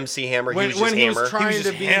after- longer MC Hammer? When, he was just when he Hammer. was trying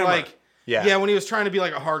just to be Hammer. like, Yeah. when he was trying to be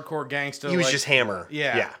like a hardcore gangster. he was like- just Hammer.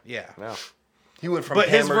 yeah, yeah. yeah. He went from But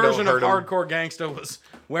his Hammer version to of hardcore gangster was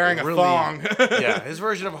wearing a Really- thong. Yeah, his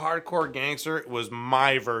version of hardcore gangster was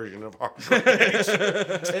my version of hardcore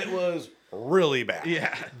gangster. It was really bad.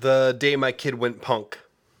 yeah, The day my kid went punk.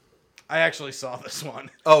 I actually saw this one.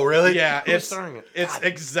 Oh, really? Yeah, Who's it's starring it? it's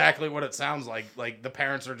exactly what it sounds like. Like the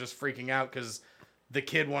parents are just freaking out because the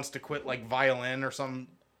kid wants to quit like violin or some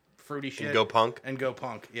fruity shit go punk? and go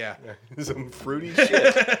punk. Yeah, Some fruity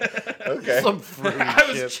shit. Okay. Some fruity I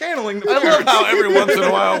was shit. channeling the I love parents. how every once in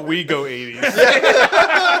a while we go 80s. We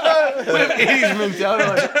have 80s mentality.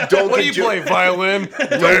 Like, Don't what do get you Joe- play? Violin? Don't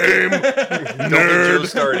get Joe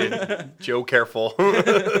started. Joe, careful.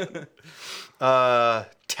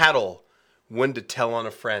 Tattle. When to tell on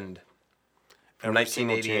a friend. From Every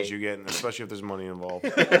single 1988. chance you get, and especially if there's money involved.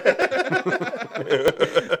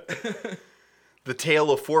 The tale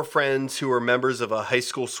of four friends who were members of a high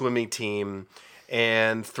school swimming team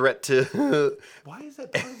and threat to Why is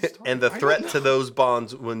that part of the story? and the threat to those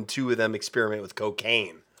bonds when two of them experiment with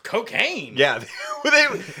cocaine. Cocaine. Yeah,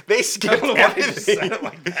 they skipped Why you just said everything. it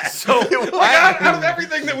like that? So Like, out of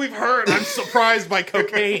everything that we've heard, I'm surprised by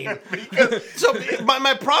cocaine. So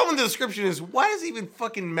my problem with the description is, why does it even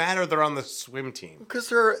fucking matter they're on the swim team? because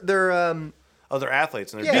they're Other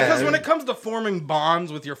athletes. And they're Yeah. Because when it comes to forming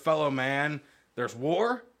bonds with your fellow man, there's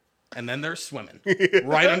war, And then there's swimming.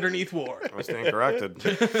 Right underneath war. I stand corrected.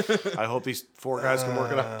 I hope these 4 guys can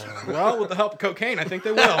work it out. Well, with the help of cocaine, I think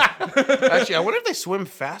they will. Actually, I wonder if they swim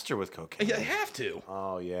faster with cocaine. Yeah, they have to.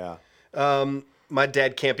 Oh, yeah. My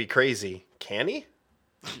dad can't be crazy. Can he?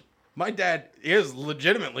 My dad is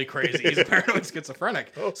legitimately crazy. He's a paranoid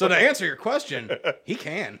schizophrenic. So to answer your question, he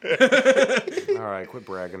can. All right, quit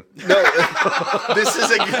bragging. No, this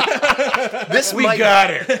is a. This We might, got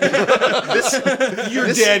it. This,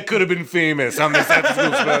 Your dad could have been famous on this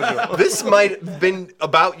after-school special. this might have been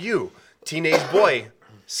about you, teenage boy,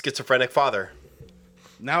 schizophrenic father.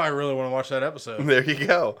 Now I really want to watch that episode. There you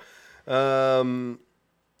go.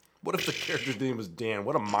 What if the character's name was Dan?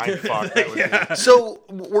 What a mind fuck that would be. So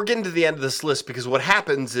we're getting to the end of this list because what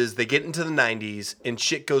happens is they get into the 90s and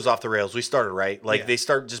shit goes off the rails. We started, right? Like they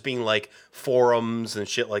start just being like forums and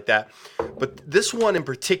shit like that. But this one in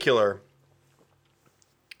particular,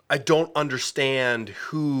 I don't understand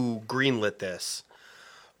who greenlit this.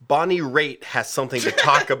 Bonnie Raitt has something to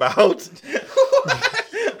talk about.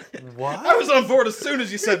 What? I was on board as soon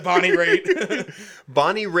as you said Bonnie Raitt.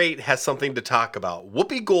 Bonnie Raitt has something to talk about.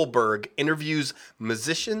 Whoopi Goldberg interviews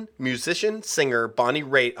musician, singer Bonnie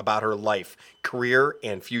Raitt about her life, career,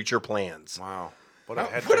 and future plans. Wow. What a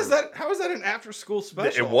head What is turn. that? How is that an after-school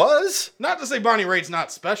special? It was? Not to say Bonnie Raitt's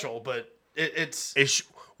not special, but it's... It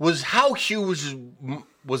was how huge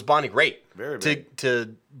was Bonnie Raitt Very big.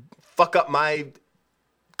 to fuck up my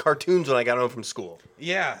cartoons when I got home from school.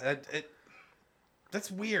 Yeah, that's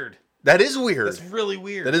weird. That is weird. That's really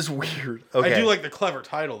weird. That is weird. Okay. I do like the clever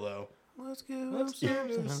title, though. Let's give All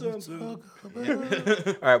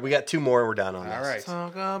right, we got 2 more and we're done on this. All right.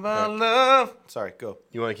 talk about love. Sorry, go.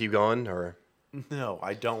 You want to keep going or? No,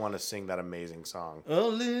 I don't want to sing that amazing song. A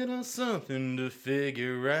little something to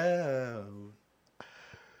figure out.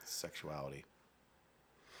 Sexuality.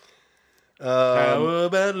 How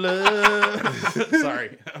about love?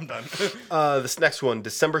 Sorry, I'm done. This next one,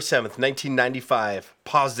 December 7th, 1995.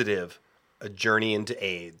 Positive, A Journey into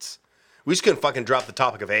AIDS. We just couldn't fucking drop the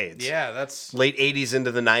topic of AIDS. Yeah, that's... Late 80s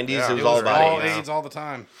into the 90s, Yeah, it was it all was about all AIDS. AIDS all the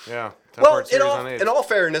time. Yeah. Well, 10-part series on AIDS. in all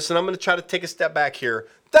fairness, and I'm going to try to take a step back here,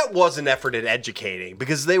 that was an effort at educating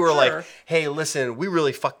because they were Sure. like, hey, listen, we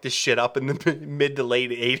really fucked this shit up in the mid to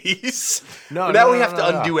late 80s. No, now no, we no, have no,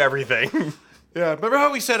 to undo everything. Yeah, remember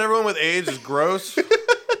how we said everyone with AIDS is gross?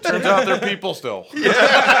 Turns out they're people still.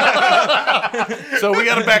 So we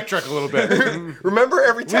got to backtrack a little bit. Remember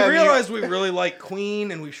every We time realized we really like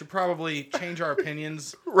Queen, and we should probably change our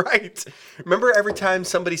opinions. Right. Remember every time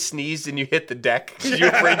somebody sneezed and you hit the deck because you're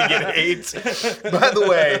afraid to get AIDS? By the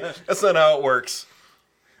way, that's not how it works.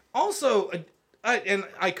 Also,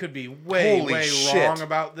 I could be way Holy shit. wrong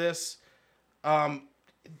about this.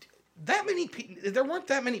 That many there weren't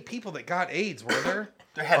that many people that got AIDS, were there?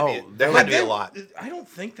 There had to Oh, be, there had to be a lot. I don't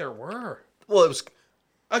think there were. Well, it was.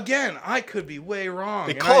 Again, I could be way wrong.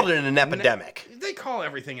 They and called it an epidemic. They call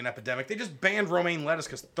everything an epidemic. They just banned romaine lettuce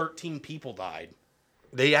because 13 people died.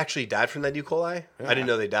 They actually died from that E. coli? I didn't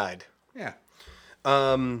know they died. Yeah.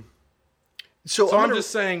 So So I'm I'm gonna-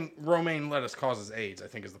 just saying romaine lettuce causes AIDS, I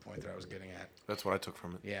think is the point that I was getting at. That's what I took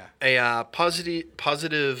from it. Yeah. a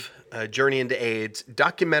positive journey into AIDS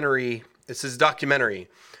documentary. It says documentary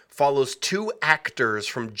follows 2 actors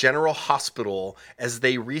from General Hospital as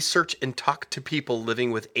they research and talk to people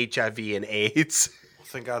living with HIV and AIDS.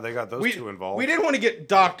 Thank God they got those 2 involved. We didn't want to get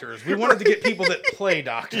doctors. We wanted to get people that play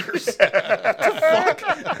doctors. Can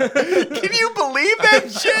you believe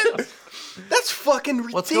that shit? That's fucking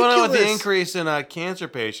ridiculous. What's going on with the increase in cancer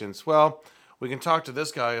patients? Well, we can talk to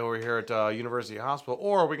this guy over here at University Hospital,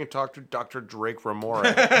 or we can talk to Dr. Drake Ramore.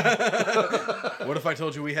 What if I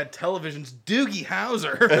told you we had television's Doogie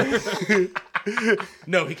Howser?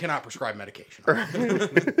 No, he cannot prescribe medication.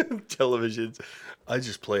 Televisions. I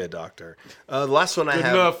just play a doctor. The last one I Good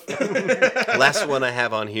have. enough. Last one I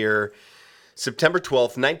have on here. September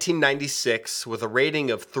 12th, 1996, with a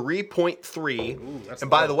rating of 3.3. that's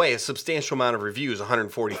And by low. the way, a substantial amount of reviews,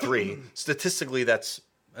 143. Statistically, that's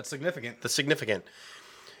significant. significant.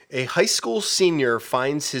 A high school senior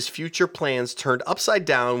finds his future plans turned upside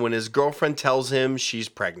down when his girlfriend tells him she's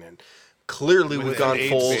pregnant. Clearly, we've gone AIDS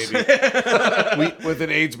full baby. With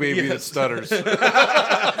an AIDS baby that stutters.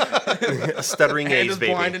 a stuttering And AIDS is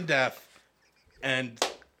baby. blind and deaf. And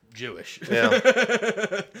Jewish. Yeah.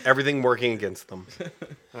 Everything working against them.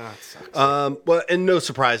 That sucks. Well, and no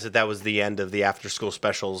surprise that was the end of the after school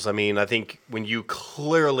specials. I mean, I think when you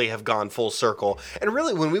clearly have gone full circle, and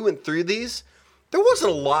really when we went through these, there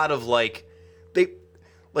wasn't a lot of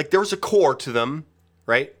there was a core to them,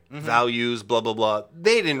 right? Mm-hmm. Values, blah, blah, blah.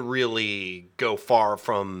 They didn't really go far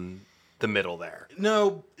from the middle there.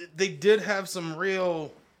 No, they did have some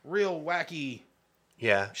real real wacky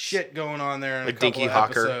Yeah. shit going on there in Like a couple Dinky of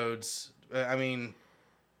Hawker. episodes. I mean,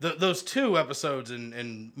 those 2 episodes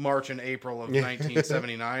in March and April of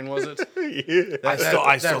 1979, was it?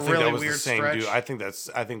 I still think really that was the weird same stretch. dude.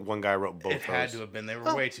 I think one guy wrote both It had those. to have been. They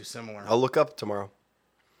were way too similar. I'll look up tomorrow.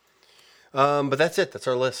 But that's it. That's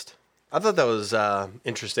our list. I thought that was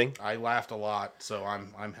interesting. I laughed a lot, so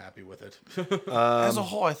I'm happy with it. As a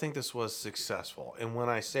whole, I think this was successful. And when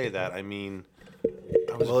I say that, I mean...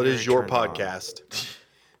 Well, it is your turned on. podcast.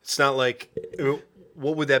 It's not like...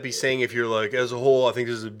 What would that be saying if you're like, as a whole, I think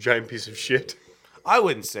this is a giant piece of shit? I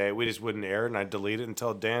wouldn't say it. We just wouldn't air it, and I'd delete it and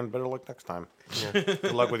tell Dan, better luck next time.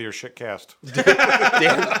 Good luck with your shit cast.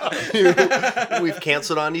 Dan, we've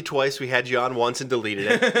canceled on you twice. We had you on once and deleted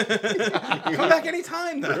it. Come back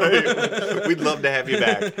anytime, though. We'd love to have you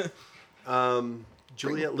back.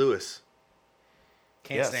 Juliette Lewis.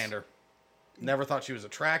 Can't Yes. stand her. Never thought she was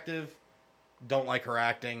attractive. Don't like her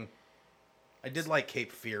acting. I did like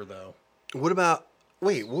Cape Fear, though. What about...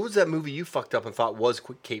 Wait, what was that movie you fucked up and thought was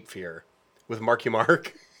Cape Fear? With Marky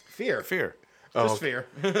Mark? Fear. Fear. Just Fear.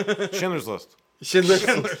 Schindler's List. Schindler's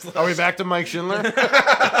Are we back to Mike Schindler?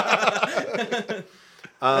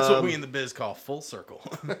 That's what we in the biz call full circle.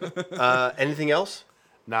 Anything else?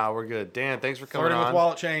 Nah, we're good. Dan, thanks for coming Flirting with on.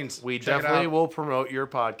 wallet chains. We Check it definitely out. will promote your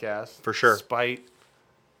podcast. For sure. Despite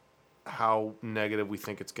how negative we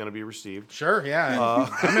think it's going to be received. Sure, yeah.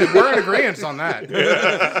 I mean, we're in agreement on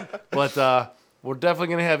that. But we're definitely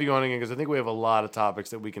going to have you on again because I think we have a lot of topics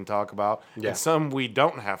that we can talk about. Yeah. And some we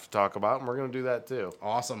don't have to talk about, and we're going to do that too.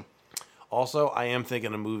 Awesome. Also, I am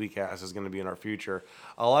thinking a movie cast is going to be in our future.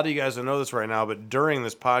 A lot of you guys don't know this right now, but during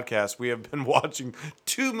this podcast, we have been watching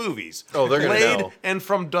 2 movies. Oh, they're gonna Blade know. and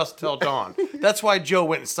From Dusk Till Dawn. That's why Joe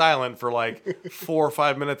went silent for like 4 or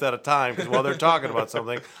 5 minutes at a time, because while they're talking about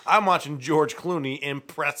something, I'm watching George Clooney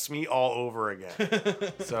impress me all over again.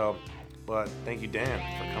 So, but thank you, Dan,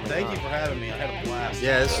 for coming Thank on. you for having me. I had a blast.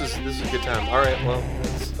 Yeah, this is a good time. All right, well,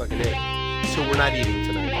 that's fucking it. So we're not eating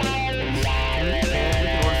tonight.